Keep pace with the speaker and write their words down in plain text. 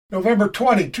November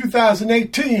 20,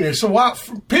 2018. It's the Watt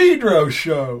from Pedro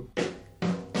Show.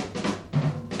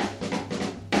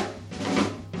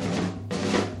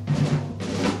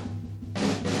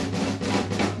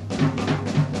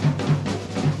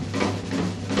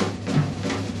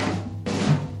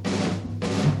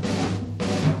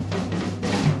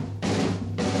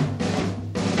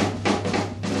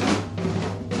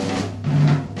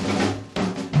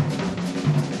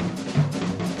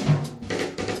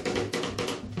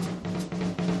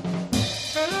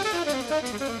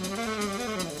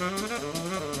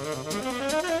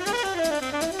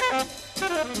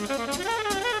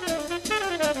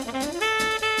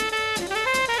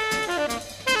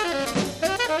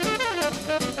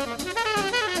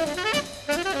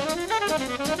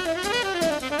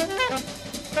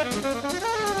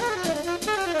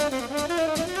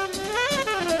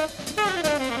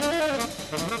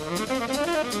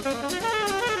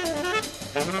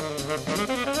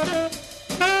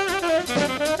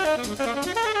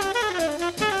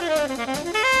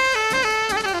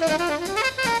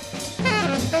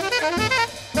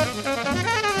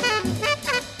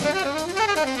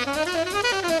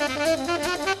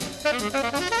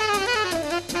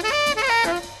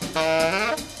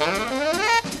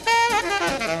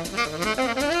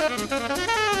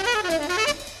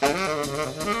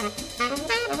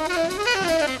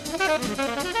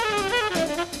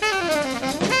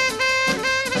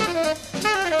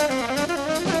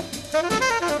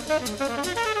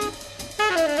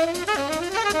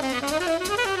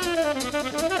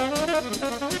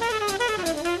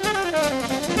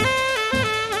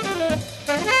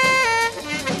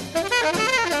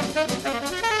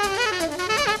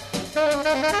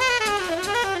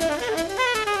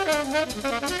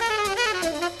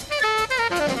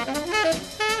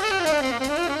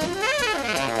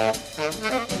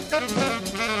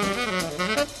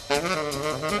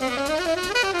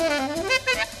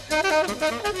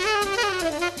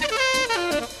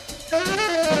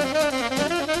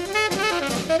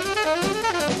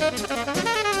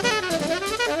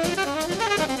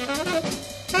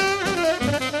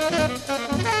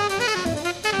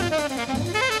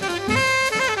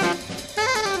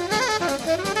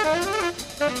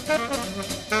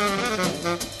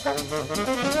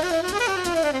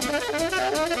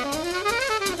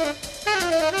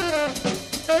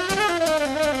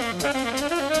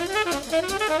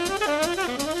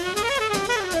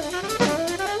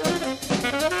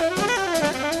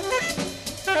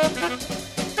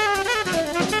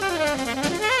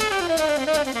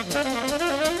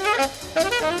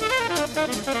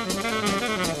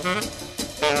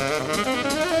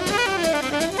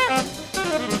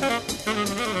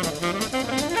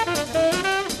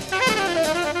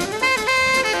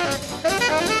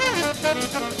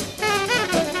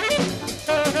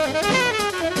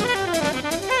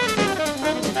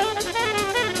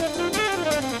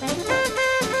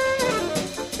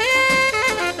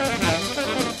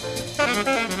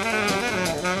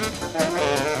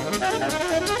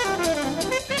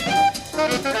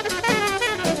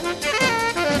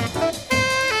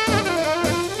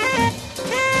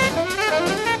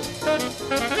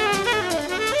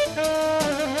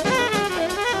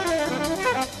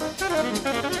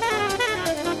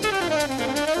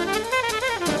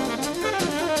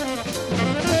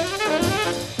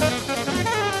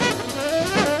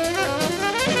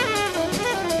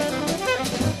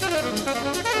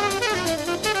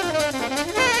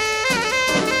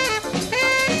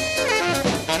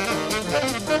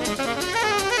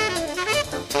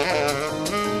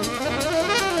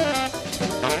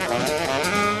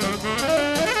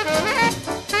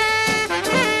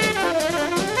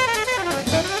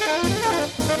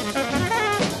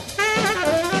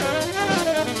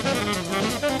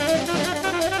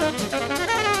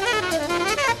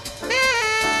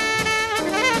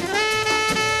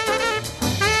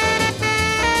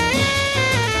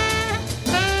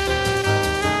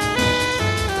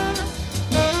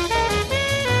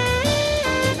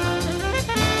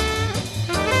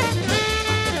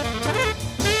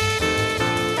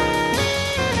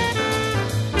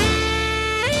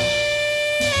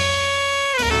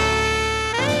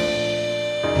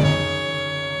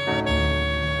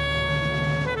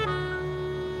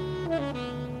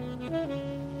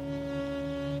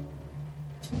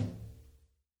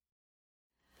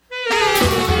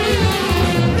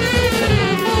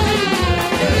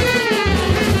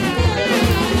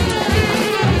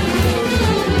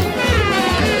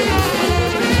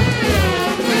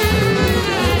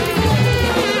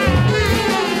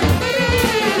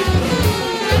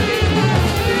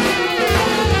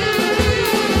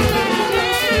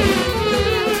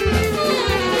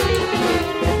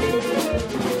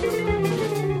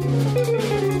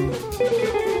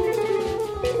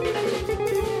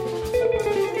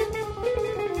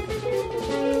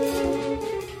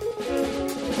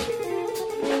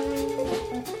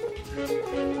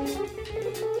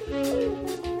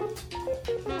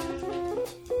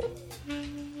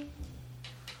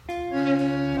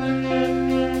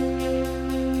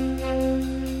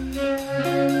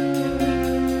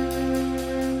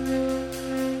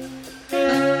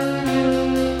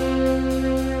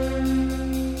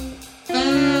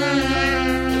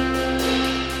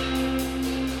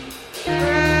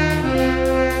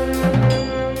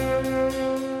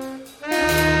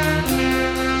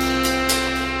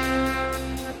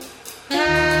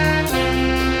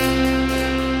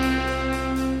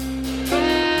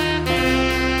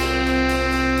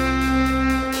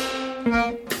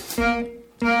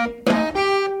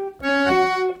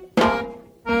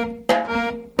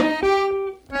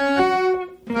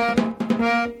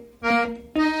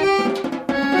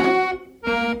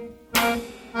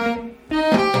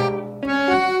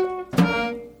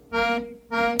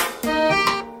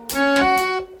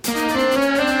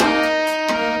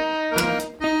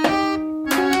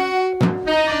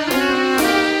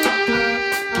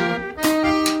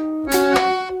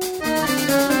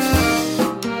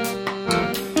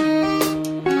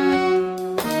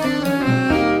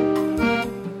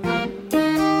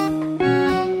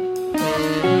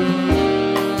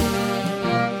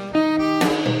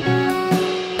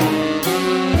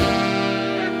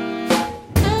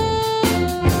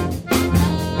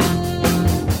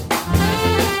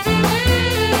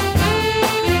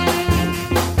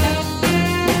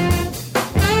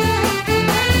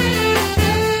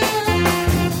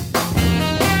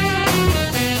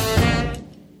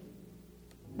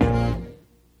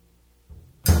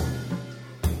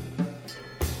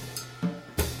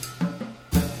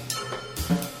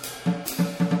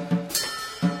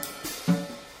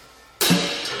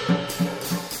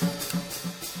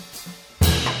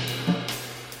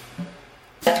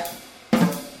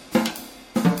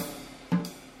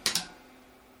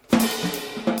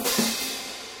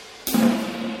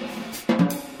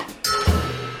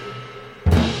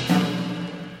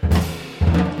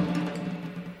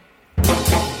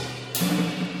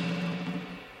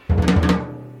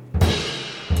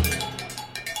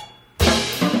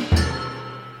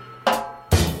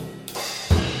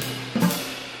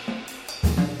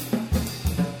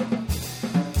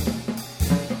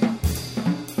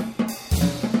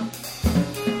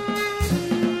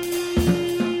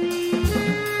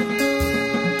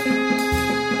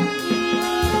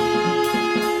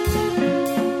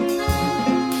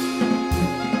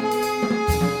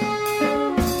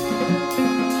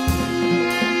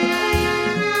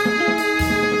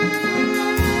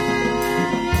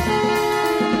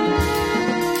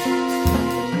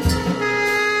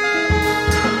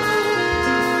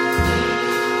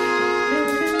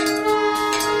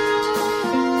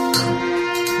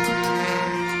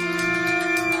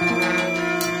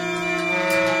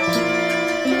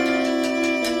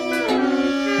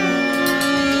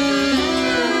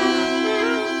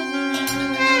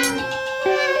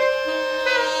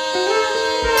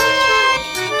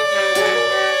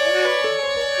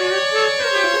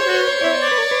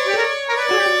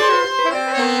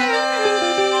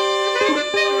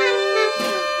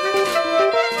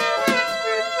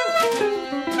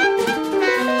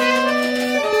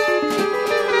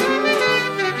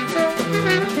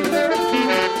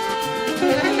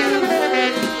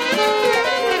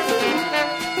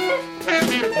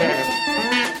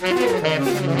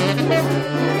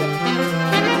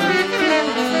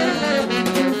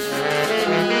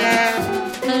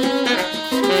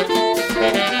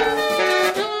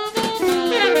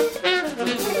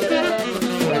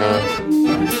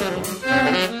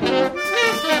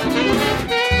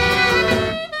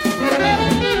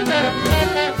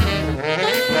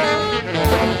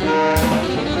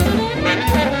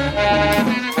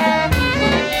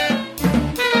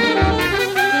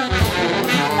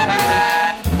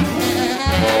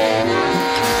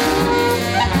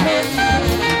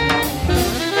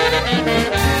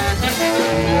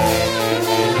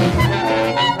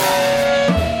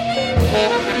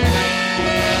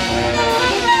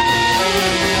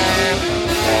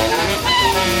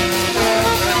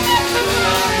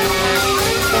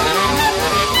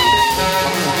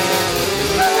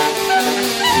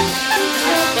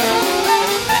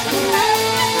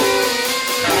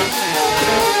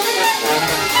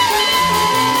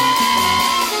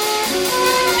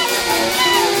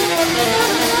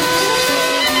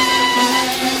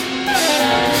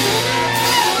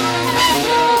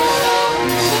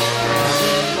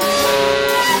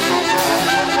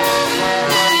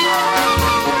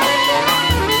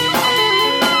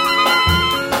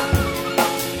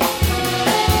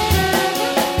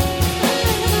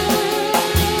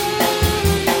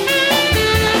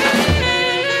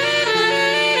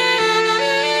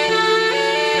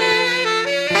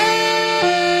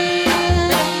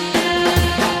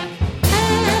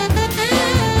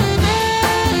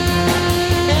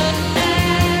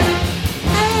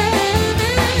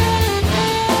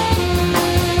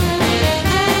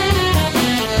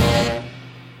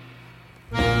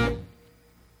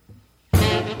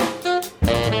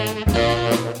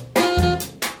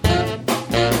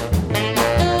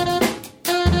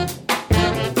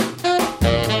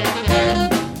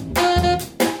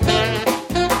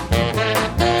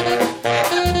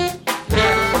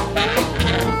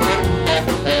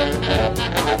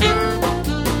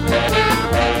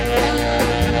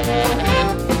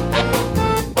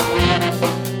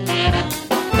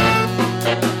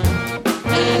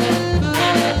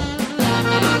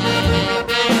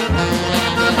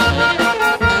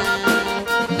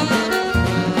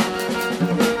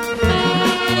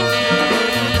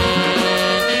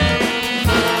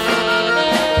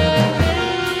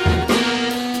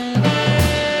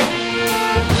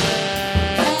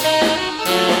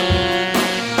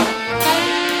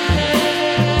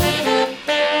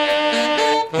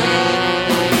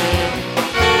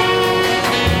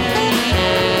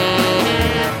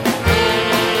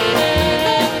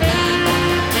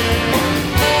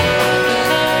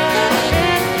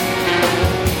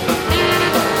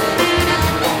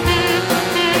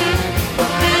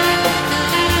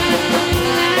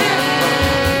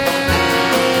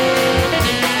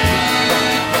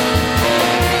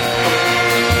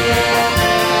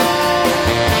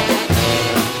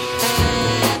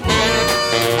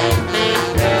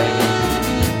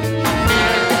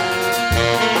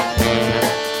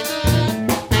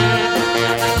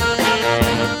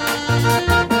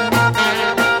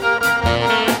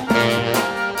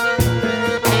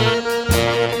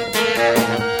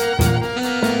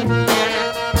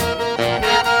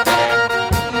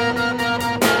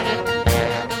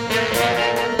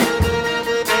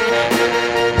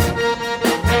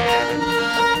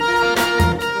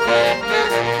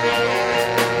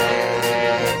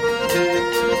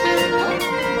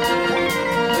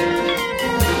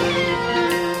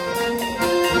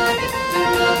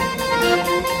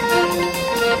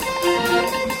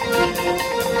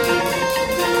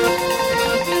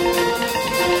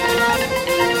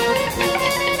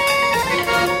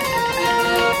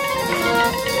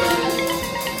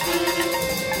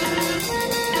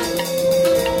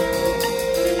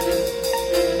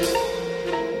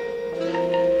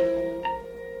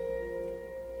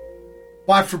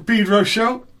 Wack for Pedro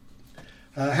Show.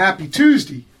 Happy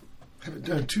Tuesday. Haven't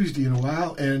done Tuesday in a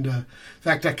while. And in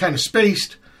fact, I kind of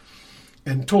spaced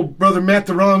and told Brother Matt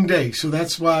the wrong day. So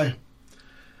that's why,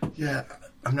 yeah,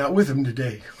 I'm not with him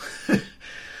today.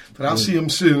 But I'll see him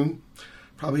soon,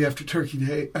 probably after Turkey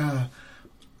Day. I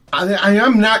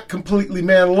am not completely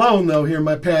man alone, though, here in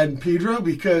my pad in Pedro,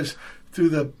 because through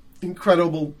the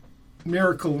incredible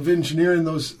miracle of engineering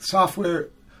those software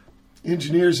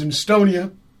engineers in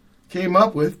Estonia came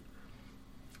up with,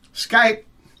 Skype,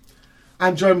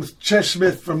 I'm joined with Chaz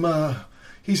Smith from,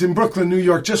 he's in Brooklyn, New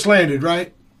York, just landed,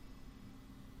 right?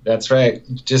 That's right.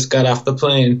 Just got off the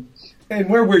plane. And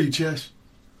where were you, Chaz?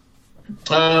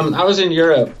 I was in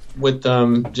Europe with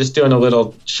just doing a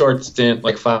little short stint,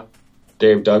 like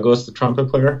Dave Douglas, the trumpet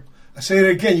player. I say it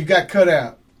again, you got cut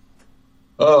out.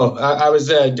 Oh, I was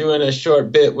doing a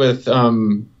short bit with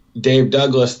Dave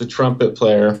Douglas, the trumpet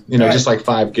player. Right. Just like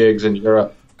 5 gigs in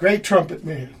Europe. Great trumpet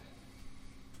man.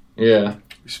 Yeah.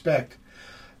 Respect.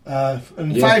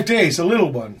 And 5 days, a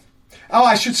little one. Oh,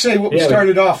 I should say what we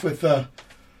started off with.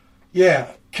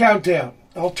 Countdown.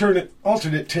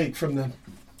 Alternate take from the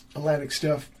Atlantic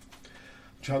stuff.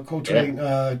 John Coltrane.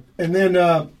 Yeah. And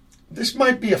then this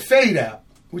might be a fade out,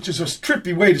 which is a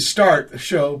trippy way to start a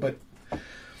show, but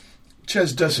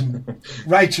Chaz does some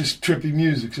righteous, trippy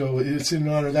music, so it's in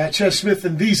honor of that. Chaz Smith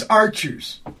and These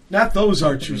Archers. Not those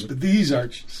archers, but these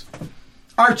archers.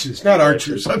 Arches, not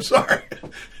archers. I'm sorry.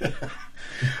 You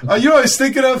know what I was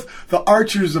thinking of? The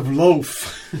Archers of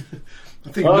Loaf.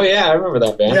 I remember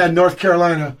that band. Yeah, North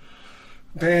Carolina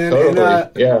band.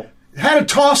 Totally. And, had a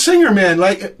tall singer, man.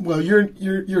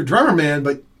 You're a drummer, man,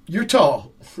 but you're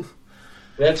tall.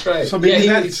 That's right. So maybe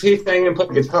he sang and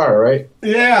played guitar, right?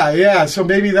 Yeah. So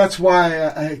maybe that's why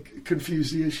I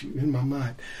confused the issue in my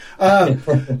mind.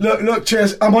 Look,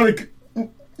 Chaz, I want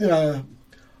to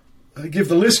give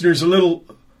the listeners a little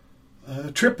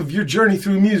trip of your journey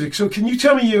through music. So can you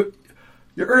tell me your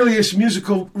earliest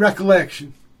musical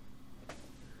recollection?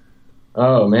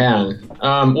 Oh, man.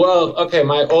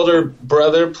 My older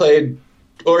brother played,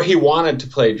 or he wanted to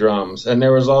play drums, and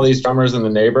there was all these drummers in the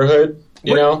neighborhood,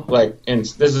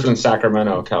 this is in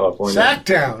Sacramento, California.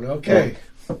 Sacktown, okay.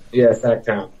 Yeah,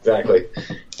 Sacktown, exactly.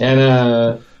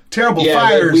 And terrible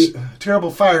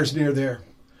fires near there.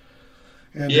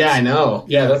 And I know.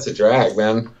 Yeah, that's a drag,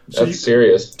 man. That's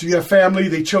serious. Do you have family?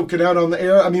 They choke it out on the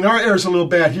air? I mean, our air's a little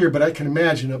bad here, but I can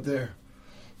imagine up there.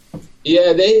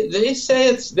 Yeah, they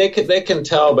say they can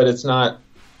tell, but it's not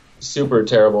super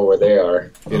terrible where they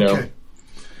are. You know.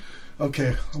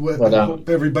 Okay. Well, I hope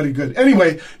everybody good.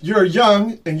 Anyway, you're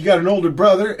young and you got an older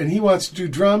brother, and he wants to do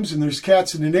drums, and there's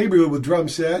cats in the neighborhood with drum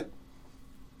set.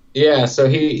 Yeah, so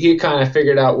he kind of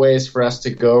figured out ways for us to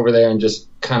go over there and just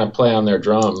kind of play on their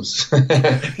drums.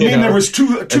 There was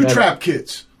two trap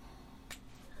kits.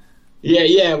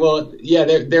 Yeah. Well,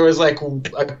 there was like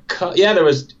there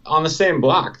was on the same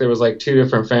block. There was like 2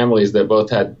 different families that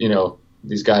both had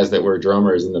these guys that were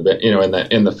drummers in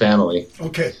the family.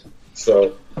 Okay.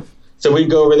 So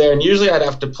we'd go over there, and usually I'd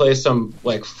have to play some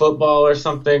like football or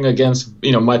something against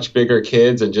much bigger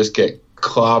kids and just get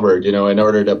clobbered, in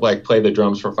order to like play the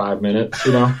drums for 5 minutes,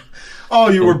 Oh,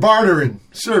 you were bartering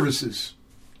services.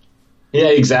 Yeah,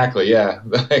 exactly. Yeah,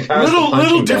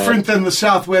 little different than the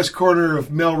southwest corner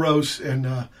of Melrose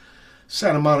and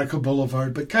Santa Monica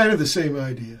Boulevard, but kind of the same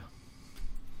idea.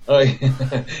 Oh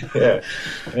yeah.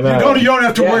 And, you don't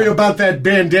have to worry about that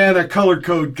bandana color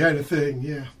code kind of thing.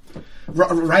 Yeah,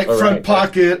 front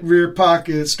pocket, rear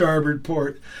pocket, starboard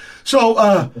port.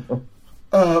 So,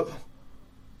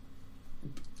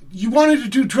 you wanted to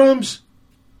do drums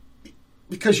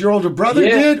because your older brother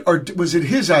did, or was it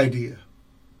his idea?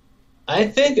 I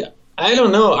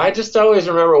don't know. I just always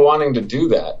remember wanting to do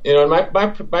that. And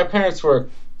my parents were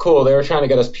cool. They were trying to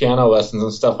get us piano lessons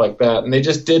and stuff like that, and they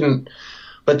just didn't.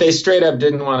 But they straight up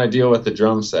didn't want to deal with the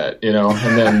drum set, and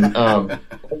then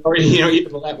or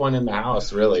even let one in the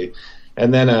house really,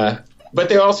 and then. But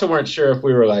they also weren't sure if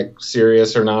we were like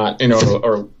serious or not,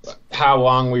 or how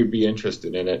long we'd be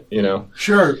interested in it,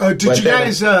 Sure.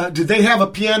 Did they have a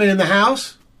piano in the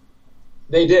house?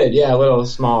 They did, yeah, a little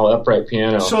small upright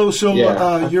piano. So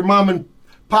your mom and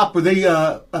pop, were they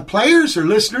players or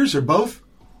listeners or both?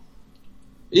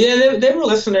 Yeah, they were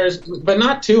listeners, but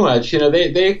not too much.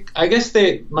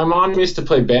 My mom used to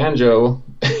play banjo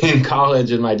in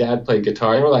college, and my dad played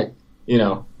guitar. They were like,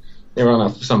 they were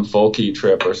on some folky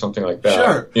trip or something like that.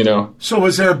 Sure. So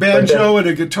was there a banjo and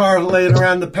a guitar laying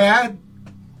around the pad?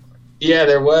 Yeah,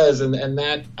 there was, and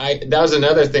that was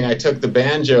another thing. I took the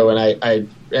banjo and I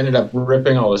ended up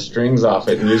ripping all the strings off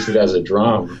it and used it as a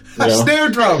drum. A snare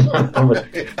drum.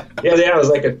 It was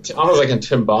almost like a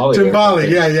timbali. Timbali,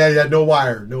 yeah. No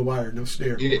wire, no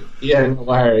snare. Yeah, no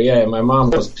wire. Yeah, my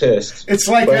mom was pissed. It's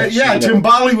like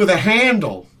timbali with a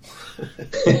handle.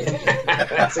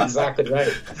 That's exactly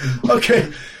right.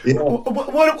 Okay. Yeah.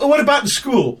 What about in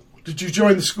school? Did you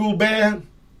join the school band?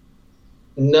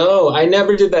 No, I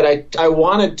never did that. I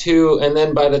wanted to, and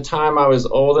then by the time I was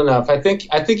old enough, I think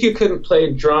you couldn't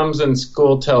play drums in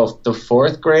school till the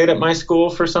 4th grade at my school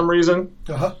for some reason.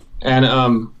 Uh-huh.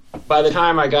 And by the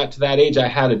time I got to that age, I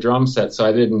had a drum set, so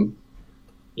I didn't.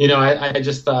 I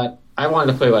just thought I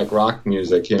wanted to play like rock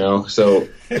music, So,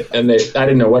 and I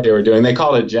didn't know what they were doing. They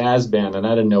called it jazz band, and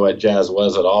I didn't know what jazz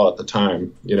was at all at the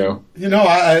time.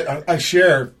 I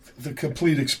share the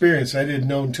complete experience. I didn't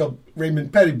know until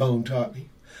Raymond Pettibone taught me.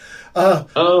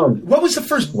 What was the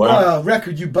first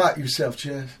record you bought yourself,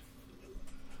 Chaz?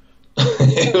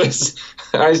 It was.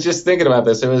 I was just thinking about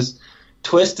this. It was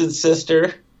Twisted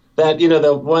Sister. That,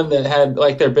 the one that had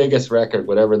like their biggest record,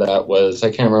 whatever that was. I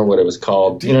can't remember what it was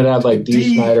called. That had like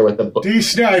D. Snyder with the D.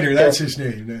 Snyder. That's his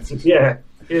name. Yeah,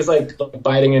 he was like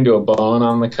biting into a bone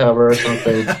on the cover or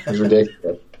something. It was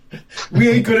ridiculous. We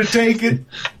ain't gonna take it.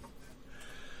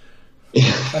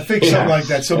 I think something like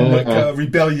that, some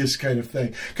rebellious kind of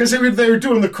thing, because they were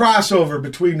doing the crossover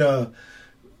between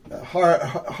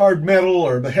hard metal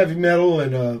or the heavy metal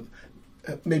and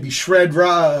maybe shred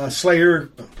Slayer.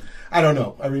 I don't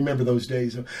know. I remember those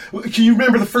days. Can you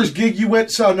remember the first gig you went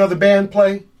and saw another band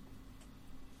play?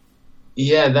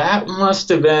 Yeah, that must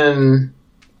have been.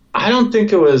 I don't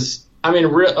think it was. I mean,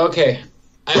 okay.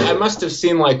 I must have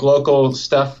seen like local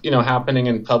stuff, happening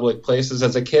in public places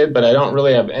as a kid, but I don't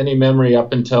really have any memory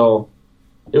up until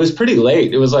it was pretty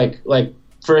late. It was like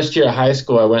first year of high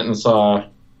school. I went and saw.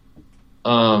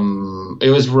 It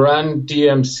was Run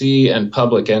DMC and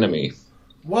Public Enemy.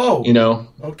 Whoa.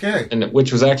 Okay. And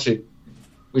which was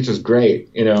great,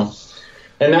 and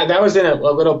that was in a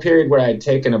little period where I had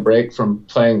taken a break from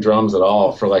playing drums at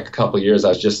all for like a couple of years. I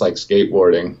was just like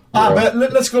skateboarding. But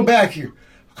let's go back here.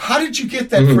 How did you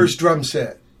get that first drum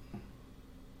set?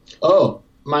 Oh,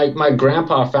 my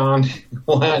grandpa found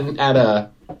one at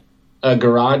a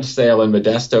garage sale in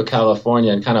Modesto,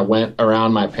 California, and kind of went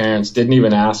around my parents. Didn't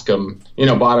even ask them.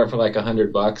 Bought it for like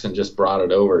 $100 and just brought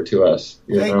it over to us.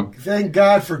 Thank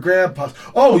God for Grandpa.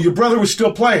 Oh, your brother was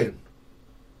still playing.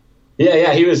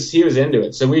 Yeah, he was into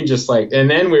it. So we just and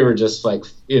then we were just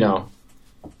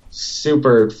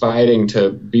super fighting to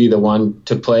be the one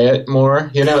to play it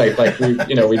more.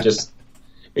 We just.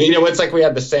 It's like we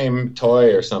had the same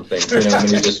toy or something,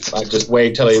 and we just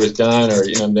wait till he was done, or,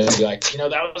 and then be like,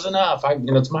 that was enough.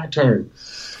 It's my turn.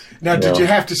 Now, did you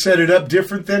have to set it up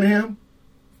different than him?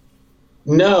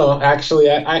 No, actually,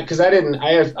 because I didn't.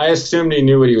 I assumed he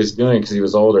knew what he was doing because he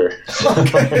was older.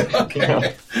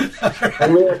 Okay.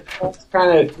 And we were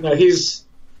kind of, he's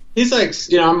like,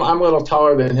 I'm a little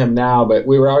taller than him now, but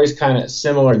we were always kind of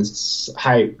similar in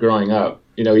height growing up.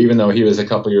 Even though he was a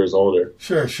couple years older.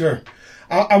 Sure.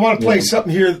 I want to play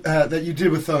something here that you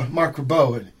did with Mark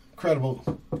Ribot, an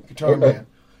incredible guitar man.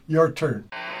 Your turn.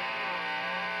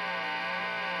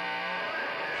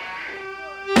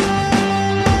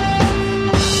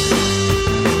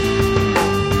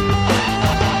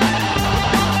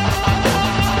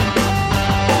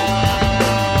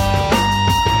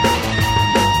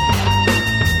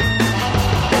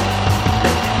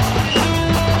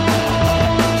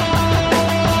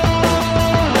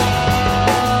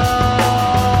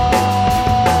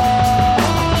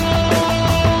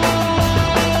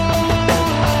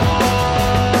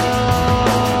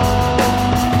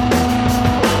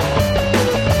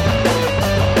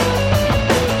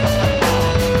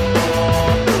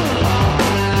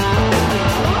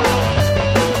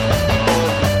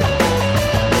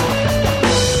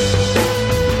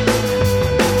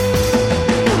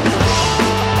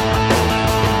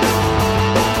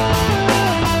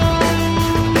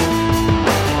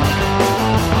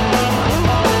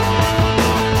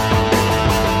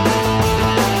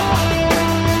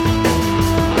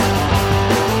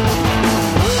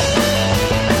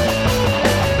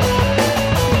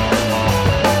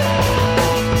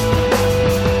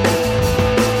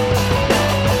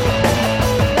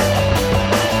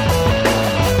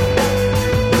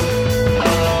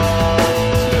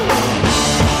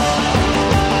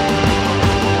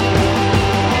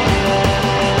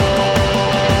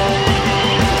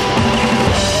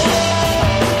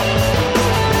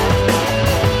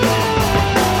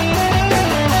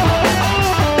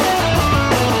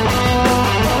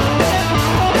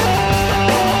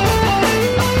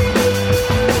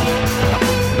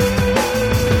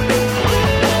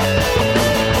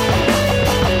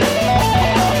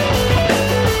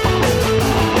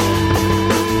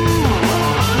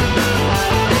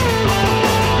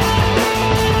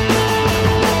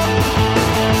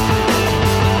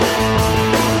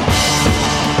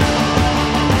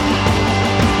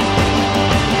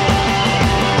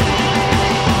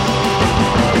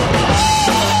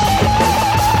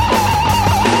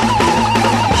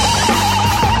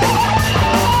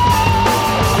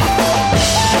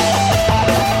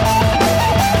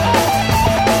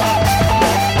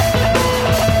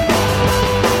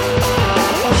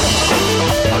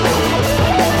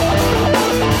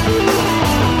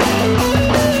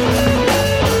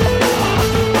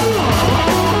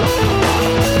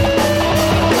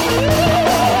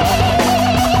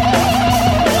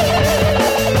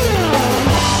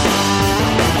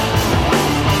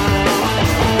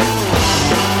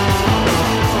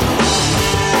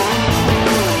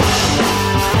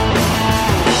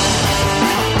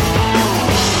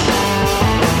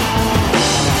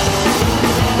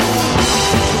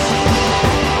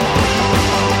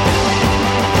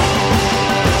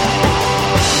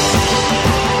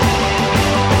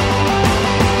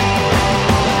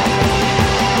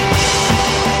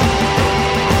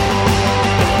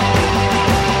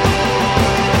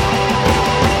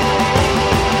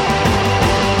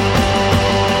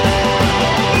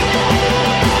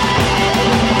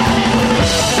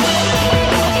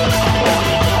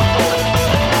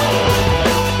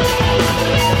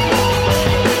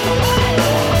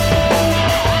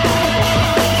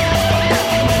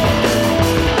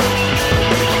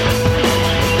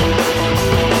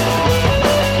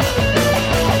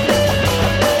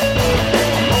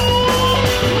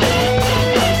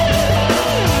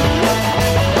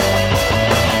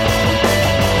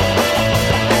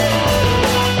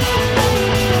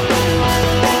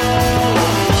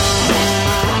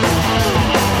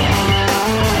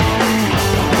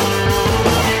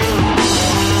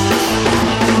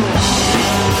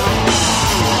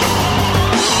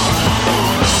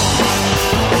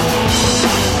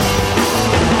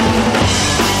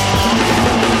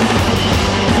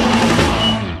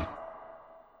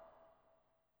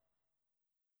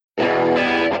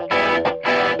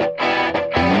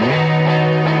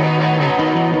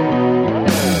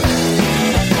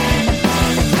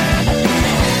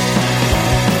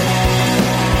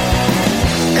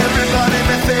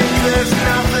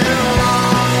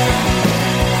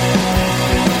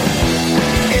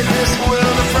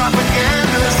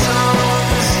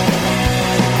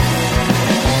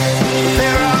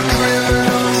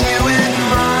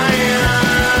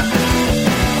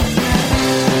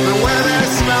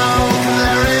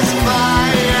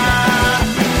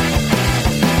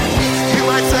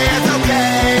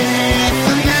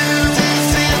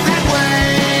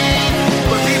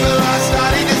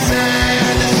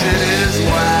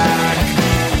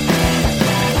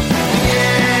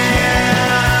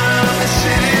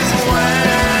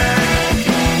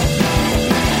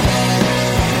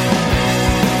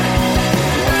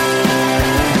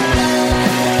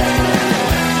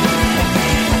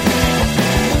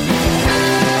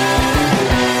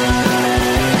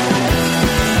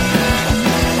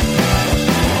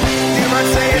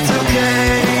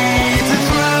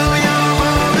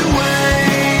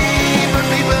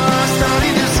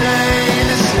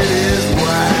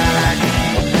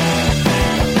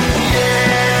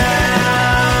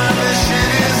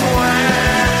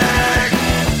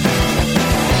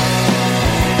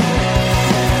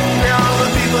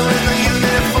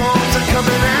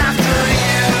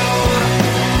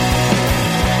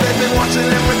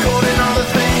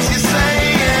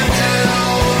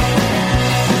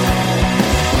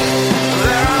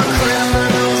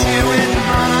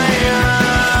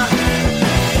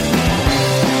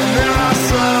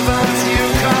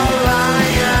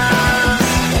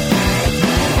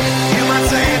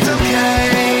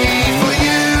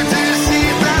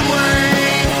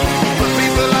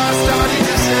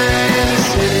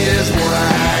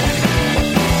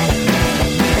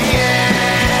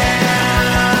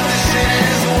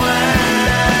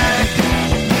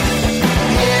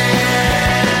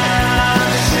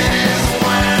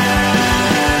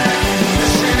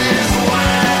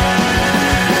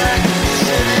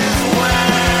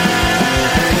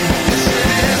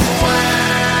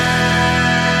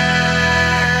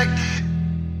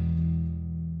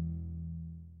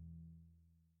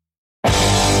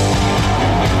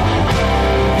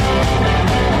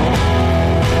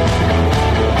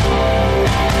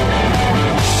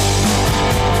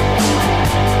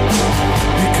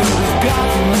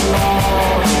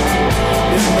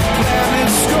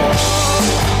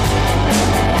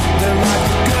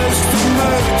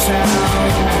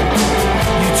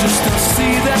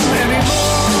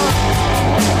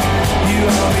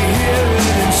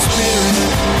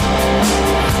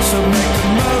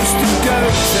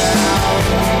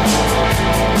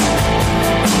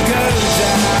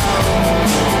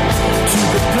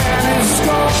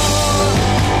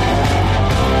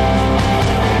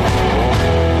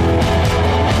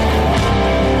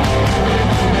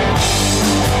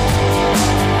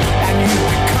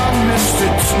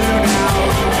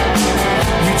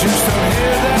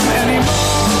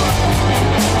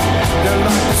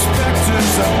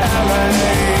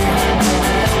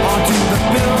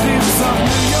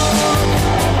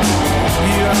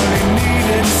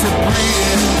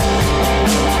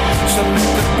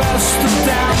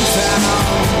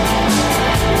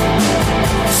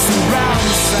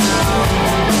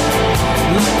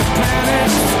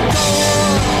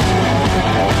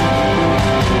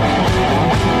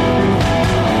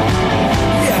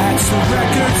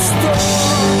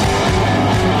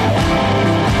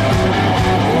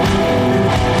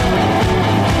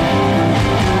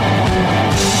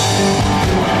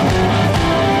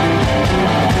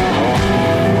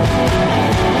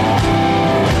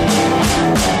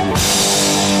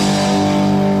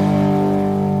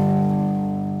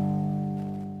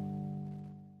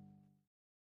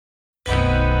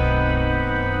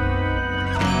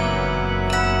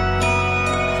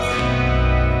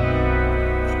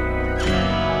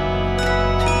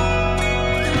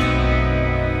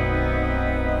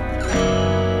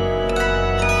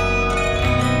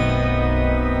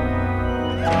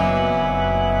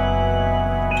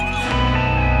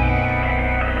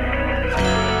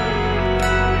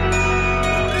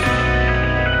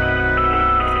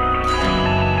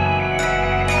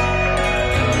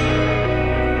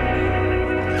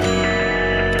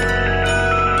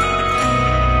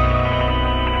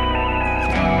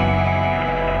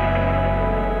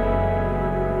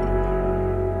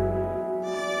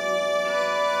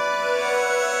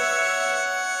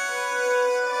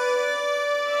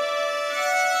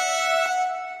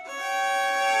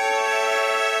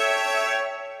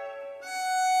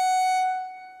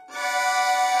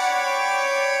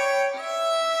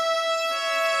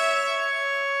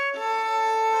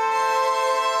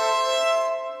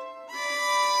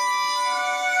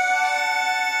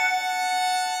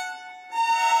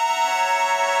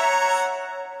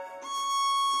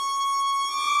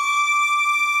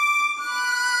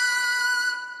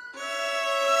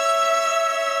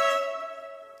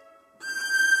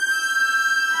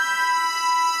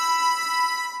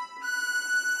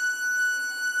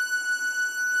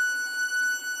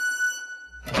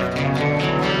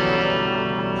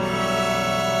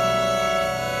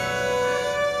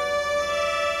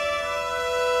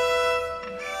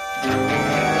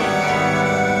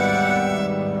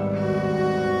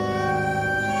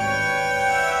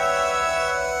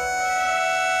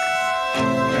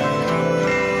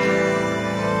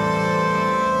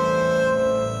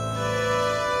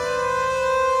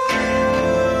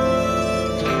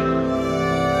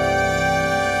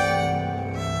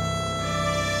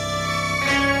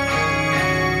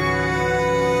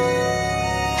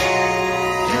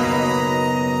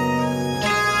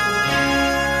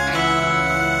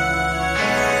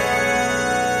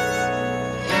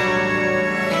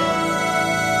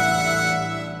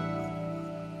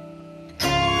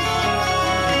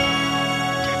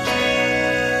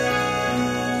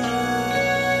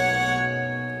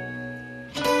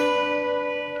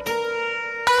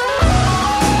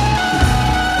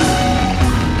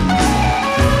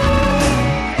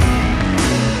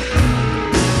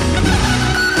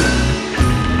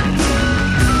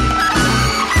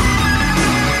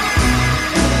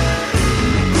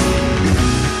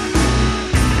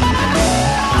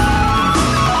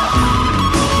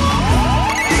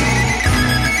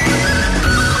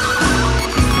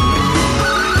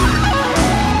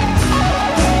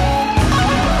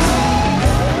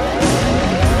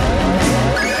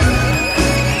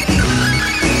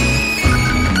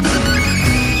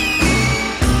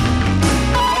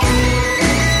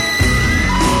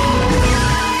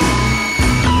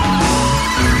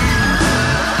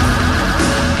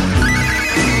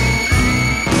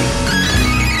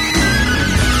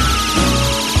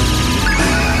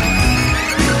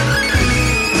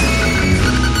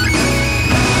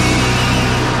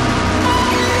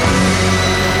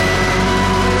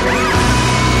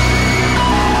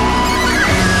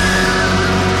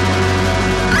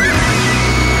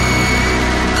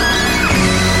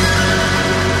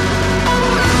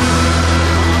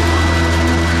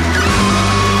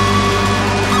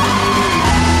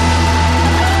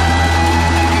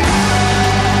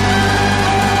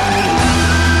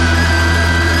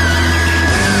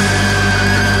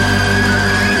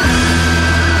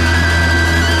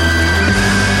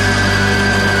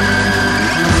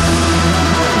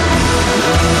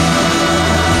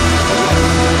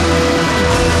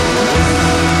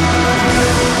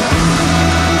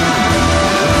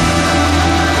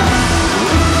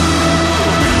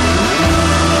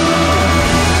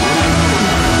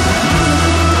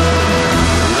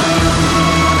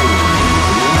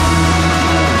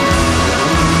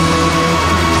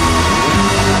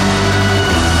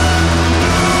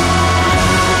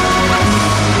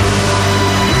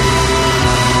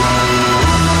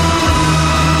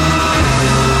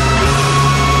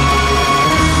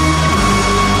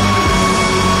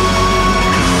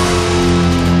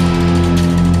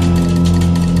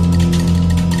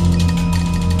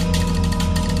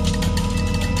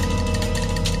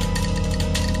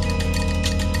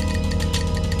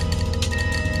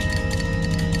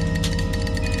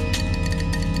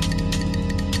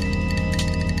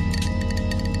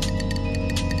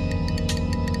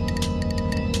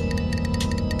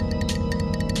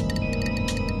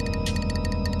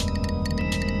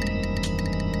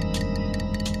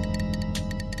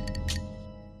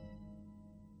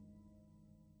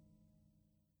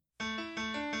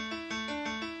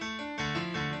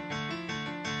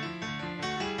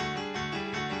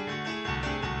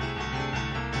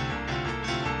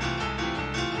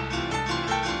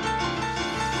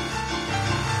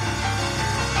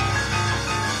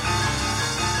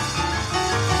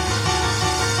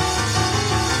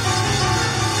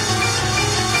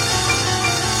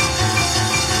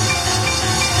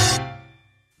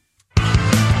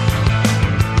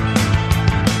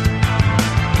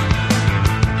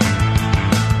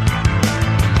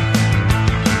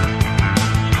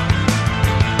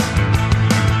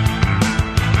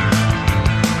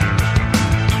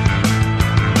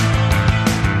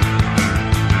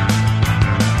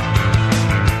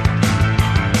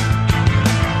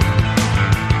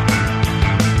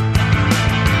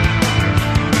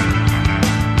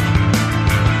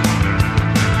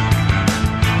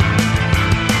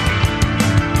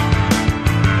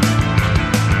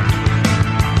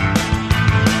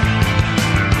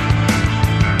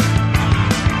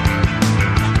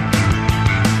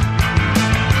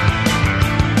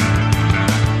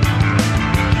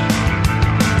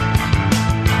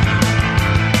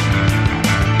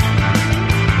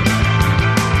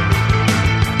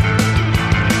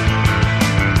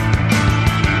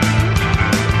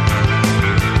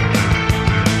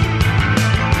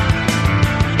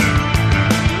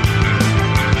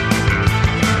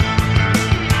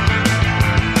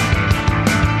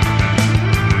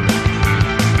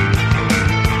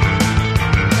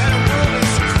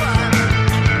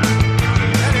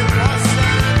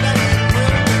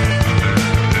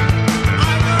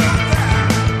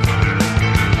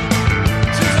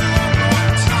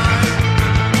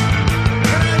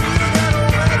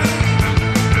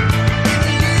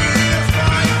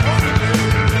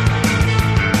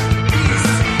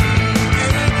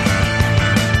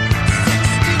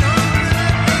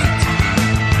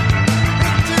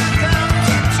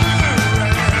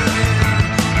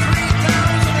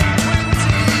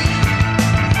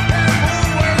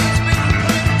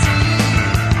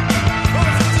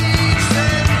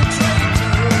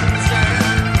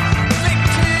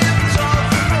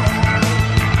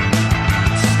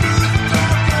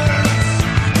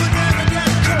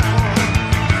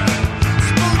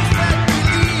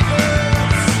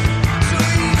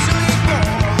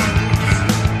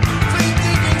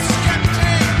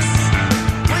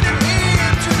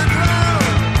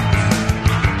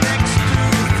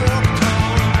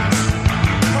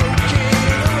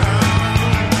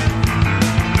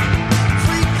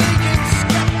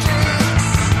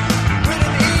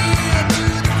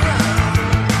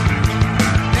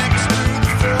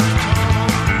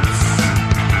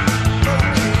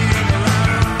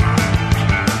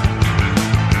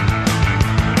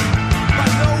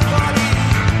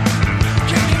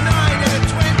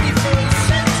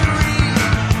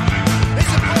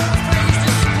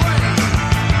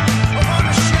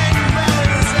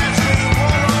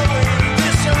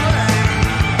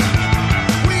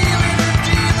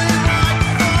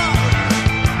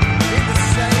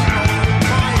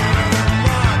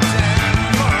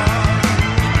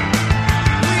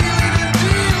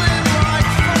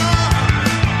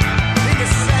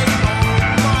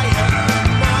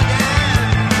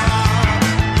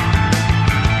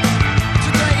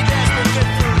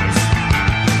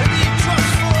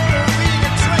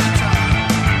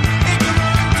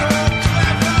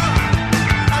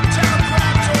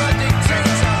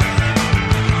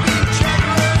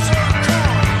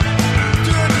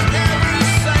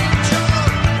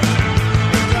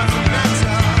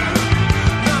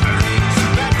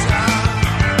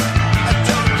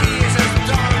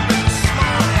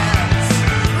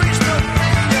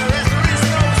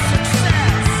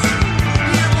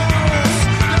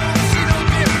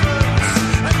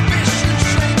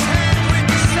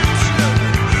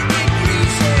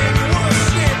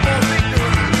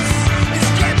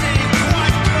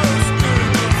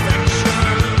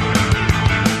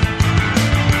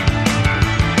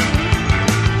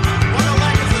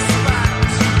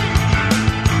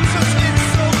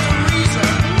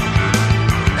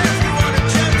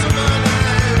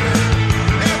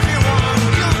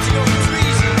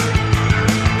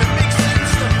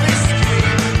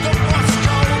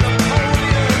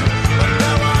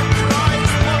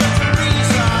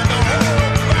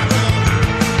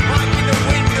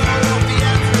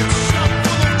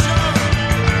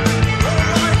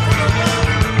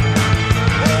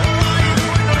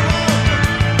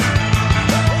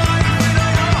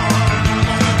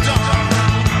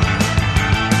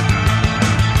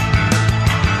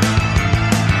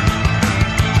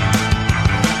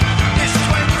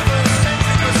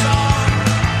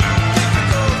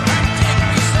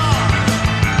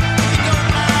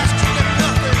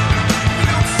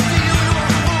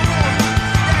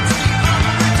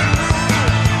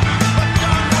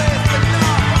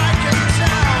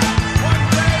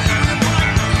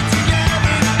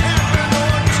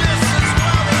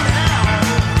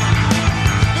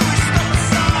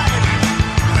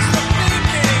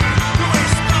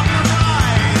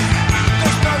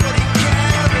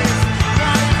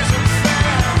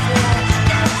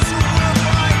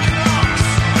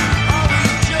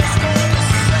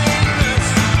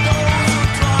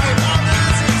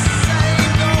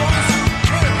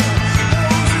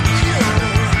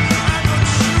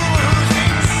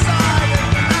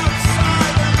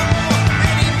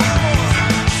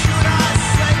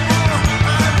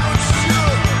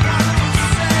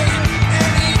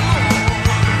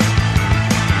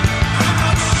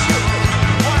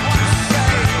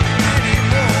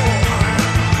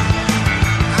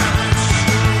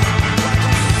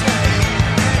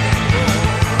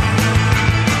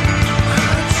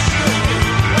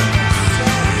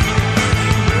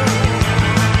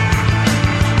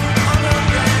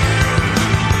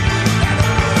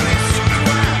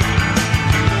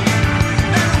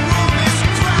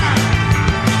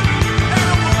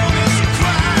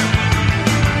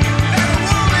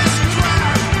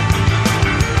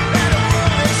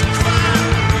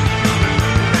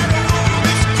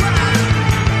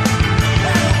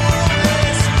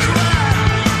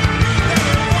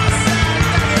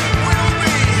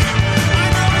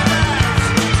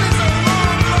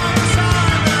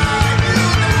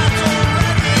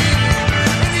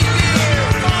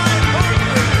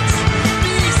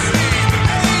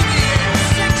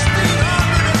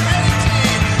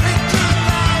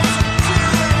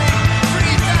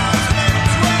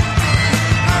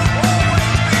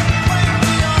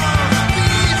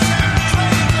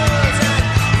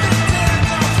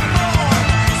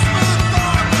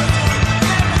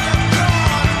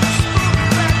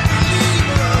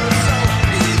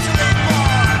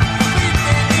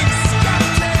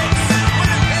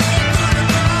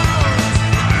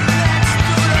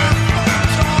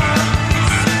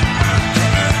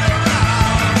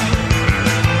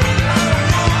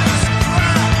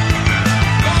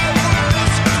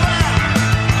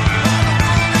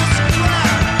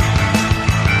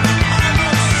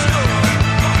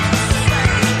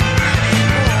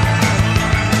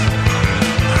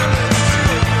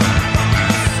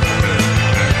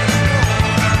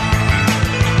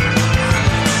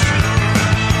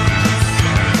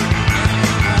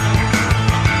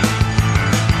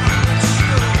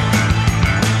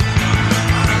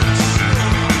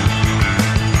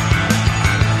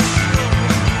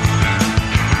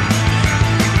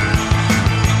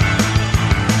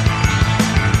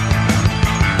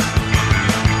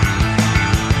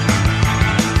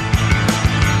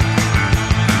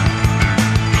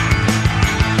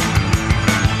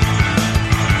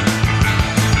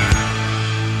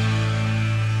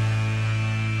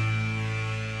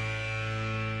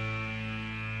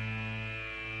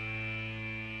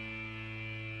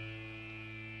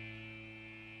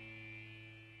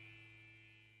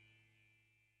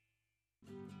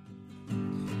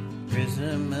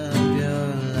 phantom of your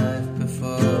life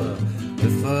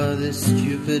before this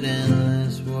stupid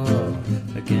endless war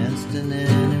against an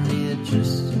enemy that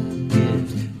just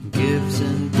gives and gives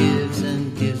and gives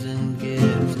and gives and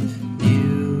gives.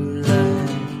 New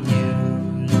life,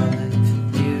 new life,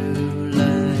 new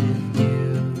life,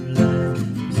 new life.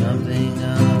 Something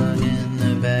on in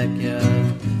the backyard.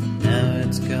 Now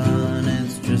it's gone,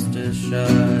 it's just a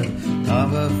shard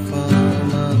of a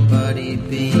form of body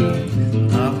beam,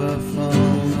 of a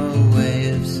form of way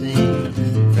of seeing.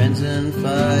 Friends and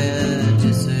fire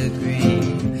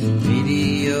disagreeing,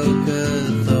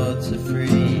 mediocre thoughts are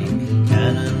free.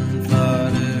 Cannon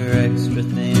fodder extra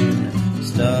thin,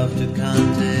 starved of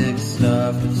context,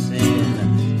 starved of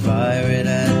sin. Fire it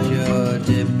at your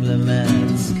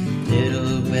diplomats,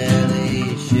 it'll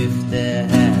barely shift their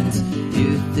hats.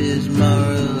 Youth is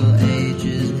moral, age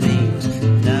is meat,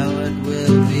 now it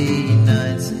will be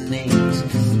nights and neat.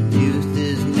 Youth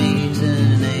is meat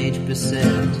and age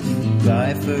beset,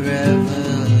 by forever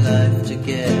life to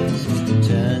get.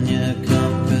 Turn your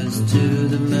compass to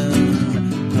the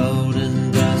moon, cold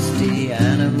and dusty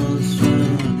animals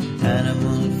swoon.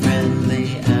 Animal friendly,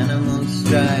 animal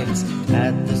strikes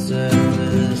at the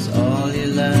surface, all you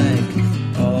like,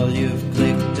 all you've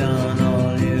clicked on,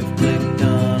 all you've clicked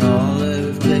on, all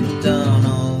you've clicked on,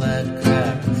 all that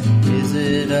crap. Is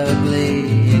it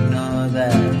ugly? Ignore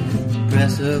that.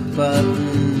 Press a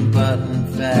button, button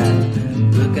fat.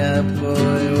 Look out,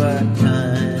 boy, what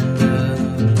kind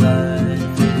of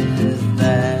life is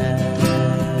that?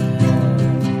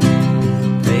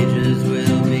 Pages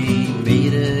will be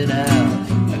meted out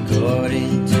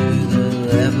according to the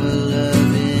level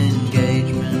of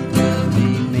engagement. We'll be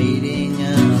meeting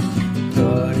out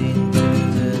according to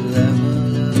the level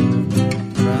of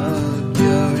promote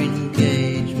your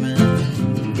engagement.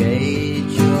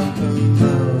 Engage your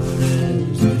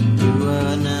promoters. You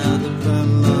are now the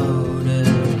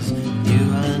promoters. You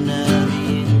are now the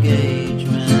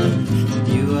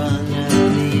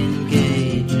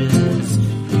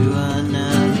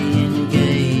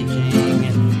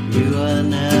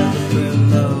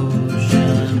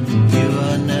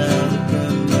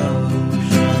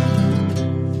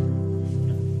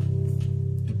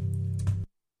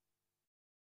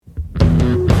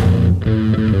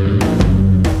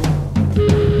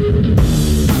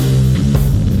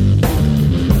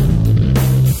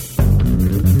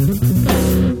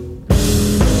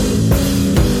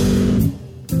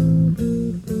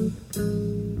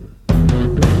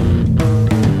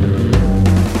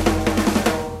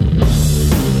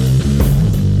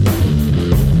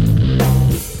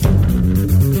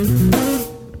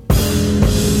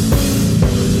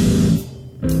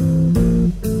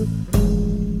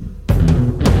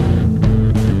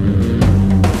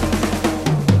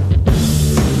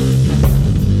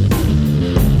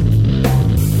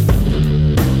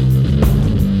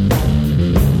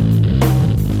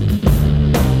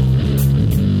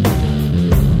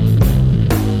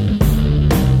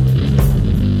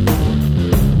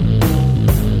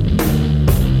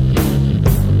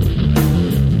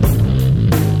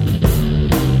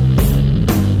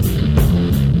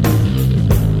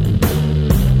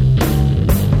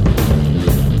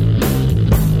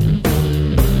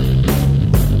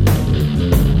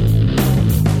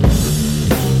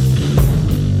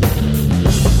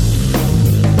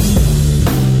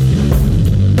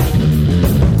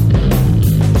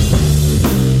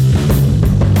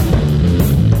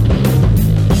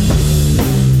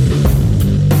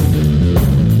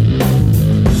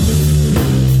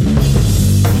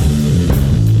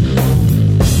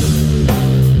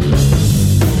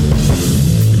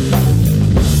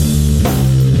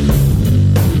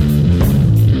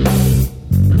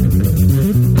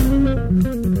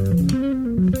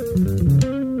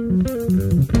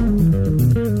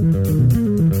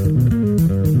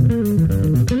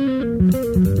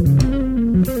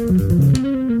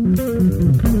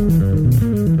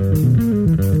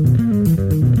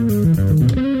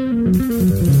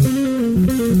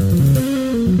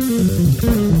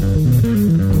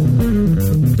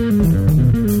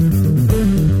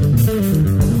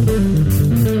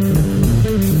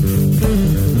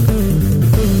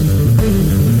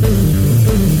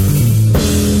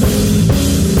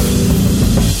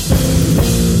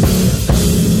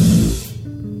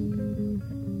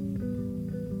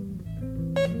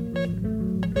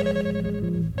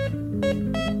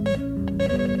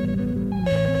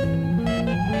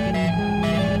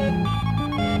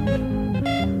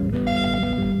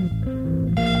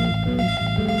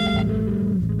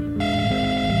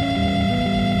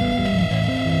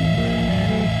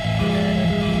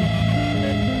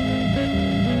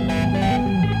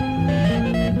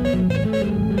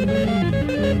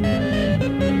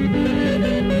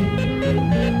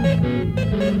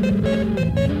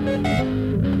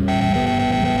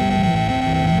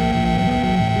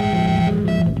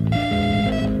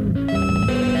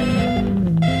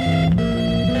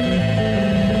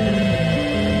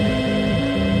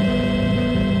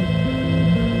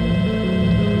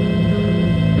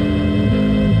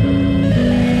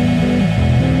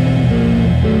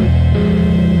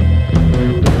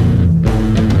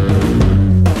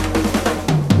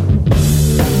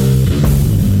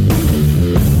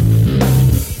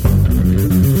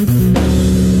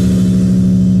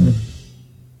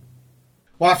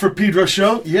Why for Pedro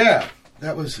Show? Yeah,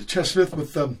 that was Chess Smith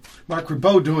with Mark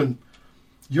Ribot doing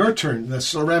Your Turn, the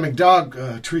Ceramic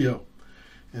Dog trio.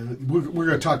 And we're going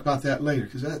to talk about that later,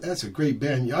 because that's a great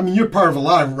band. I mean, you're part of a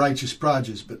lot of Righteous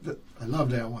Projects, but I love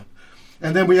that one.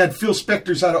 And then we had Phil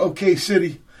Spectors out of OK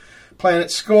City, Planet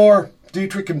Score,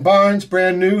 Dieterich and Barnes,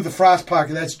 brand new, The Frost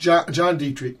Pocket. That's John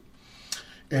Dieterich.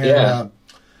 And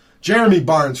Jeremy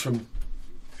Barnes from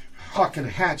Hawk and a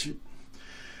Hatchet.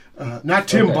 Not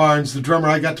Tim Barnes, the drummer.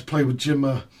 I got to play with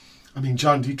John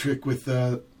Dieterich with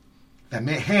that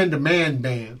Hand to Man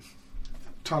band.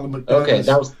 Okay,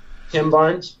 that was Tim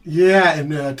Barnes? Yeah,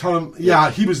 and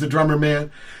he was the drummer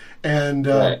man.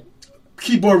 And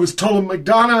keyboard was Tolan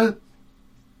McDonough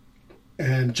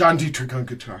and John Dieterich on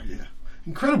guitar, yeah.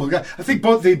 Incredible guy. I think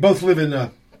they both live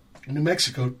in New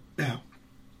Mexico now.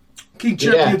 King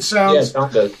Champion Sounds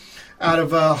out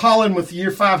of Holland with the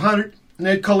Year 500.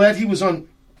 Ned Collette, he was on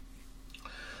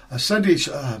Sunday's,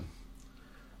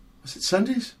 was it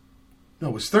Sunday's? No,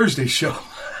 it was Thursday's show.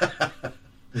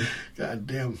 God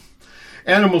damn.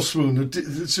 Animal Swoon,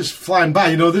 it's just flying by.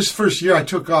 You know, this first year I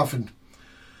took off and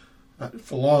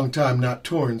for a long time not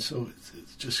touring, so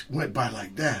it just went by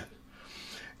like that.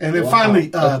 And then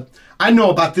finally, I know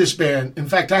about this band. In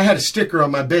fact, I had a sticker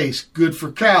on my bass, Good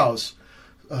for Cows,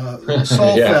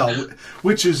 solfell,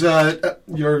 which is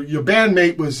your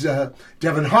bandmate was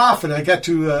Devin Hoff, and I got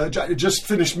to just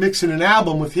finish mixing an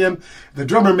album with him. The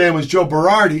drummer man was Joe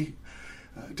Berardi.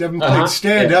 Devin played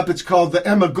stand-up. It's called the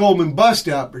Emma Goldman Bust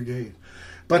Out Brigade.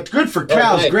 But Good for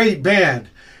Cows, great band.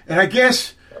 And I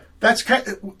guess that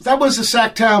was a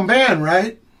Sacktown band,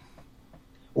 right?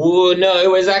 Well, no, it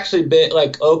was actually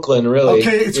like Oakland, really.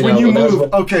 Okay, it's when you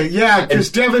moved. Okay, yeah, because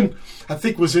Devin, I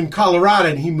think, was in Colorado,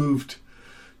 and he moved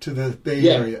to the Bay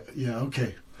Area. Yeah,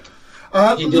 okay.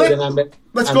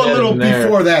 Let's go a little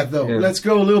before that, though. Yeah. Let's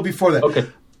go a little before that. Okay.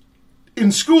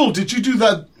 In school, did you do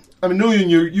that? I mean,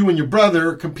 you and your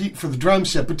brother compete for the drum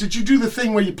set, but did you do the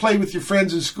thing where you play with your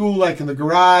friends in school, like in the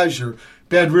garage or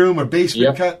bedroom or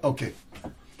basement cut? Okay.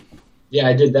 Yeah,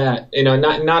 I did that. You know,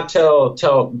 not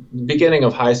till beginning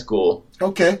of high school.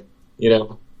 Okay. You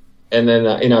know, and then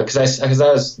because I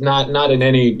was not in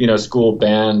any school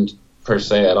band per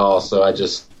se at all. So I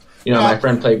just my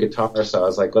friend played guitar, so I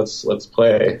was like, let's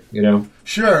play. You know.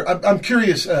 Sure. I'm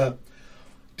curious.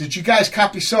 Did you guys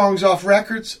copy songs off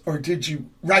records, or did you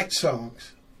write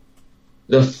songs?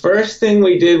 The first thing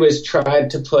we did was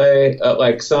tried to play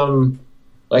I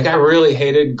really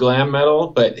hated glam metal,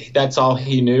 but that's all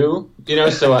he knew,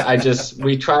 so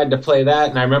we tried to play that,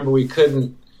 and I remember we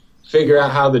couldn't figure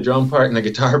out how the drum part and the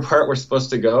guitar part were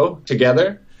supposed to go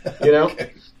together,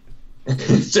 Okay.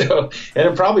 So, and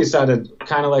it probably sounded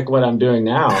kind of like what I'm doing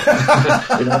now.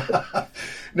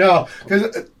 No,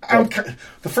 because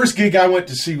the first gig I went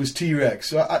to see was T-Rex,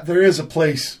 so there is a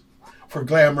place for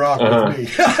glam rock with me.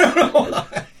 I don't know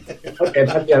why. Okay,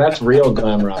 that's real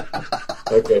glam rock.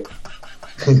 Okay.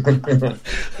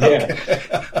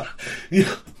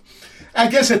 Yeah. I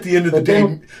guess at the end of the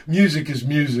day, music is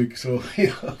music, so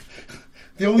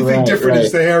the only thing different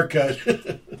is the haircut.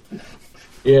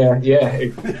 Yeah,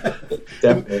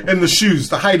 definitely. And the shoes,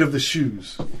 the height of the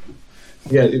shoes.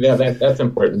 Yeah, that's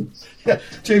important. Yeah,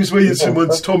 James Williamson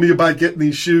once told me about getting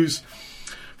these shoes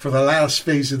for the last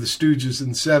phase of the Stooges in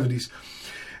the 70s.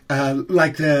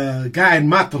 Like the guy in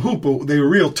Mott the Hoople, they were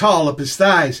real tall up his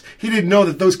thighs. He didn't know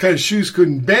that those kind of shoes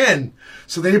couldn't bend,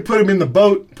 so they put him in the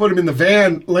boat, put him in the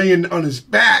van, laying on his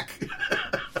back.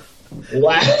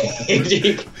 Wow,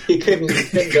 he couldn't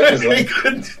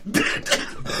bend.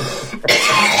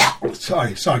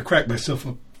 Sorry, cracked myself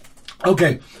up.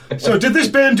 Okay, so did this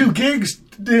band do gigs?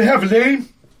 Did it have a name?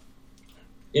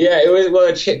 Yeah, it was. Well,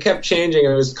 it kept changing.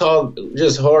 It was called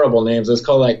just horrible names. It was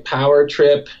called like Power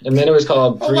Trip, and then it was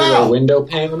called Three-Way Window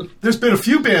Pane. There's been a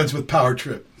few bands with Power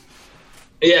Trip.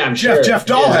 Yeah, I'm sure. Jeff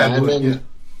Dahl had one. Yeah.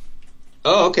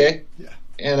 Oh, okay. Yeah,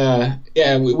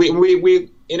 and we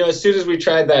as soon as we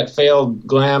tried that failed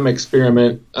glam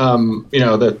experiment,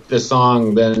 the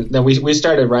song, then we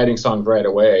started writing songs right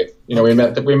away. We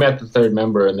met the third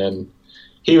member, and then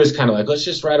he was kind of like, let's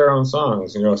just write our own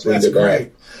songs. So that's we did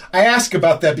great. I ask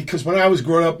about that because when I was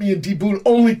growing up, me and D. Boone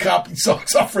only copied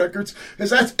songs off records,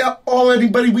 because that's all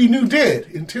anybody we knew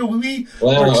did. Until we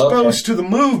were exposed to the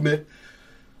movement,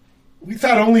 we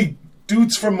thought only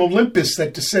dudes from Olympus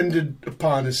that descended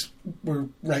upon us were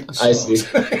writing songs. I see.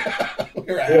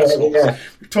 We're assholes. Yeah.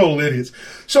 We're total idiots.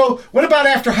 So what about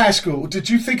after high school? Did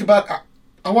you think about,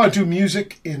 I want to do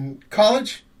music in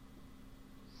college?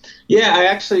 Yeah, I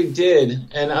actually did.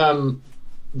 And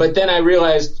but then I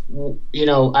realized,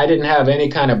 I didn't have any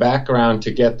kind of background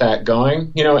to get that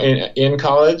going, in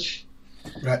college.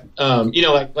 Right.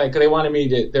 Like they wanted me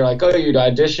to. They're like, oh, you'd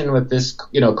audition with this,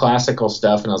 classical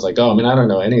stuff, and I was like, oh, I don't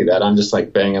know any of that. I'm just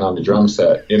like banging on the drum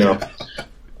set,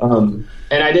 And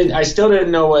I still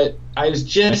didn't know what. I was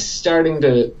just starting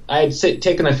to. I had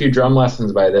taken a few drum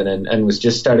lessons by then, and was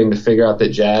just starting to figure out that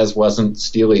jazz wasn't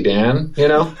Steely Dan,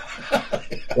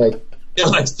 like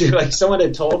someone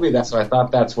had told me that, so I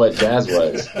thought that's what jazz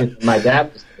was. My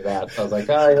dad was to that, so I was like,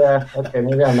 oh yeah, okay,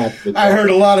 maybe I'm not. I heard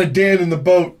a lot of Dan in the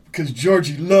Boat because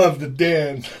Georgie loved the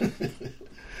Dan.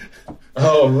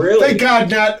 Oh really? Thank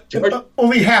God not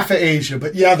only half of Asia,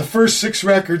 but yeah, the first 6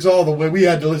 records all the way. We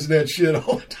had to listen to that shit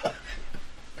all the time.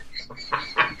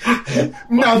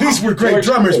 Now these were great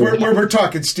drummers. We're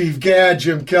talking Steve Gadd,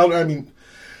 Jim Keltner.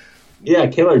 Yeah,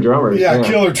 killer drummers. Yeah,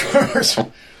 killer drummers.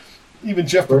 Even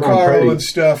Jeff Porcaro and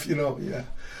stuff, yeah.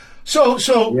 So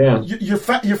yeah.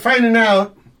 You're finding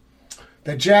out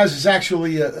that jazz is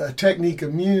actually a technique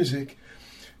of music.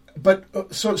 But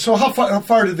so how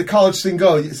far did the college thing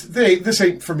go? This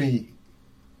ain't for me.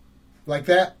 Like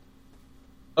that?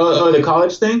 Oh, the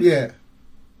college thing? Yeah.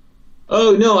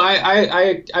 Oh no,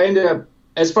 I ended up,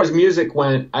 as far as music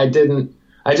went, I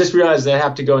just realized I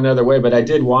have to go another way, but I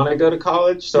did want to go to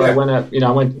college, so I went to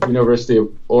the University of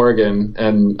Oregon,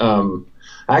 and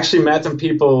I actually met some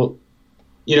people,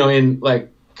 in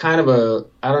like kind of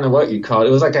I don't know what you call it.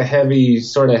 It was like a heavy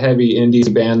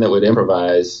indie band that would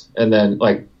improvise, and then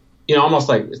like, almost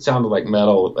like it sounded like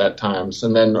metal at times,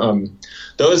 and then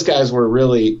those guys were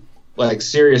really like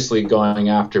seriously going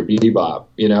after bebop,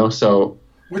 so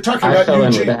we're talking about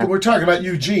Eugene. We're talking about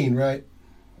Eugene, right?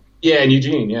 Yeah, in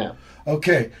Eugene, yeah.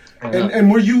 Okay.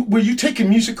 And were you taking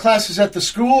music classes at the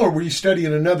school, or were you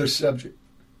studying another subject?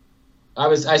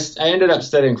 I ended up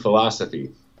studying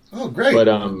philosophy. Oh, great.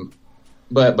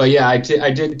 But yeah, I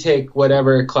did take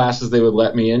whatever classes they would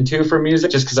let me into for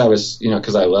music, just because I was,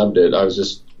 because I loved it. I was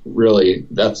just really,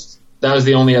 that was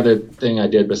the only other thing I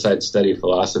did besides study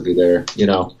philosophy there,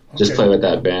 just play with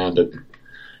that band.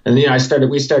 And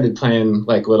we started playing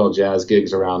like little jazz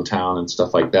gigs around town and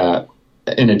stuff like that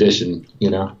in addition,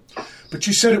 But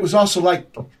you said it was also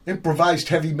like improvised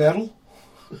heavy metal?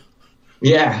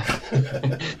 Yeah.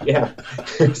 Yeah.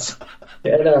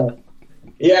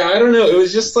 Yeah, I don't know. It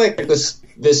was just like the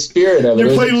spirit of it.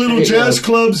 You're playing little jazz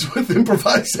clubs with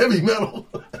improvised heavy metal.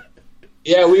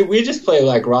 Yeah, we just play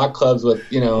like rock clubs with,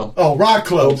 Oh, rock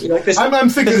clubs. Like I'm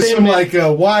thinking of some like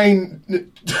a wine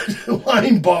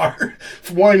bar,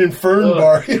 wine and fern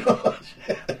bar,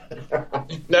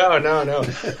 No.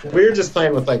 We were just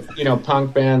playing with like,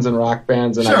 punk bands and rock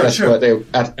bands, and I guess what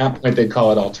at that point they'd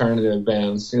call it alternative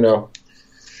bands, But,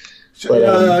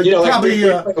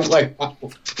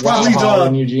 Wow Hall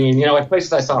in Eugene, like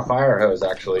places I saw Fire Hose,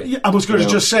 actually. Yeah, I was going to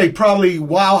just say, probably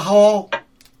Wow Hall.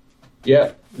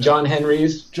 Yeah, John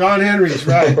Henry's,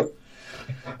 right.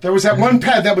 There was that one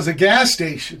pad that was a gas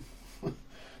station.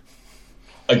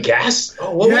 A gas?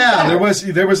 Oh, what was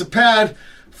that? there was a pad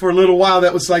for a little while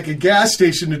that was like a gas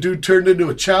station. The dude turned into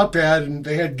a chow pad, and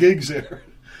they had gigs there.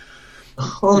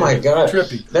 Oh, my God.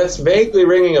 Trippy. That's vaguely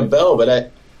ringing a bell, but I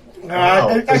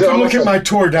can look at my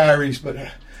tour diaries, but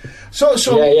so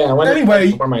yeah.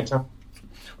 Anyway, before my time.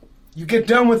 You get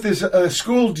done with this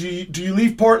school. Do you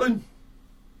leave Portland?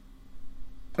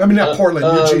 I mean, not Portland,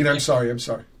 Eugene. I'm sorry.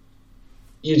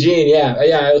 Eugene,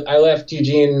 yeah. I left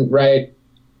Eugene right.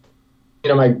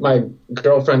 My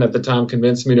girlfriend at the time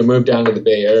convinced me to move down to the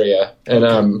Bay Area,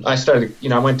 and I started.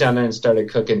 I went down there and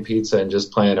started cooking pizza and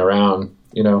just playing around.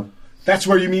 That's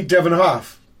where you meet Devin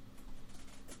Hoff.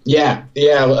 Yeah.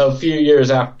 A few years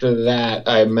after that,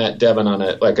 I met Devin on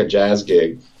a jazz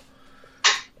gig.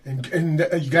 And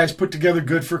you guys put together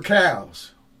Good for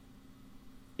Cows.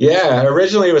 Yeah,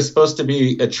 originally it was supposed to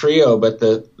be a trio, but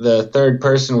the third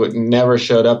person never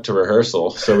showed up to rehearsal,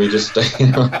 so we just we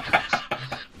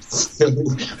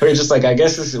were just like, I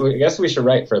guess we should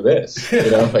write for this,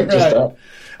 right. Just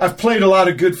I've played a lot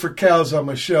of Good for Cows on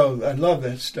my show. I love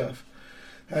that stuff.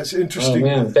 That's interesting. Oh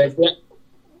man, thank you.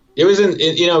 It was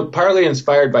partly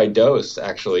inspired by Dose,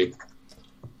 actually.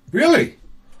 Really?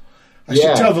 I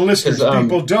should tell the listeners,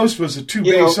 people, Dose was a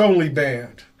 2-bass only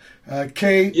band.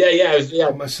 Kay,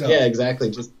 myself. Yeah,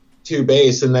 exactly. Just 2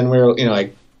 bass, and then we were,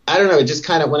 I don't know. It just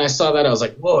kind of, when I saw that, I was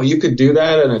like, whoa, you could do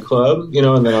that in a club,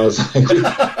 and then I was like,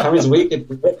 how many we could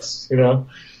do this,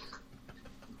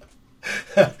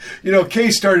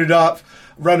 Kay started off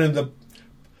running the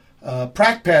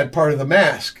prac pad part of the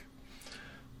Mask.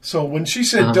 So when she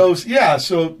said Dose,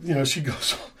 she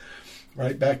goes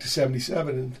right back to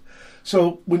 77. And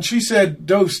So when she said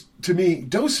Dose to me,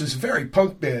 Dose is a very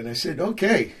punk band. I said,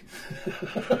 okay.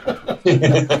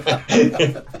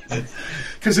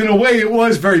 Because in a way it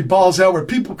was very balls out where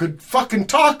people could fucking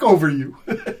talk over you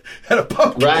at a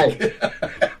punk Right.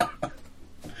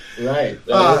 Right.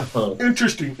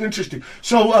 Interesting.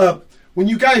 So when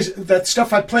you guys, that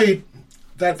stuff I played,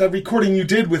 that recording you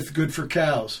did with Good for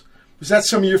Cows, was that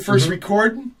some of your first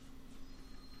recording?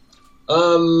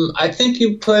 I think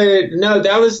you played. No,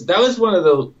 that was one of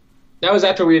the. That was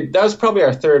after we. That was probably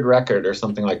our third record or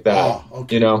something like that. Oh,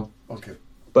 okay. You know. Okay.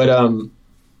 But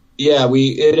yeah,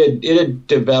 it had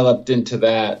developed into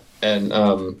that, and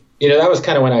that was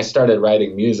kind of when I started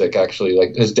writing music actually.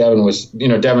 Like, because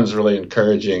Devin's really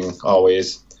encouraging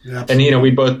always, yeah, and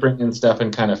we both bring in stuff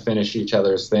and kind of finish each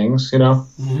other's things.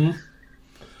 Mm-hmm.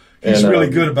 He's really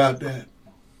good about that.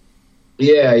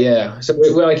 Yeah. So,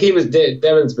 he's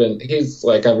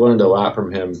like, I've learned a lot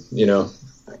from him,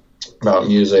 about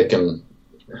music, and,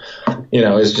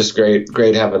 it's just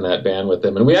great having that band with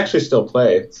him. And we actually still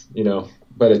play,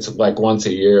 but it's like once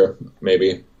a year,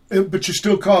 maybe. But you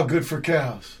still call Good for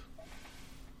Cows.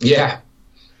 Yeah.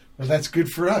 Well, that's good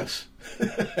for us.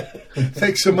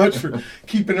 Thanks so much for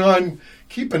keeping on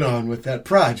with that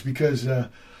project, because,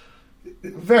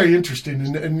 very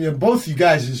interesting, and both you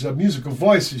guys as musical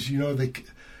voices,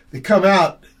 they come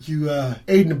out, you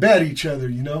aid and abet each other,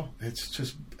 it's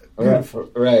just beautiful,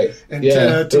 right? And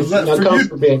yeah,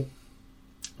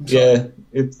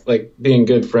 it's like being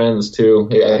good friends too.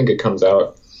 Yeah, I think it comes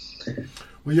out.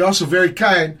 Well, you're also very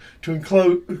kind to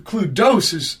include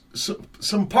Dose as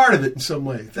some part of it in some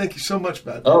way. Thank you so much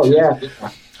about that. Oh Look,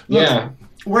 yeah.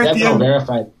 We're at the end.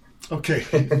 Verified. Okay,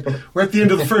 we're at the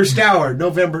end of the first hour,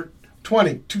 November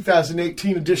 20,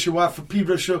 2018 edition Watt for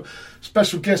Pedro Show.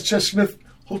 Special guest Chess Smith.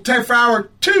 Hold tight for hour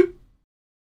 2.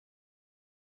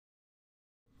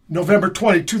 November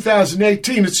 20,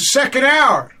 2018. It's the second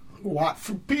hour. Watt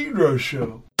for Pedro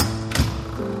Show.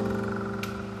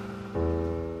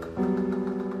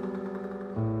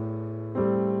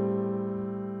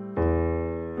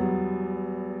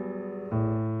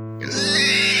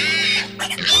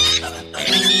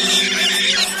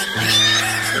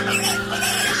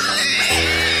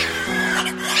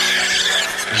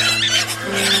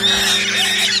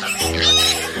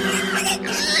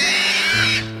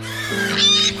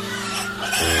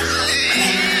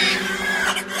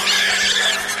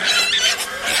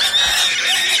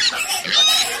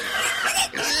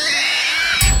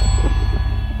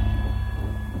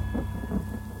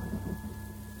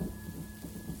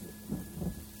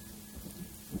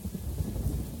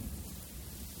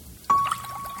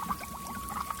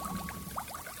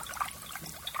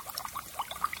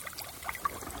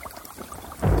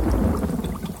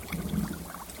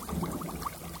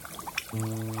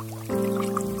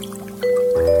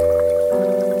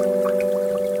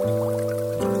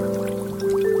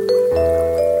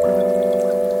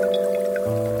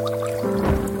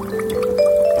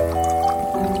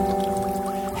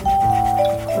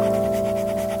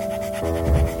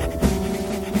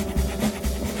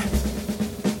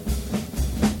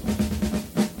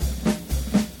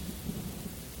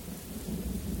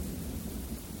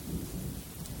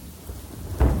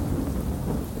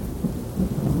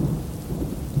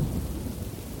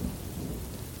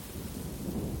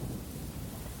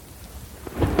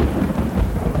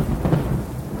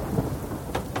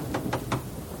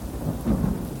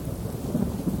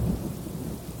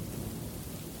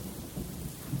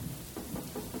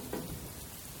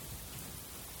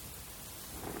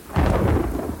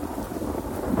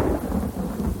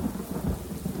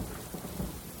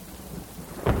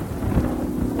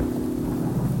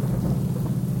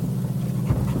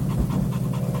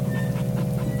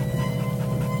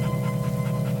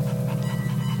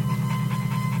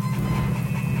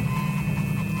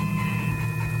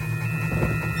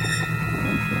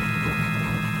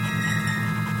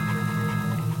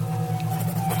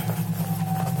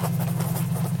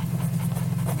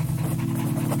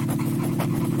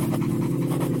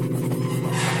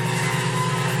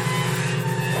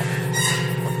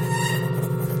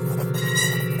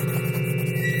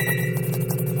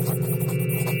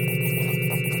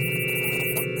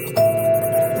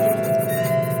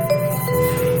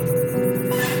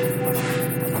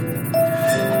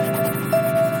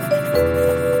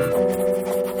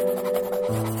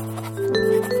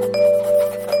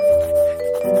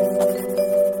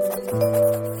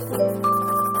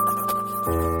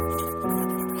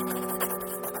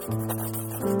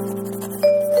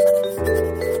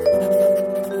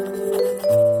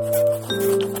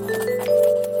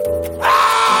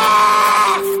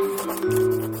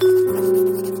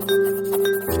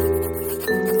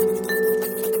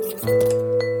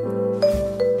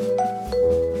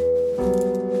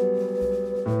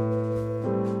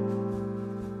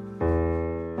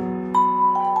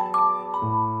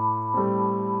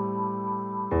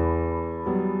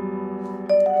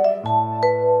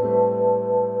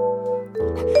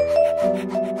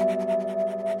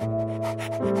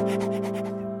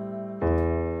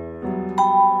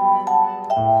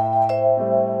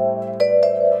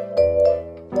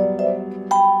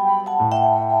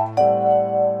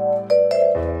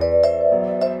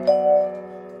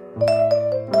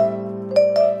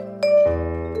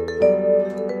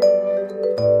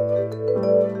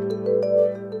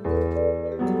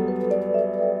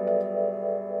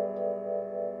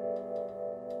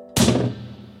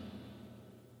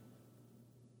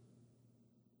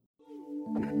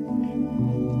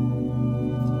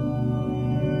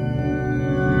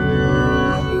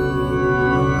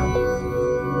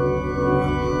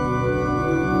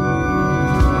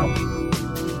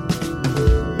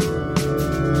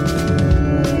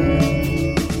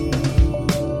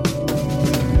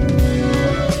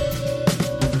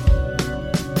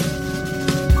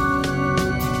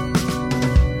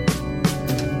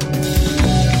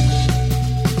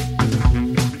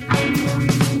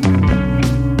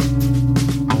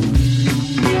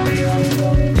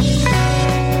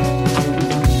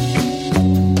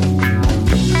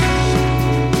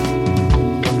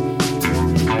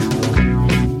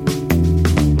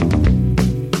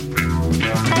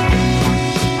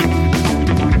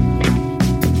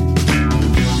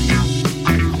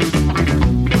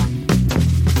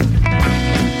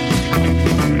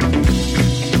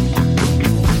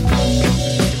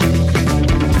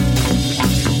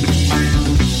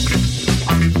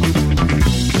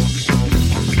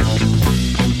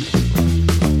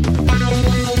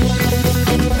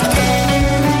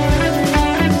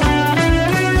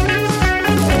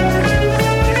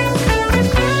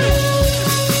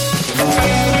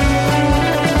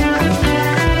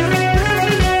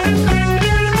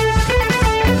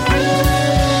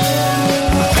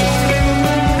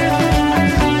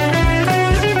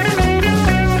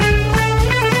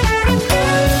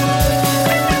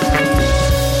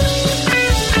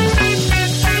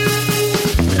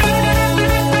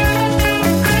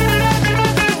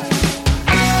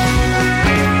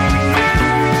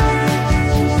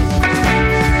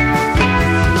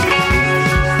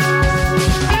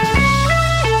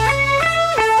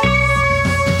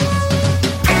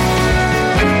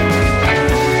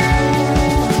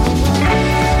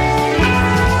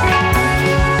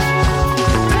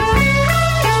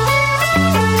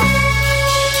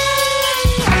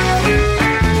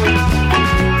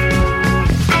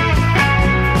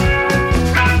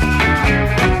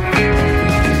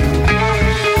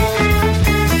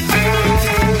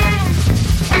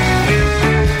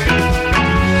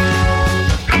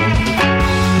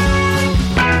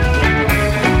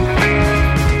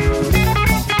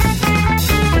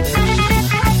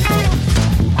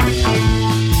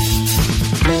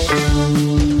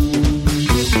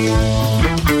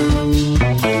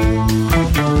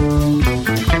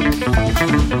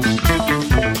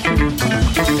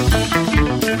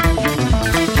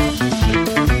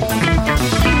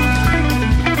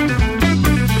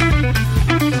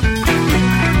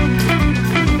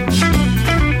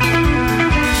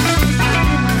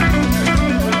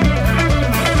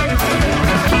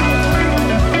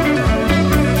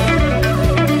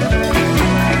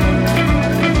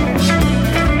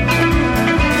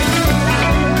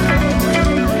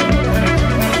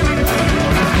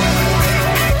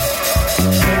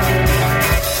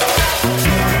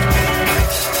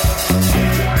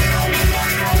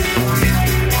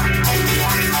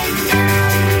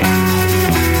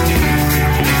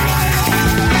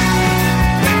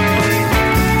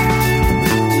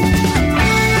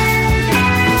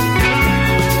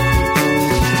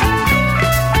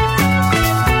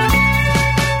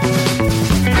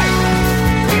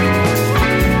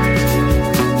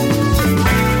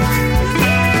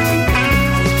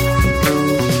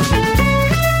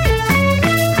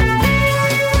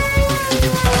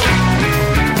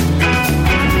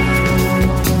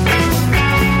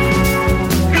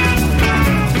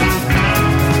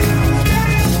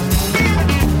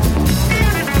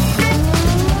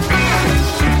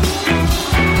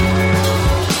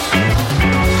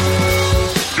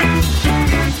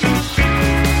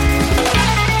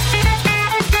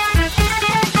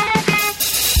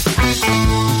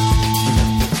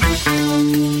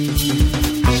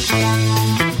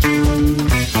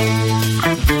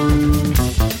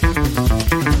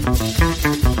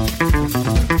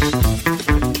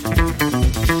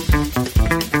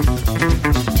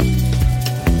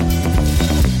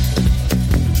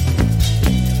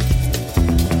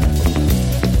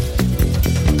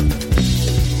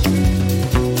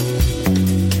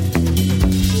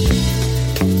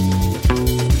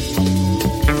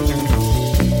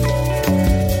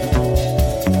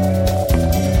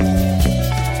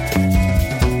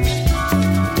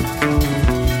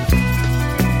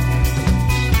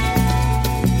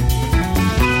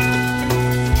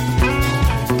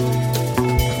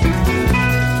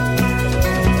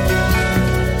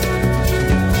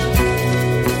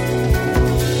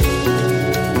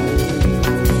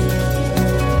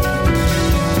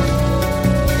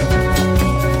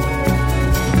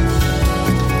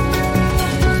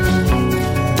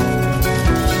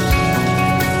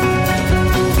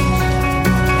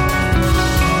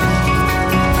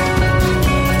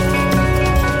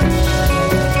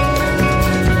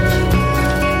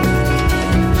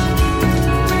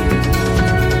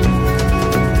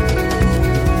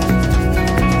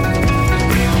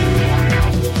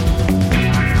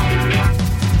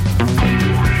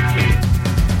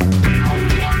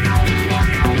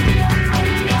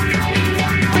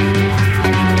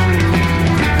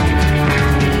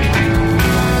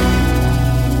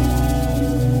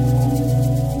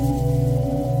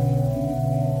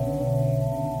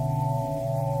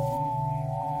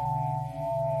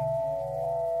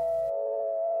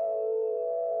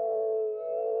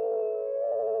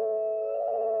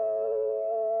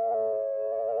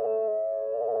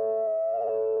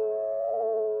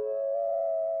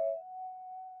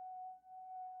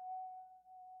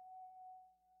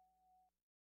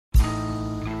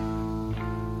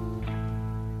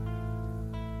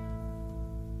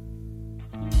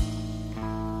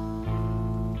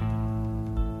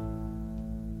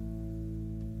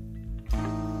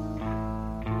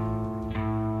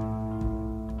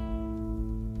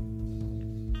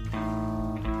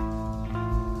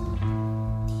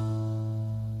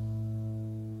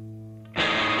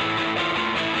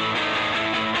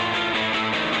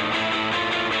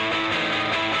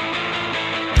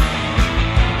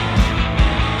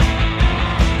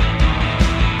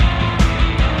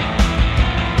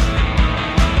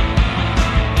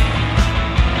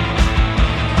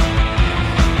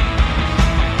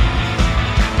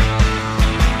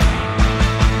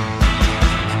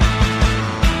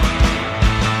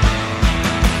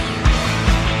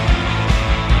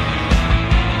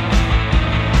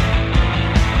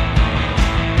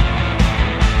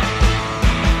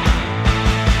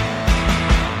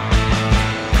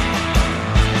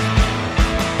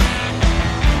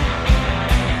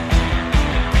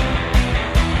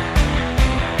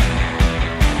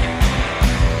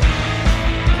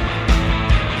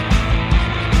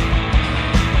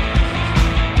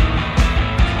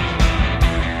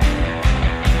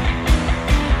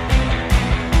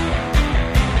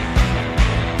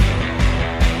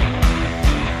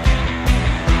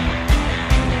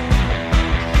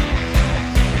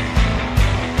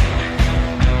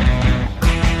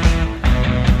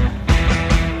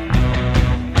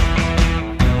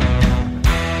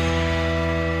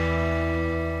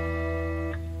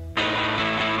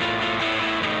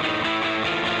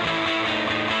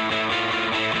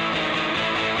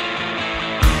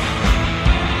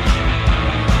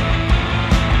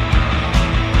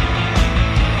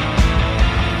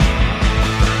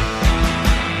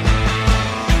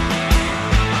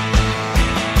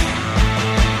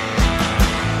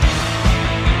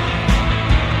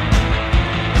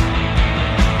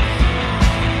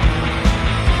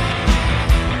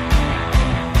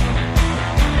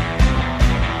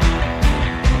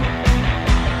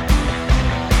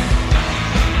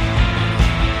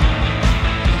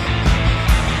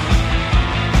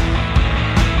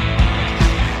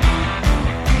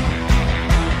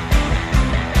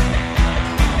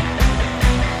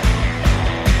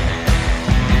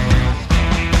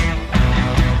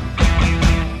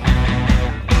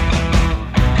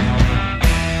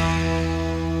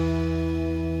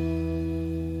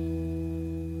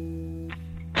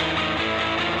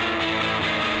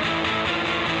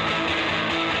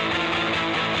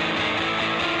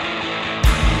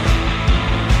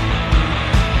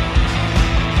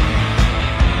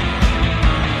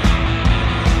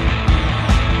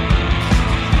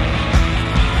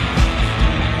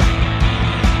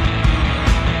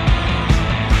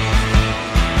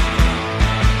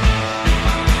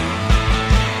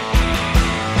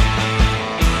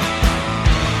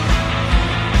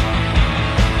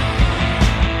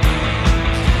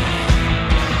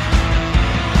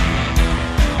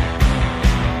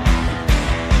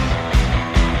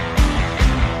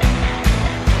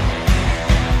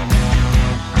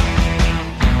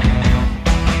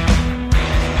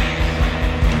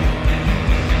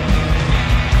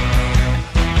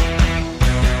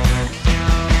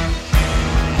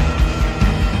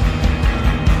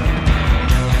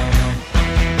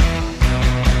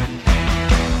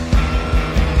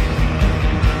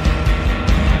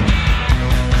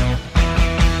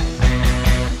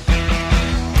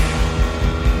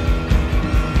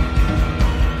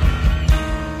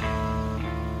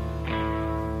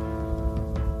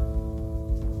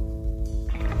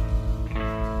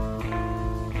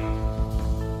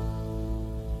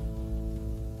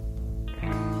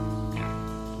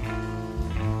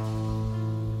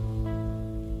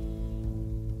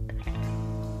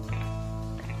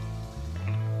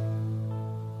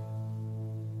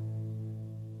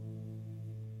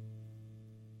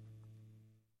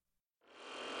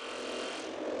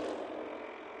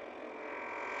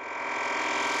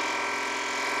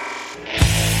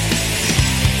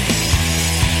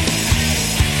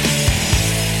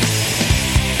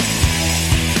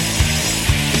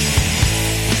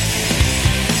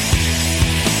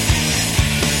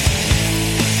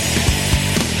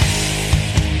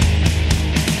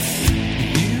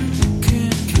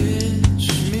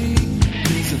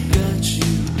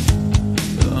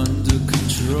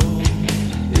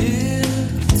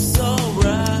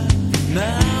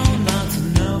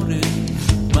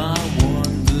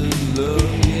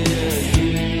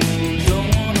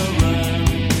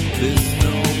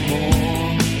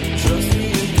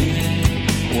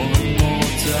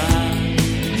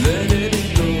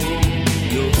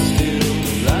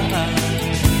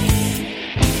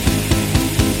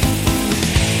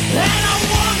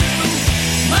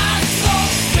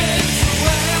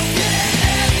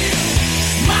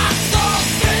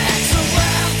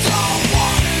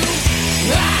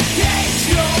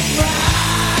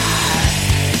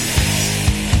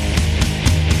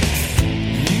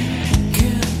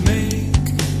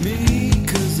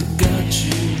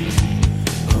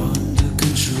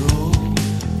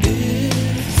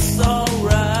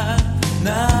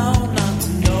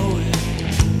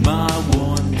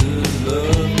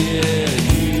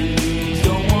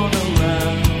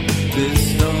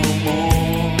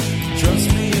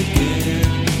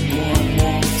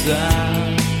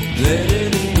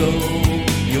 letting it go,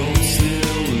 you're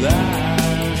still alive.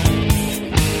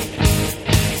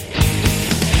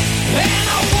 And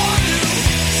I wonder,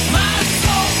 my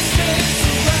soul spins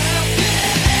around,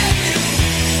 can't have you.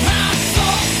 My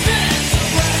soul spins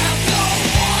around, don't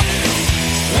want to.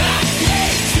 I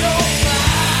gauge your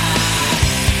mind.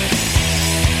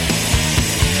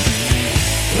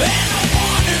 And I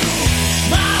wonder,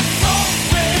 my soul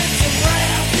spins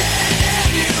around, can't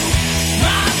have you.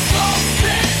 My soul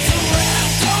spins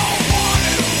around, don't want to.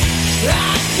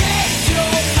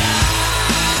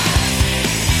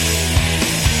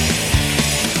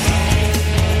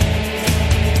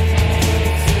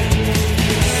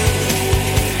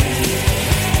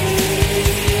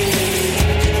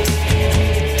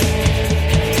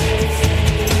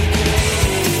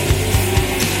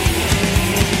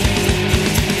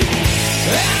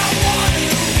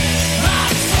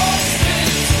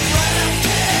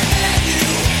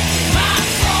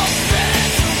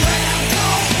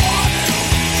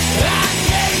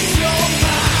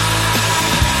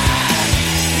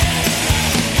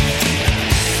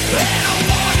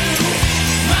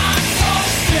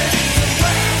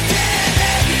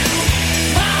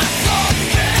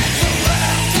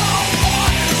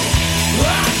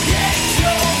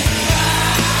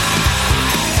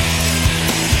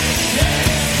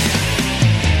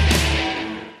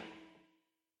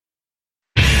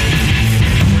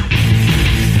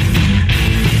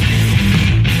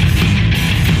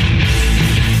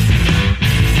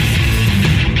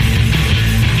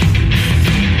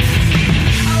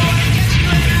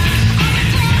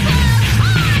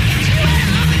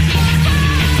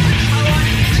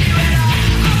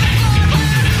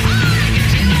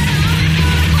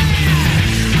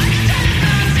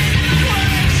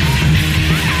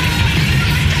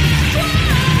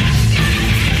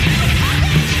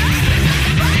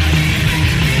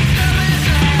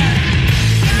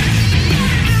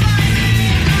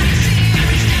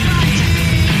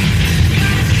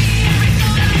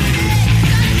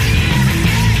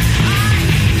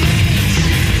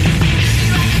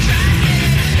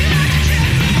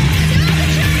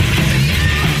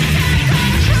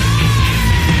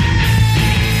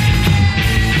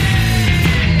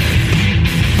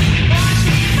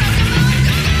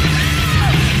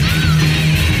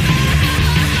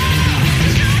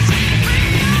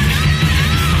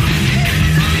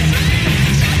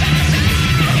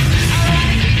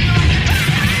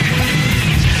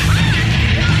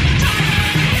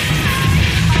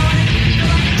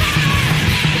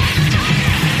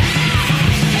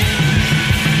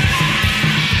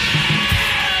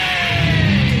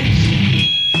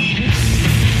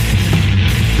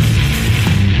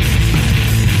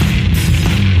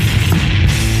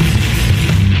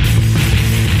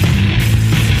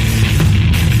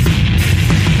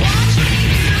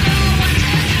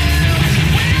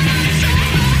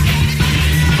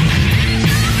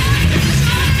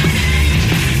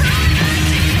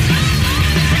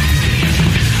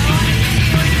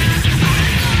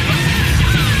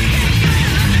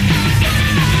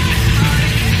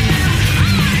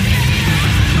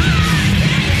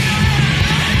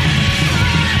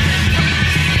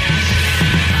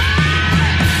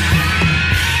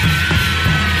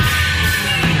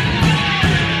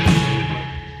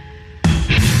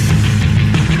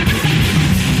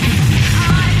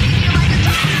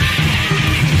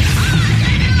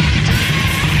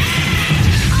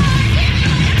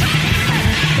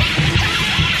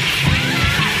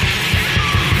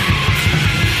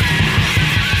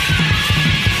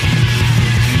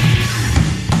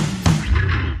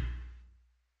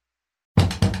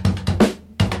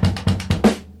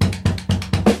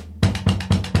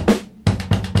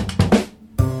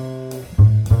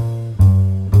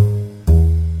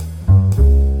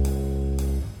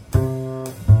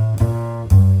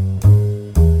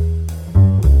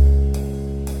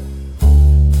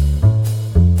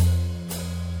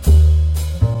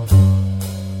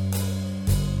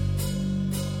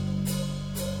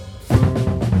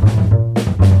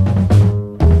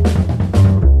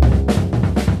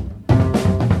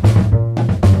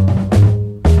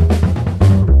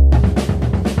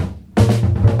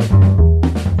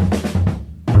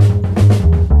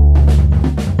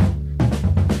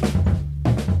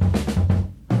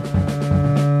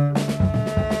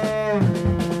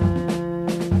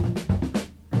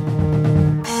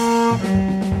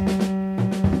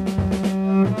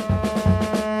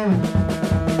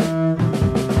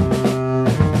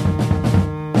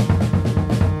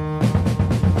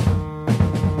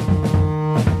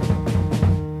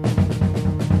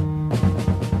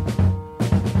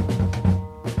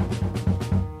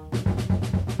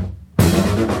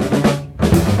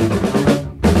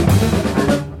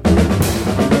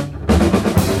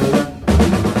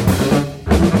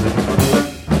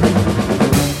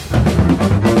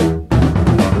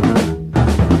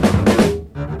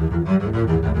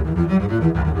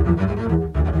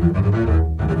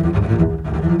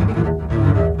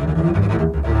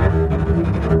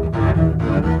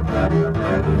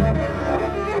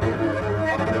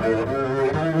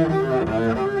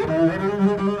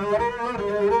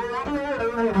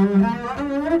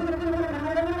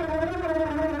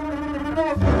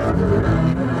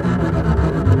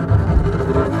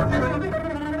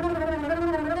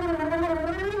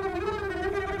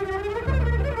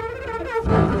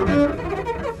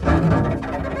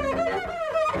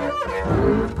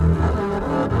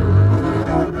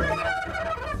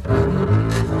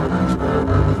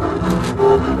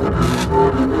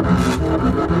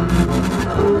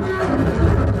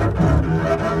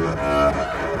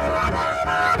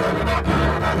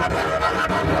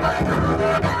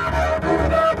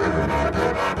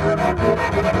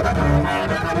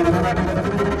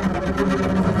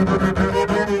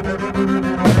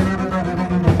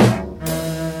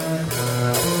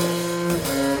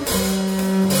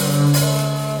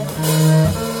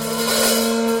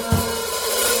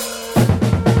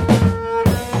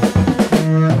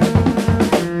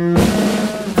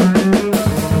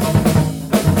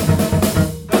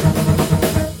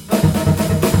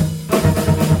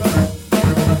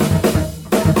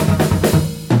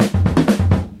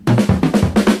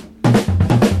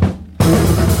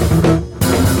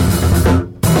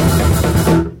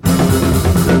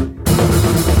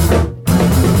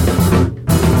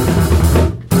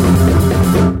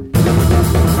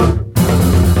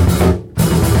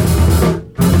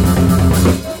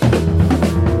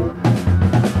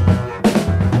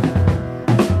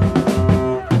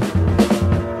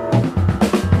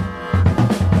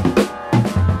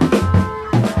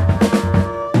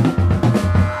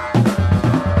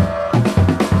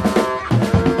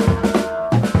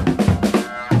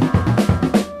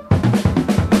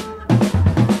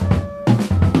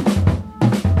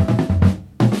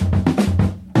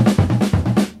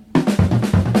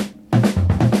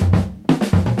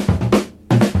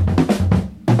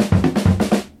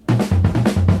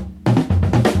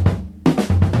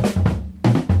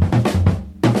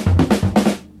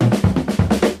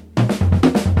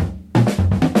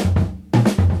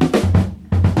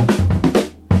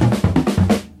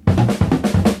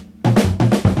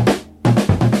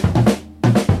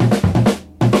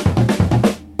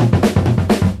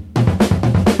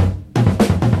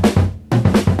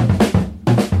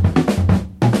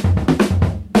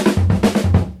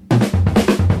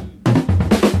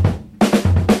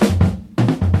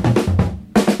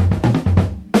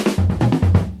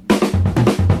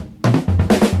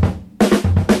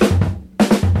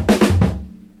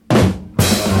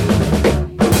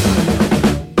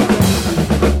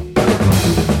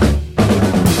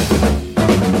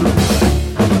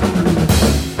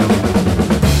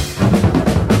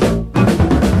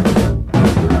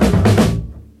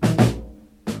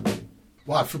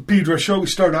 For Pedro Show, we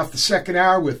start off the second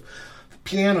hour with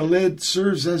Piano Lid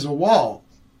Serves as a Wall,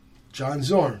 John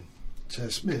Zorn,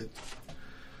 Chaz Smith.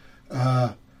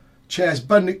 Chaz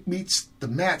Bundick meets the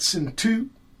Mattson 2,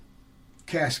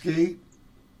 Cascade.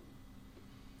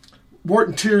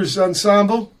 Wharton Tears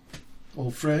Ensemble,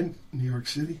 old friend, New York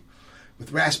City,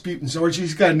 with Rasputin's Orgy.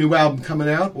 He's got a new album coming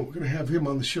out. We're going to have him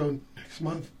on the show next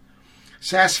month.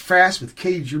 Sassafras with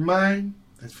Cage Your Mind.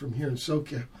 That's from here in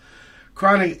SoCal.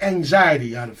 Chronic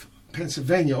Anxiety out of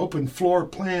Pennsylvania, Open Floor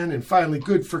Plan, and finally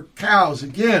Good for Cows,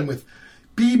 again with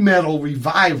B-Metal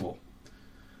Revival.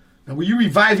 Now, were you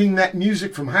reviving that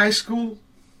music from high school?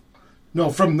 No,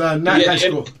 from high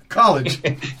school, college.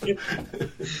 I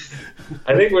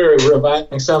think we were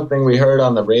reviving something we heard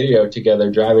on the radio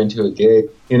together driving to a gig,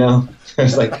 you know?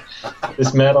 There's like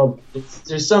this metal,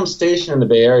 there's some station in the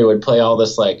Bay Area would play all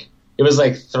this it was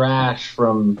like thrash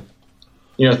from...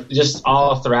 just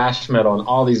all thrash metal and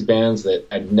all these bands that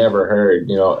I'd never heard.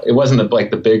 It wasn't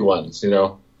the big ones.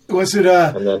 Was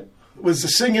it? Was the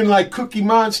singing like Cookie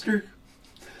Monster?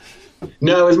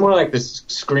 No, it was more like this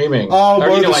screaming. Oh,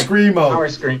 more the screamo. Power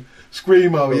scream.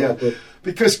 Screamo, yeah.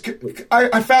 Because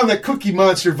I found that Cookie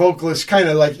Monster vocalists kind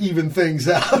of even things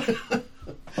out.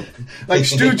 Like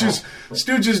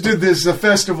Stooges did this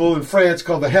festival in France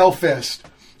called the Hellfest.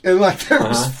 And there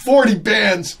was 40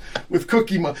 bands with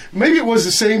Cookie Monster. Maybe it was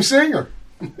the same singer.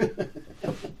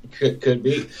 Could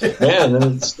be. Man,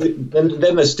 then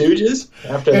the Stooges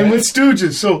after and that. with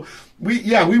Stooges. So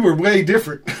we were way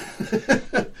different.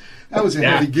 That was a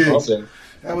heavy gig. Also.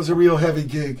 That was a real heavy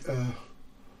gig.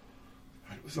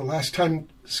 It was the last time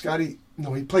Scotty.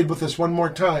 No, he played with us one more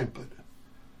time, but.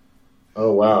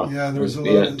 Oh wow! Yeah, there was a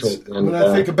lot. When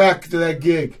I think back to that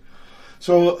gig.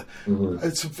 So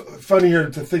it's funnier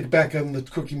to think back on the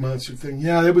Cookie Monster thing.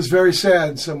 Yeah, it was very sad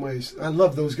in some ways. I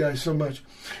love those guys so much.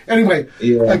 Anyway,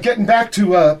 getting back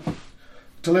to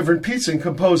delivering pizza and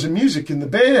composing music in the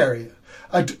Bay Area.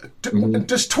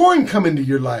 Does touring come into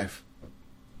your life?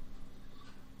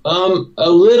 A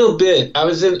little bit. I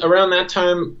was in around that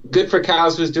time. Good for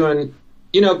Cows was doing,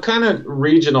 kind of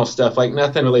regional stuff, like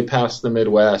nothing really past the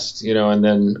Midwest, and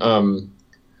then,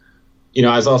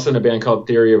 I was also in a band called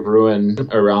Theory of Ruin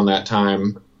around that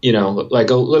time, like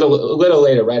a little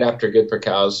later, right after Good for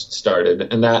Cows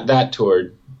started, and that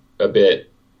toured a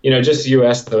bit, just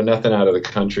U.S. though, nothing out of the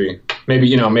country.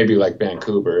 Maybe like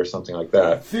Vancouver or something like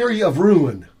that. Theory of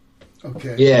Ruin.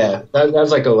 Okay. Yeah, that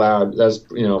was like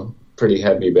pretty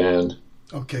heavy band.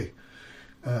 Okay.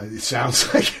 It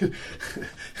sounds like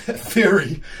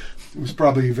Theory. It was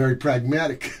probably very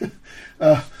pragmatic.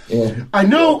 Yeah. I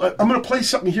know. I'm going to play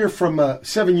something here from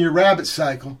 7 Year Rabbit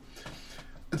Cycle.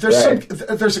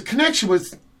 There's a connection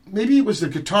with, maybe it was the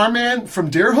guitar man from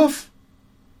Deerhoof?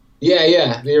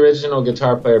 Yeah, the original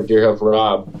guitar player of Deerhoof,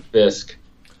 Rob Fisk.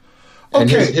 And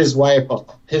okay. his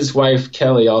wife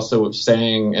Kelly also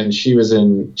sang, and she was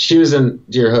in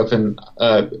Deerhoof and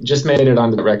just made it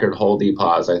on the record Hold Ye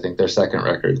Pause, I think, their second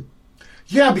record.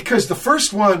 Yeah, because the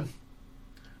first one,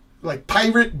 like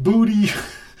Pirate Booty,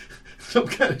 some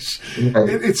kind of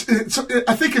it's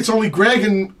I think it's only Greg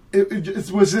and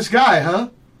it was this guy, huh?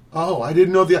 Oh, I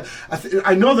didn't know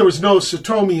I know there was no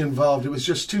Satomi involved. It was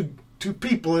just two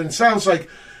people, and it sounds like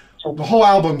the whole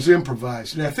album's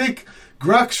improvised. And I think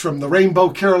Grux from the Rainbow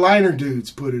Carolina Dudes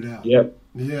put it out. Yep.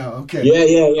 Yeah, okay.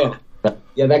 Yeah.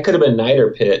 Yeah, that could have been Niter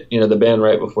Pit, the band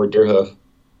right before Deerhoof.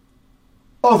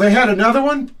 Oh, they had another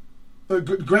one?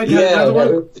 Greg had another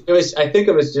one? I think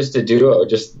it was just a duo,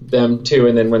 just them two,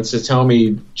 and then when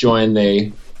Satomi joined,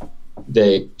 they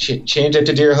changed it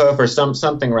to Deerhoof or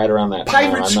something right around that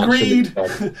time.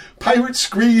 Pirate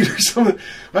Screed or something.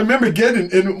 I remember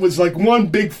getting, and it was like one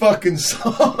big fucking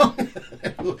song.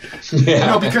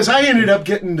 Yeah. Because I ended up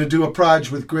getting to do a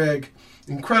proj with Greg.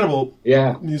 Incredible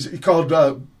music. He called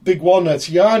Big Walnuts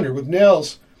Yonder with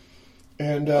Nels.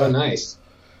 And nice.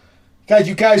 God,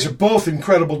 you guys are both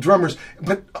incredible drummers.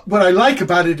 But what I like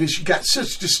about it is you got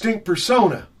such distinct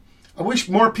persona. I wish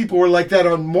more people were like that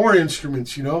on more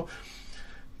instruments, You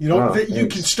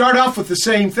can start off with the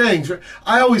same things.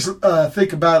 I always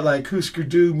think about like Husker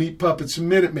Du, Meat Puppets, and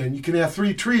Minutemen. You can have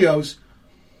three trios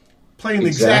playing the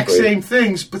exact same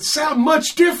things, but sound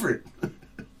much different.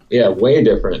 Yeah, way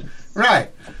different. Right.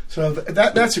 So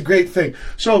that's a great thing.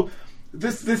 So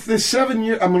this 7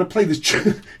 year, I'm going to play this.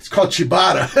 It's called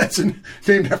ciabatta. That's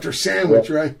named after a sandwich,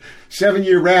 right? 7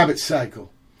 Year Rabbit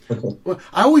Cycle. Well,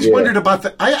 I always wondered about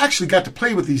that. I actually got to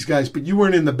play with these guys, but you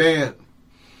weren't in the band.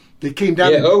 They came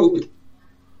down.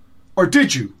 Or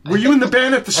did you? Were you in the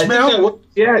band at the Smell?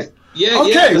 Yeah.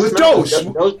 Okay, with Dose.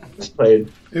 Dose played.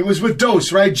 It was with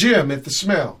Dose, right, Jim, at the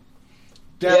Smell.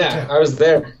 Downtown. Yeah, I was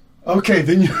there. Okay,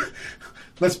 then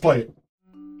let's play it.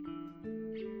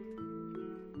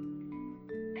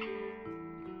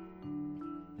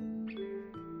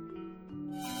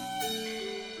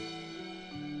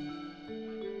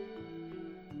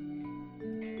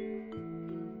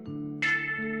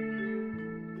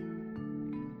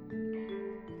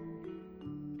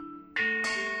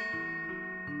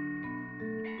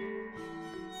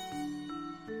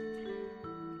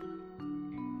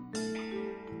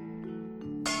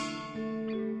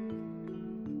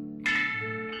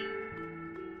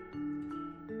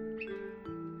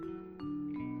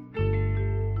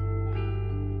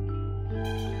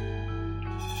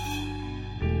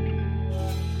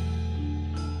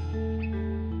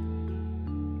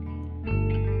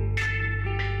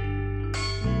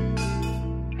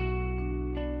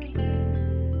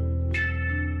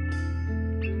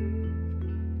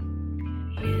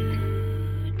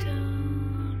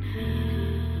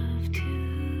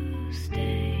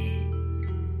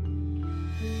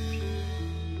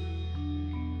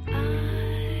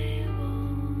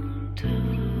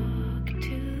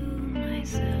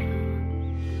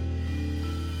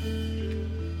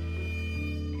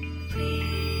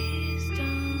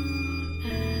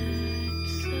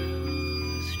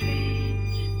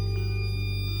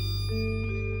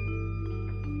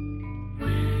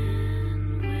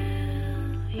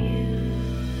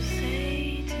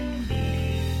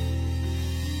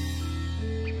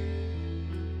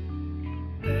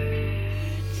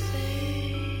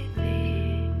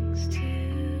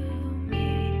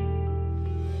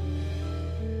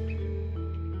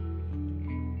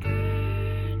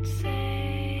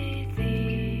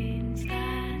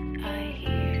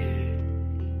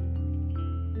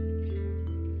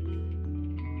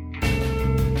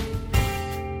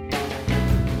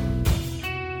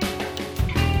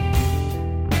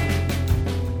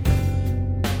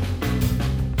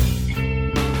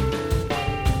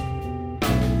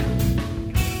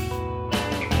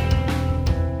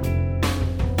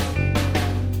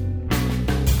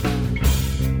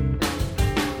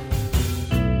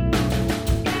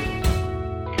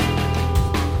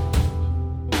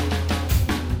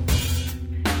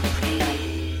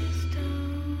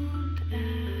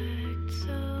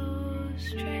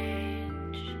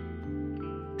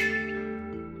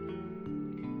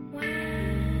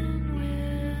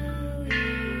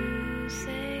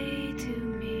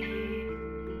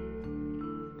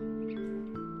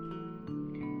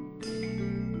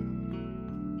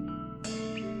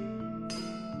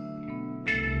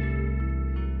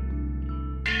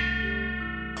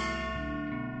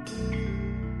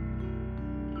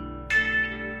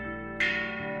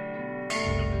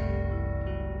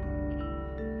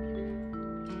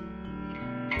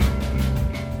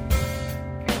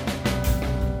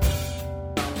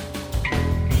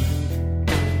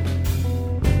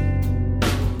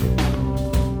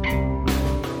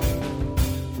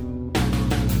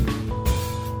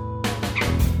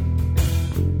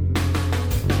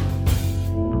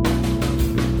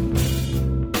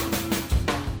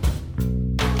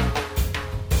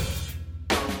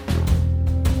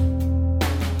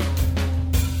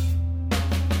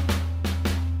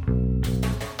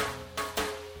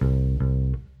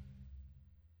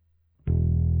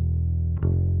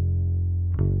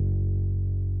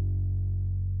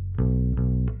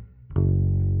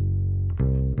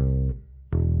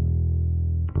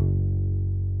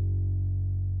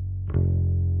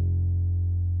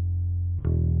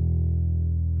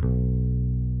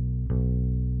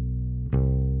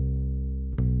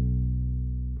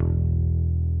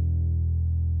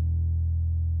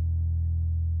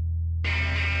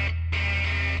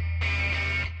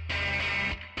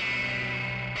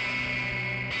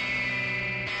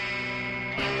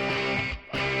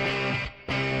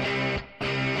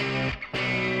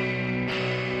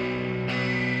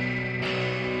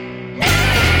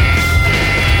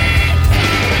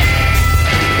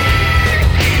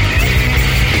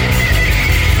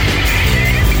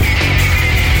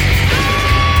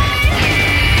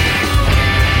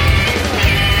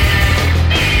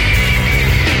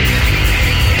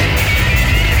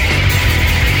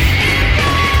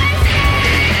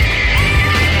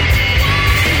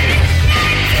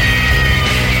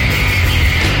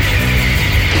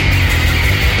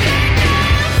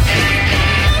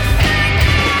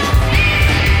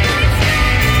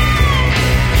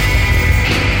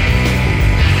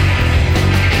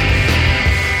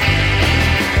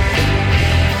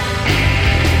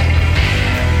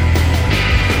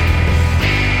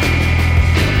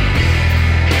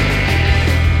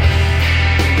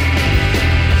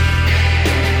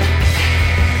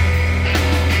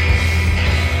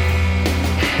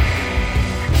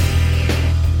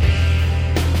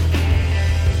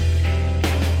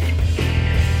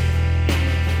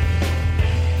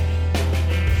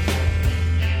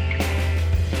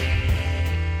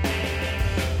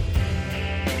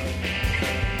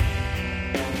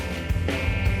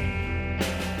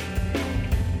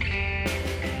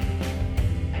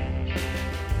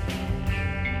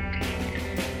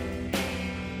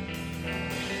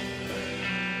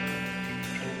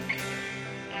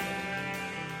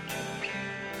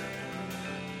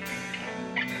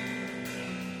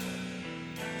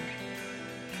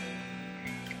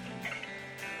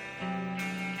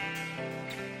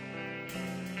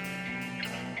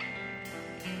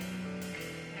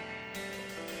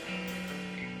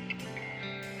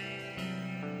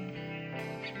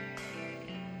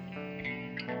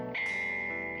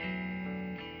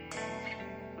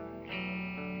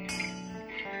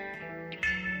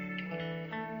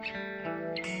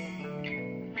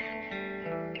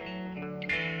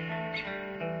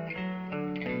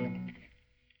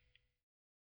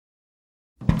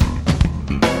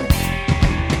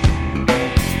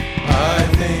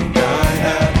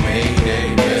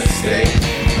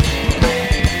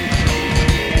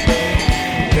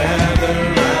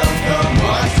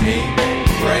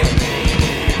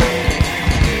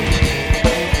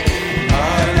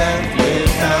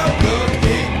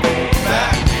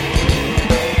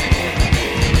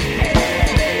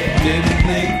 Didn't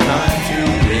think time to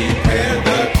repair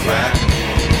the crack.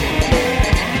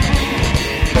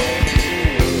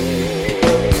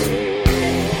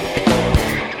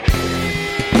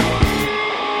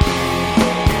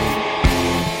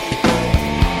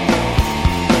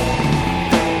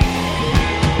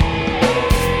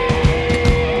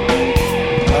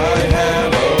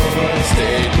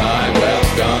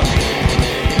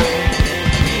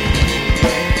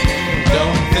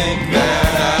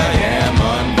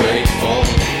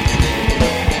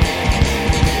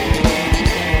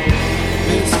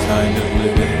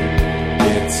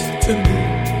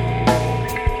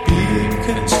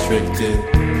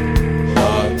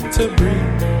 Hard to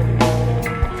breathe.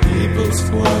 People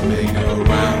squirming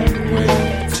around way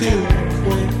too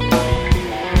quick.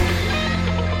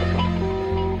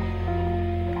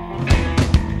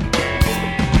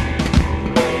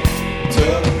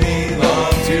 Took me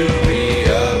long to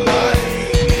realize.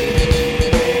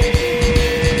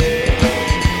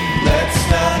 Let's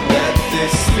not let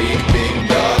this sleeping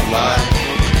dog lie.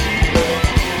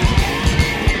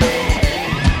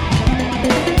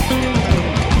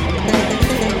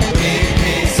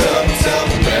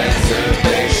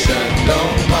 Self-preservation,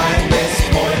 don't mind this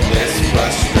pointless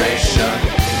frustration.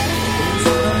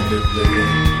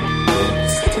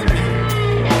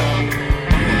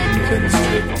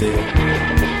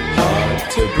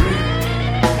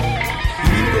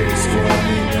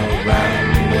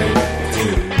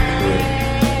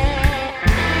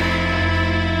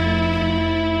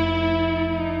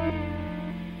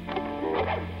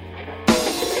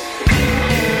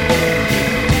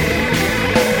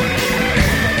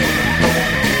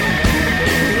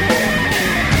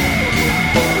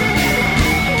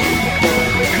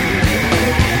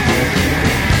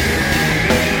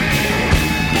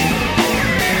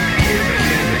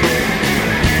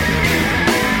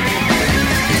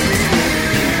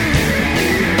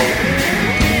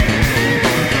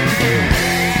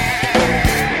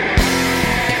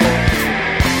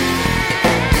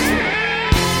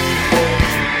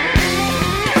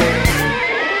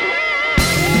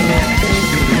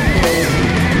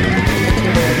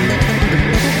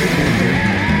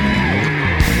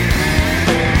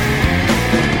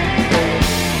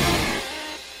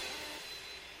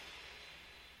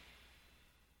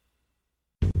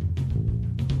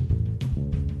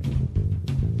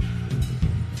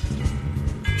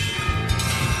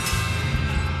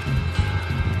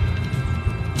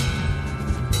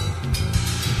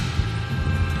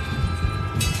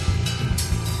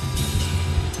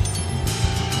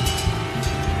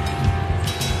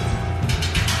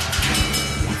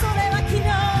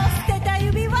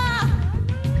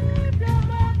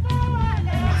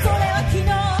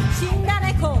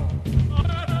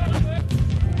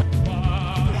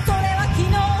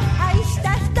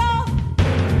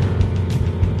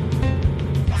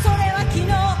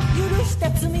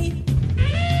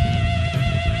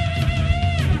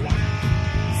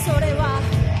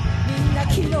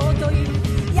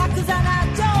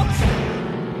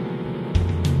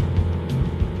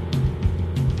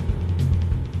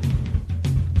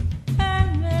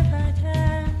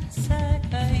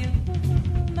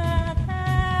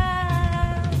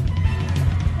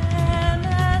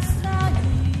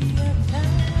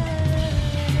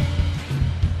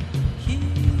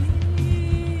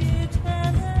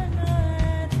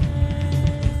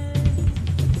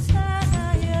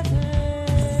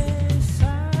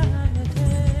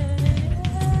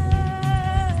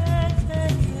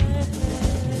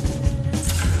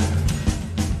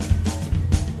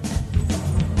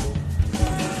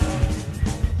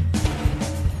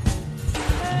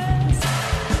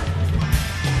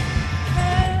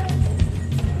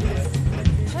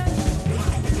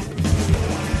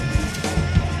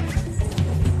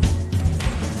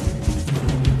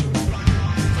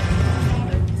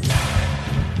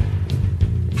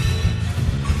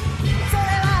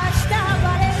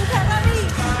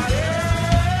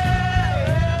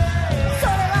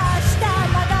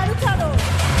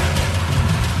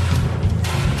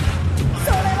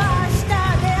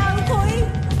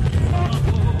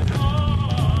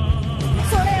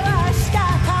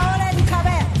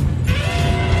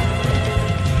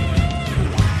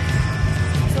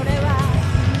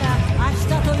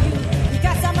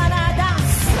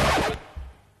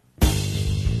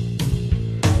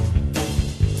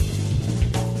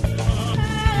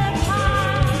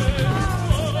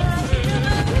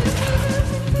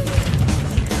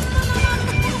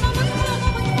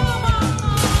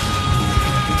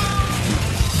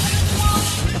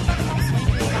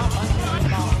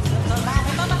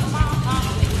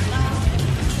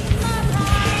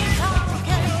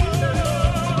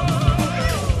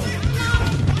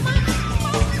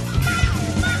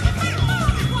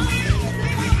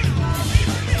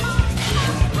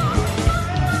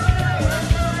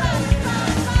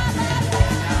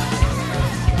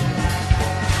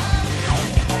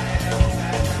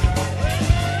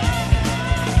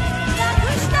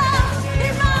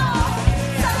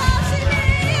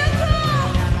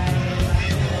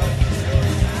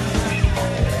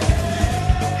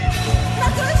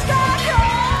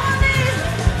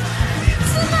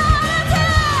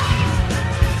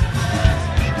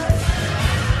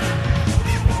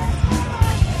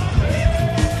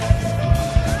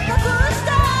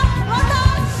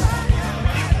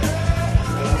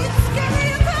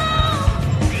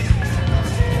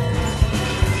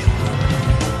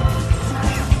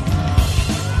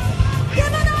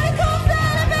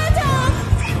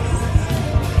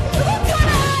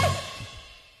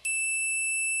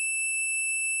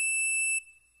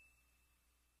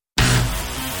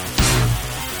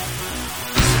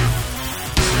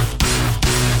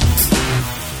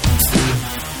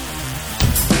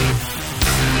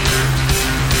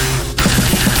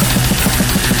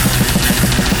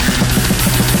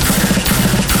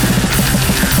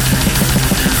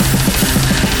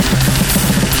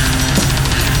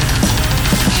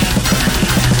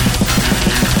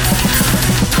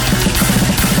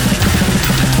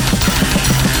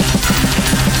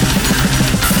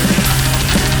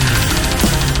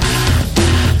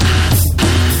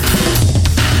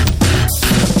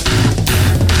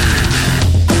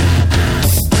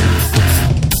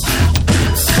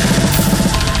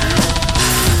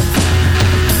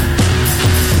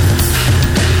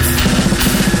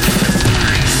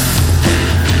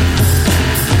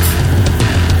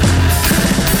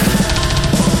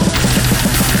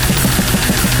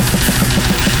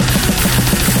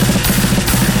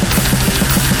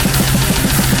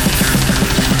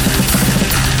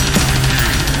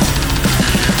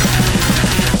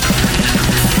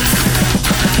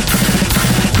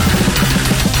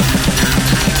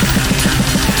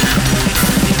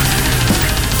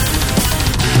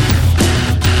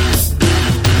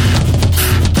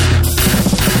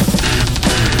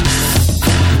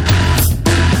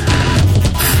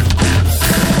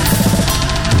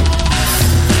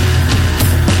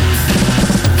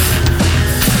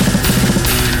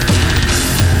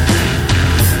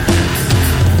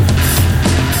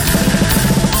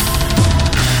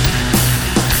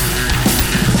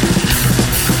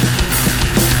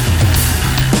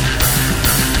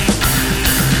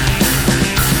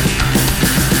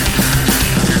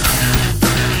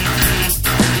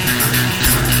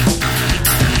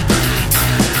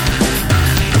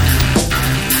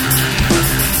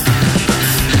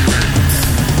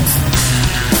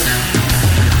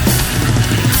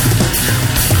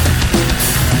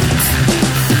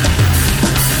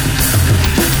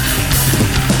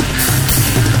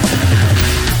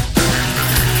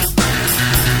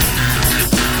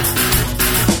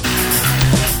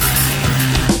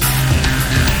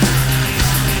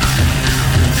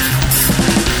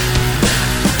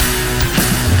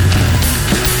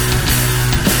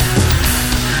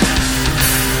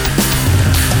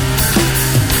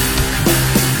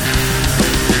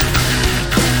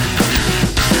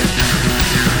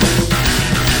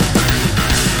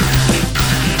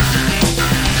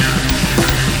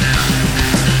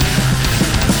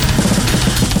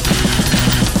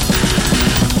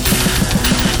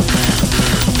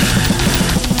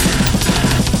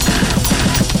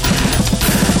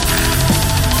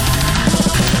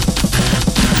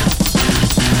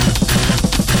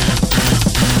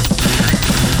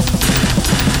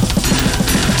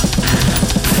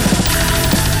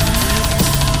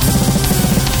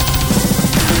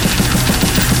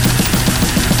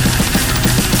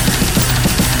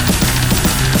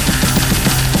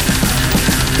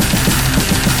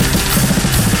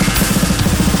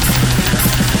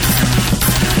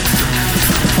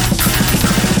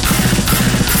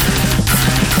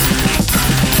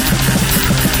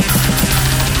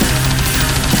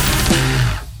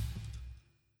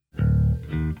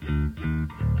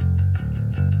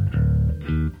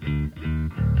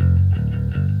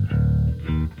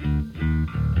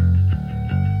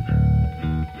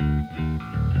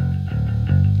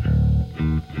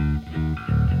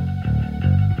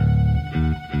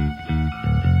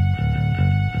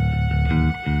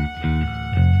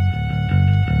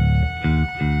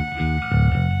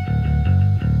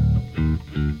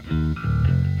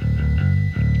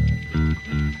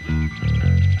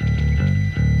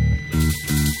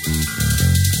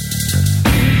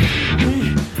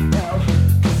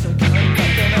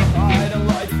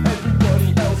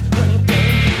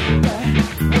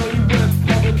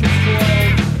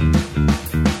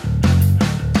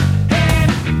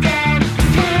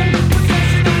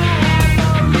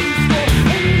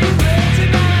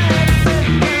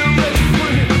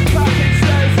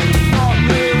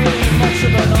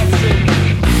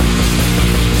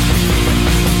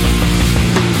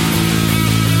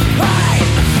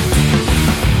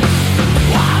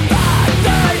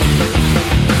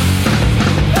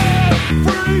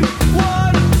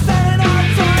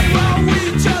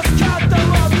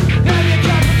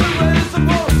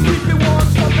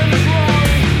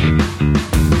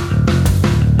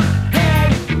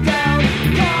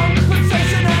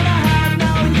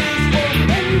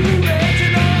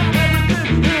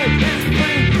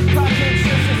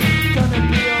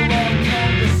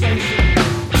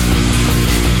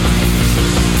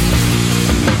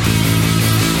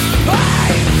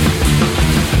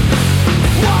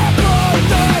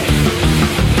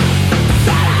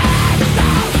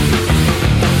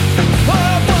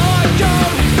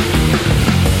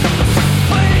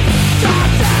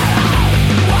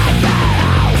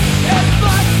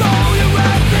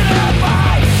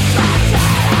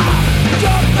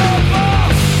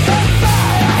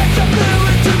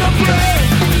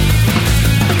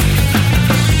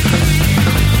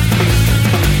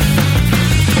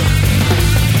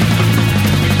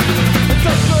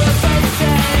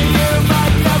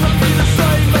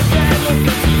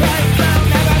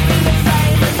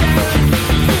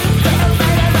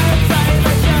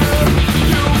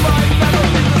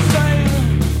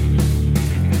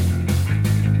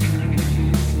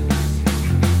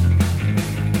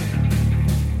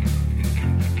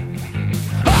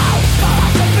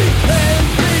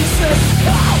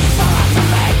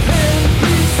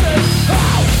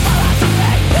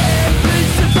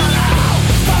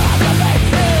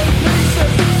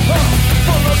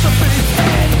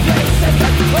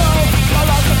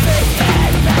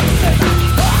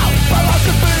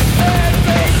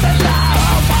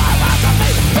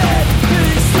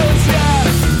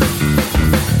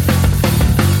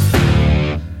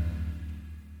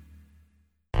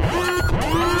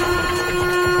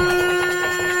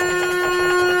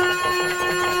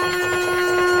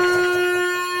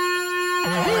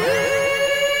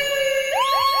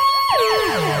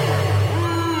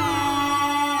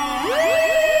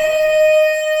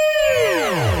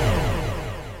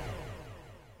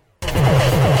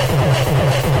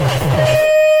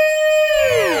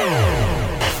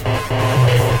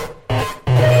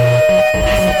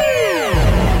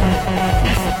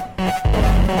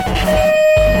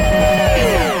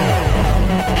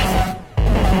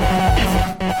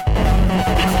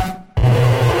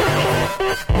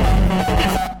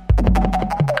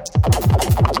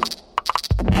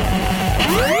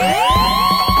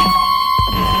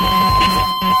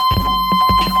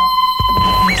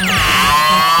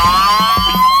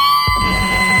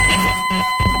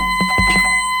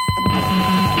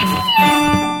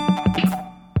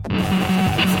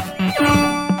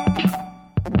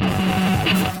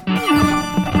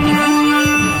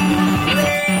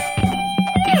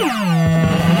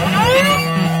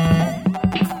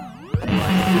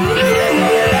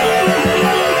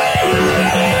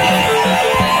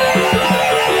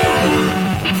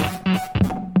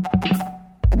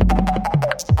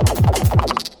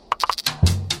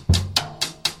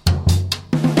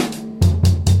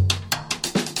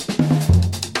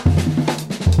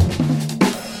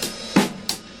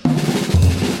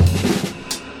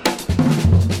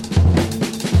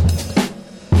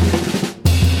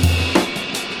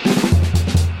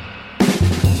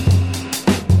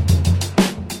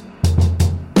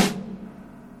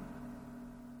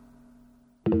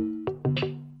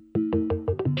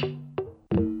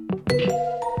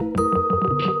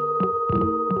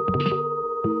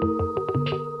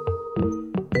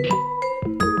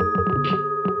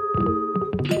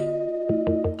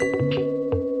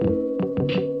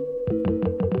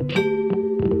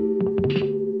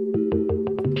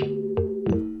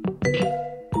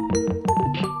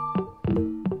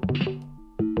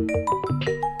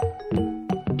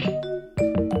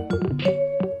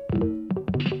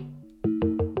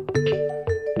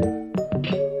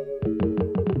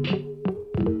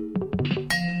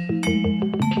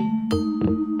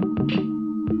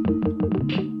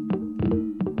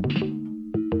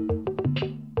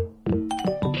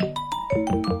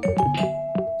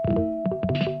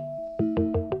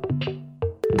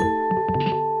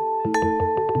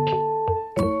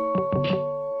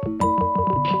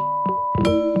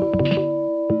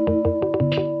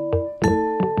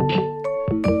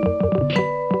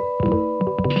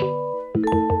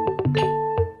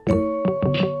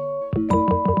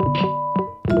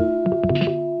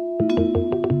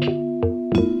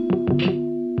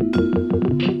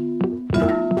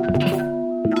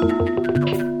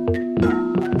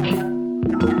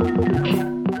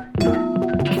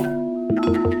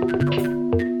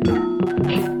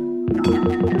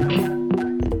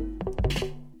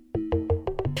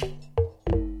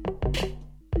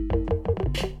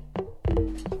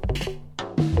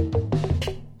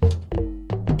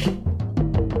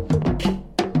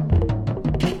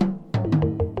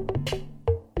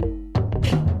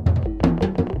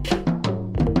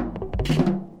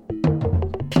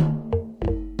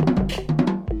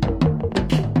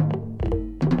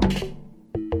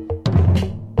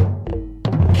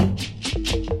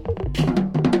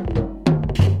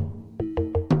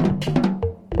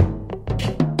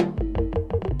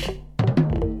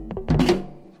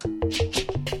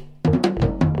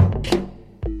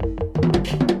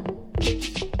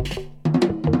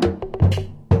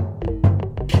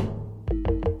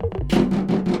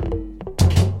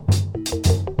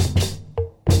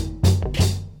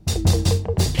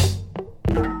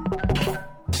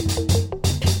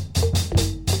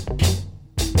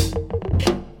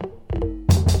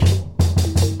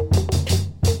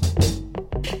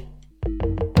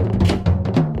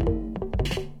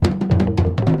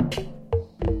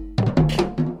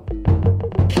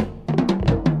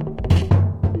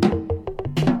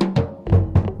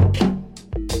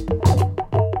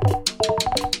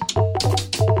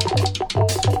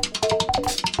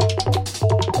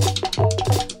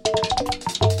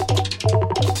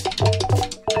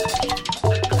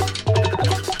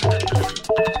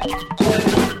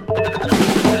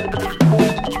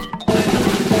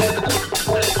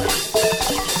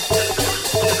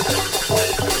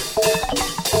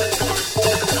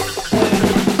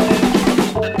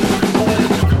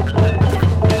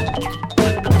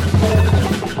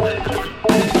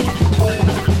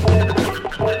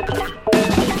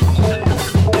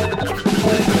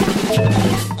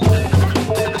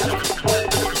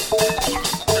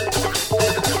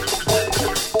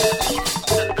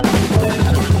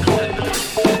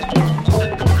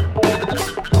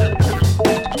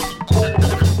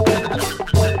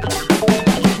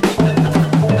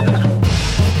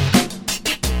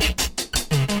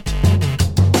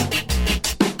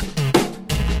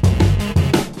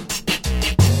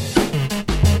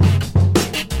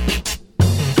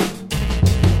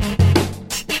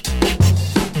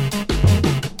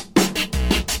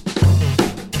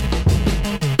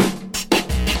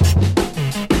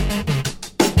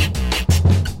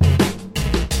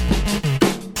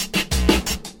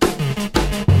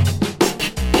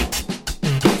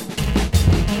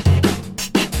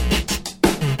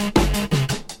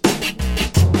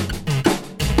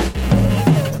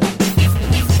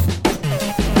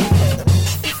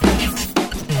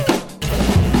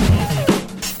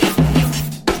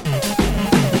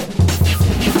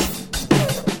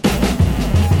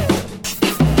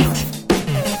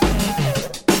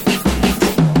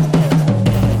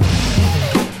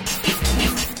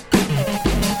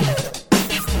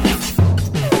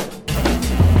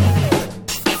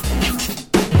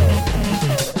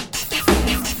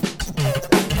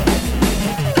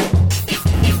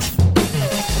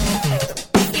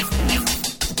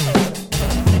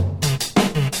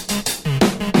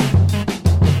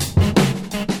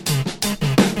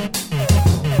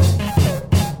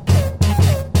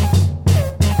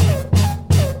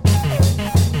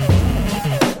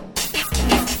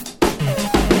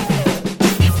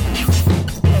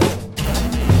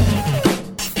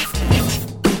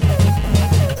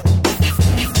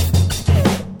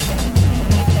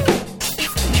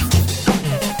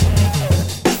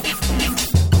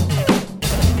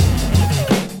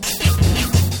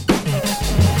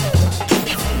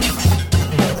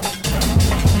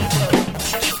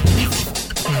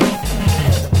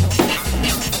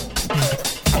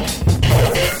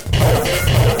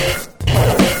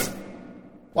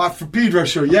 Watt for Pedro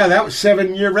Show. Yeah, that was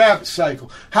 7-year rap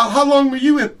cycle. How long were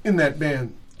you in that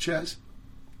band, Chaz?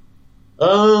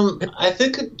 I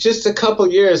think just a couple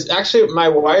years. Actually, my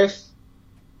wife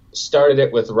started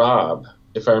it with Rob,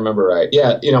 if I remember right.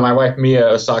 Yeah, my wife Mia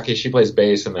Osaki, she plays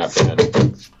bass in that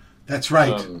band. That's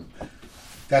right.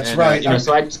 That's right.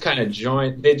 So I just kind of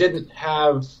joined. They didn't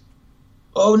have.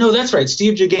 Oh no, that's right.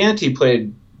 Steve Giganti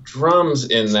played drums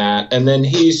in that, and then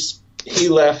he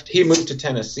left. He moved to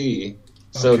Tennessee,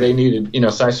 so they needed.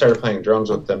 So I started playing drums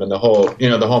with them, and the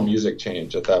whole music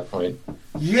changed at that point.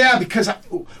 Yeah, because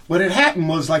what had happened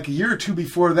was like a year or two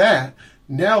before that,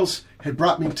 Nels had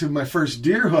brought me to my first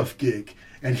Deerhoof gig,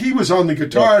 and he was on the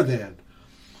guitar then.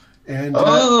 And it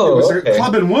was a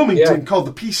club in Wilmington called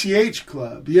the PCH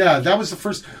Club. Yeah, that was the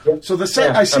first. So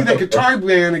I see that guitar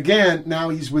band again. Now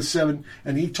he's with Seven,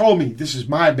 and he told me this is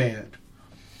my band,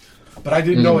 but I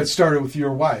didn't know it started with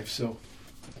your wife. So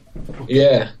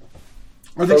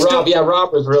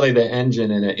Rob was really the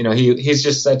engine in it. He's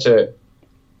just such a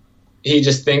he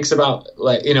just thinks about,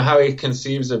 like, you know, how he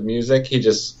conceives of music.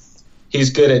 He's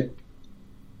good at,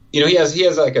 you know, he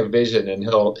has like a vision, and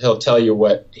he'll tell you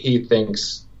what he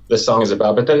thinks the song is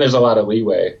about. But then there's a lot of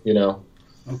leeway, you know.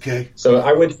 Okay. So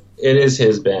it is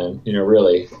his band, you know,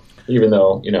 really, even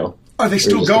though, you know. Are they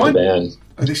still going?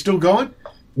 Are they still going?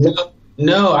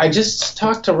 No, I just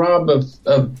talked to Rob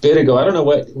a bit ago. I don't know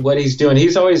what he's doing.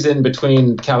 He's always in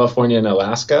between California and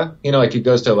Alaska. You know, like he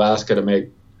goes to Alaska to make,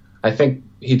 I think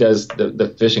he does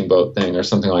the fishing boat thing or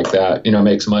something like that. You know,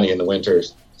 makes money in the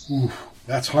winters. Ooh,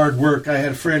 that's hard work. I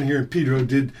had a friend here in Pedro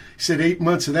he said 8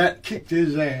 months of that kicked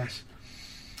his ass.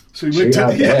 So he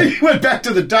went back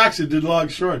to the docks and did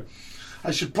Longshore.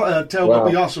 I should tell what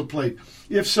we also played.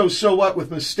 If So, So What with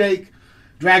Mistake,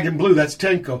 Dragon Blue, that's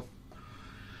Tenko.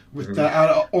 With out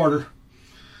of order.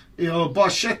 Il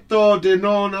Boschetto de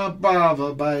Nonna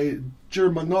Bava by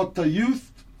Germanotta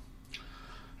Youth.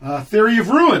 Theory of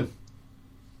Ruin.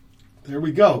 There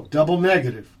we go. Double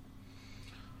negative.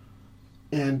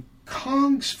 And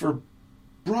Congs for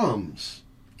Brums.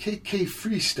 KK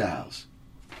Freestyles.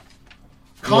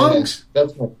 Congs? Yeah,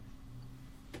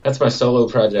 that's my solo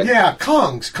project. Yeah,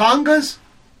 Congs. Congas?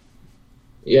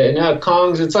 Yeah, no,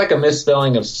 Congs, it's like a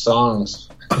misspelling of songs.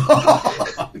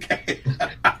 Okay.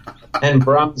 And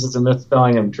Brums is a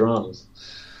misspelling of drums.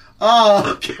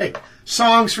 Oh, okay.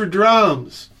 Songs for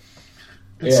drums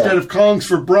instead of Congs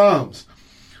for Brums.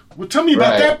 Well, tell me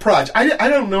about that project. I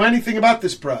don't know anything about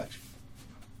this project.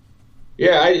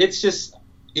 Yeah, it's just,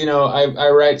 you know, I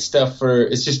write stuff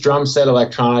it's just drum set,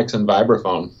 electronics, and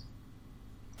vibraphone.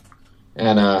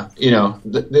 And, you know,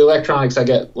 the electronics, I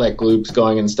get, like, loops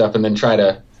going and stuff, and then try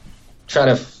to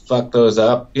fuck those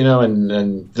up, you know,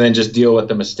 and then just deal with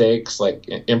the mistakes, like,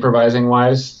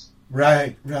 improvising-wise.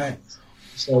 Right.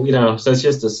 So, you know, so it's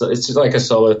just like a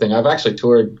solo thing. I've actually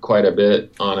toured quite a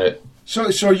bit on it. So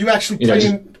are you actually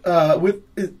playing with,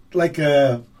 like,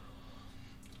 a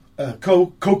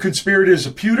co-conspirator as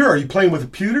a pewter? Are you playing with a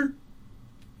pewter?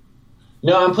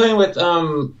 No, I'm playing with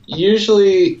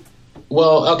usually.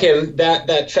 Well, okay,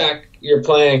 that track you're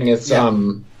playing, it's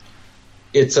a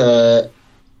it's a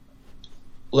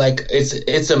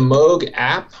Moog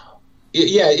app.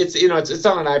 It's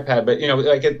on an iPad, but you know,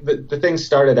 like the thing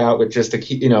started out with just a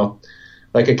key, you know,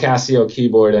 like a Casio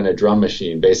keyboard and a drum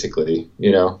machine, basically,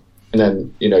 you know, and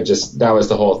then you know, just that was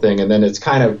the whole thing, and then it's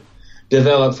kind of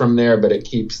developed from there, but it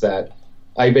keeps that.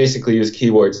 I basically use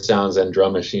keyboard sounds and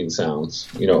drum machine sounds,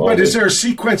 you know. But is there a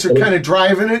sequencer kind of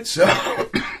driving it? So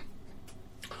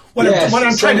what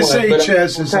I'm trying to say,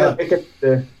 Chaz, is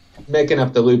making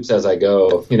up the loops as I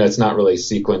go. You know, it's not really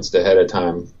sequenced ahead of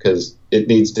time because it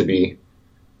needs to be.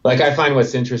 Like, I find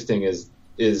what's interesting is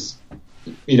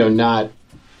you know,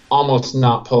 almost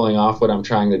not pulling off what I'm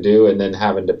trying to do and then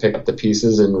having to pick up the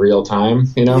pieces in real time.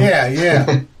 You know.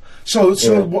 Yeah. So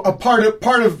a part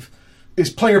of is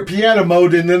player piano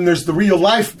mode, and then there's the real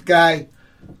life guy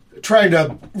trying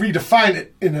to redefine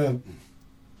it in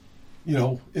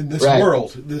this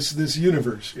world, this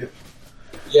universe.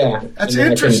 Yeah, that's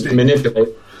interesting. I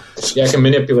can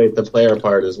manipulate the player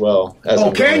part as well.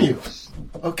 Can you?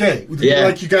 Okay. Yeah.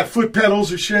 Like you got foot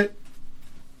pedals or shit?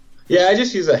 Yeah, I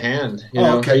just use a hand. You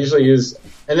know, okay. I usually use,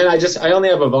 and then I only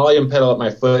have a volume pedal at my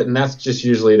foot, and that's just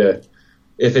usually to.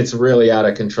 If it's really out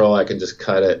of control, I can just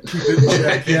cut it. Keep it in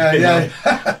check. Yeah.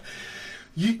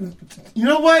 You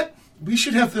know what? We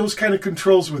should have those kind of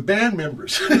controls with band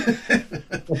members.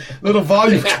 Little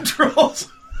volume controls.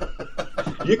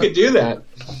 You could do that.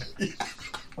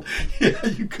 Yeah,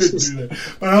 you could do that.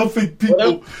 But I don't think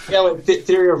people... Like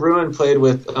Theory of Ruin played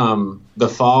with The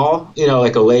Fall, you know,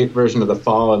 like a late version of The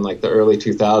Fall in like the early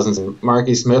 2000s. And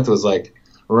Marky Smith was like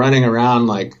running around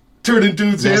like... Turning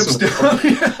dudes' amps down.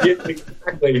 Yeah,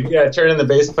 exactly. Yeah, turning the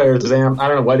bass player's amp. I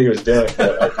don't know what he was doing.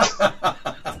 But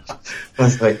I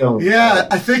was like, oh. Yeah,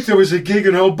 I think there was a gig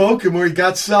in Hoboken where he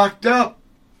got socked up.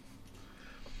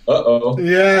 Uh-oh.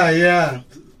 Yeah.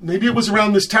 Maybe it was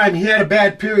around this time. He had a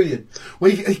bad period.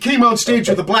 Well, he came on stage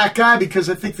with a black eye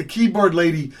because I think the keyboard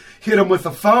lady hit him with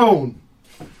a phone.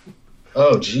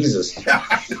 Oh, Jesus. Yeah,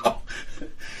 I know.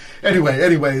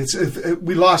 Anyway,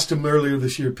 we lost him earlier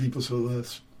this year, people, so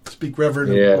let's speak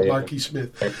Reverend Marky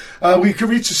Smith. We could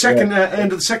reach the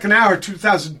end of the second hour,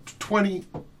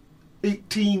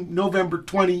 2018, November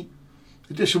 20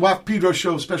 edition of Wack Pedro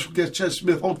Show. Special guest Chaz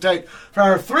Smith. Hold tight for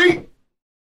hour 3.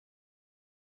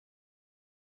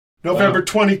 November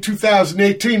 20,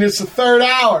 2018. It's the third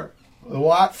hour. The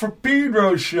Wack for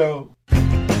Pedro Show.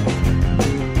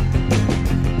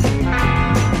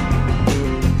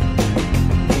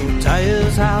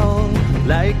 Tires howl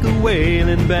like a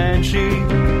wailing banshee.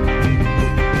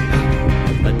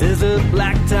 A desert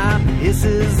blacktop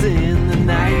hisses in the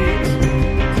night.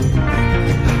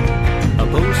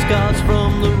 Postcards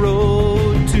from the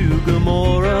road to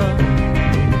Gomorrah.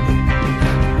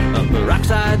 The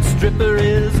rockside stripper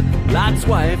is Lot's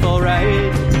wife,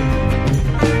 alright.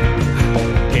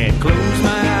 Can't close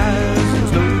my eyes,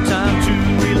 there's no time to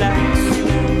relax.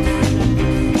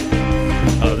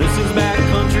 This is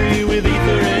backcountry with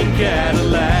ether and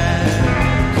cadillacs.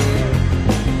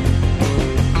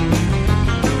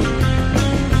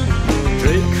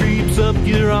 Dread creeps up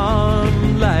your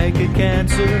arm like a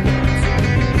cancer.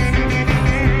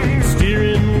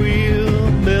 Steering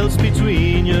wheel melts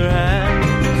between your hands.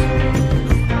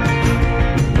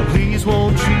 Please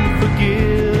won't you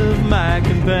forgive my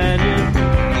companion?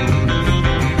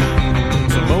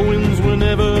 Samoans were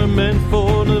never meant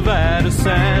for Nevada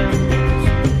sands.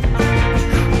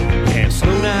 Can't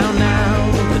slow down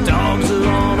now, the dogs are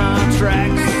on our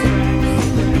tracks.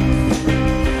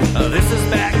 This is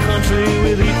backcountry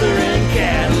with ether and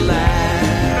cadillacs.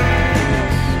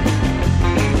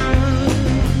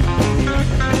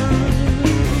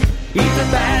 Ether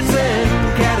bats and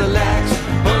cadillacs,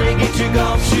 honey, get your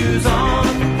golf shoes on.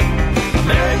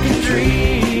 American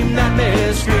dream,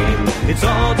 nightmare scream, it's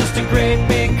all just a great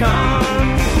big con.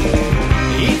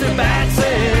 Ether bats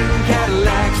and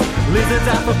cadillacs, lizards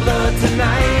out for blood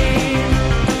tonight.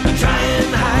 Try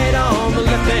and hide on the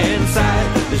left-hand side,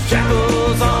 there's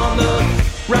jackals on the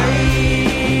right.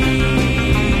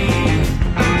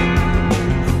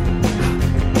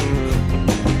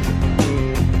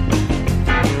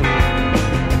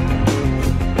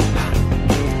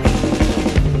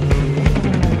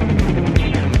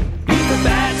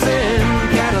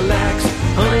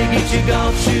 Your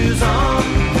golf shoes on.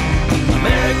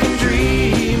 American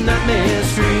dream, nightmare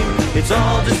stream, it's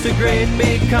all just a great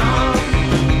big con.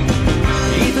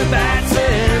 Ether bats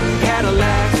and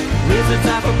cadillacs, lizards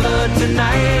out for blood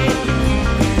tonight.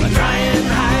 Try and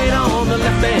hide on the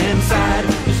left hand side,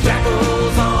 there's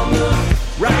jackals on the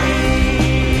right.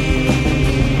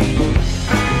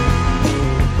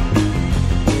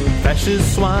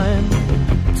 Fascist swine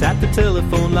tap the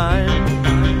telephone line.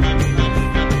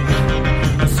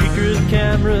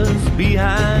 Cameras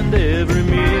behind every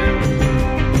meal.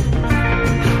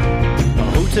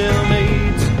 Hotel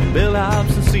maids,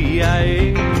 bellhops, and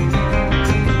CIA.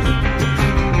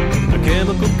 A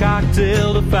chemical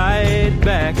cocktail to fight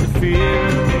back the fear.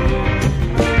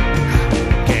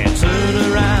 Can't turn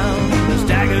around, there's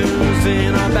daggers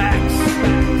in our backs.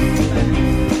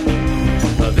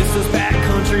 This is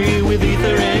backcountry with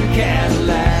ether and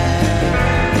cadillacs.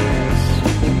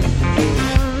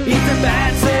 Ether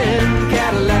bats and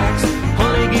cadillacs,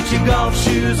 honey, get your golf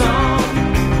shoes on.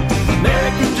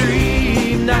 American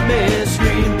dream, nightmare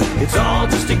scream, it's all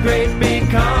just a great big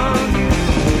con.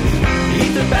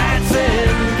 Ether bats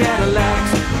and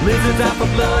cadillacs, lizards out for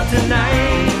blood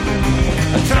tonight.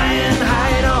 Try and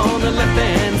hide on the left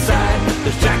hand side,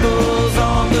 there's jackals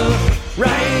on the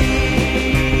right.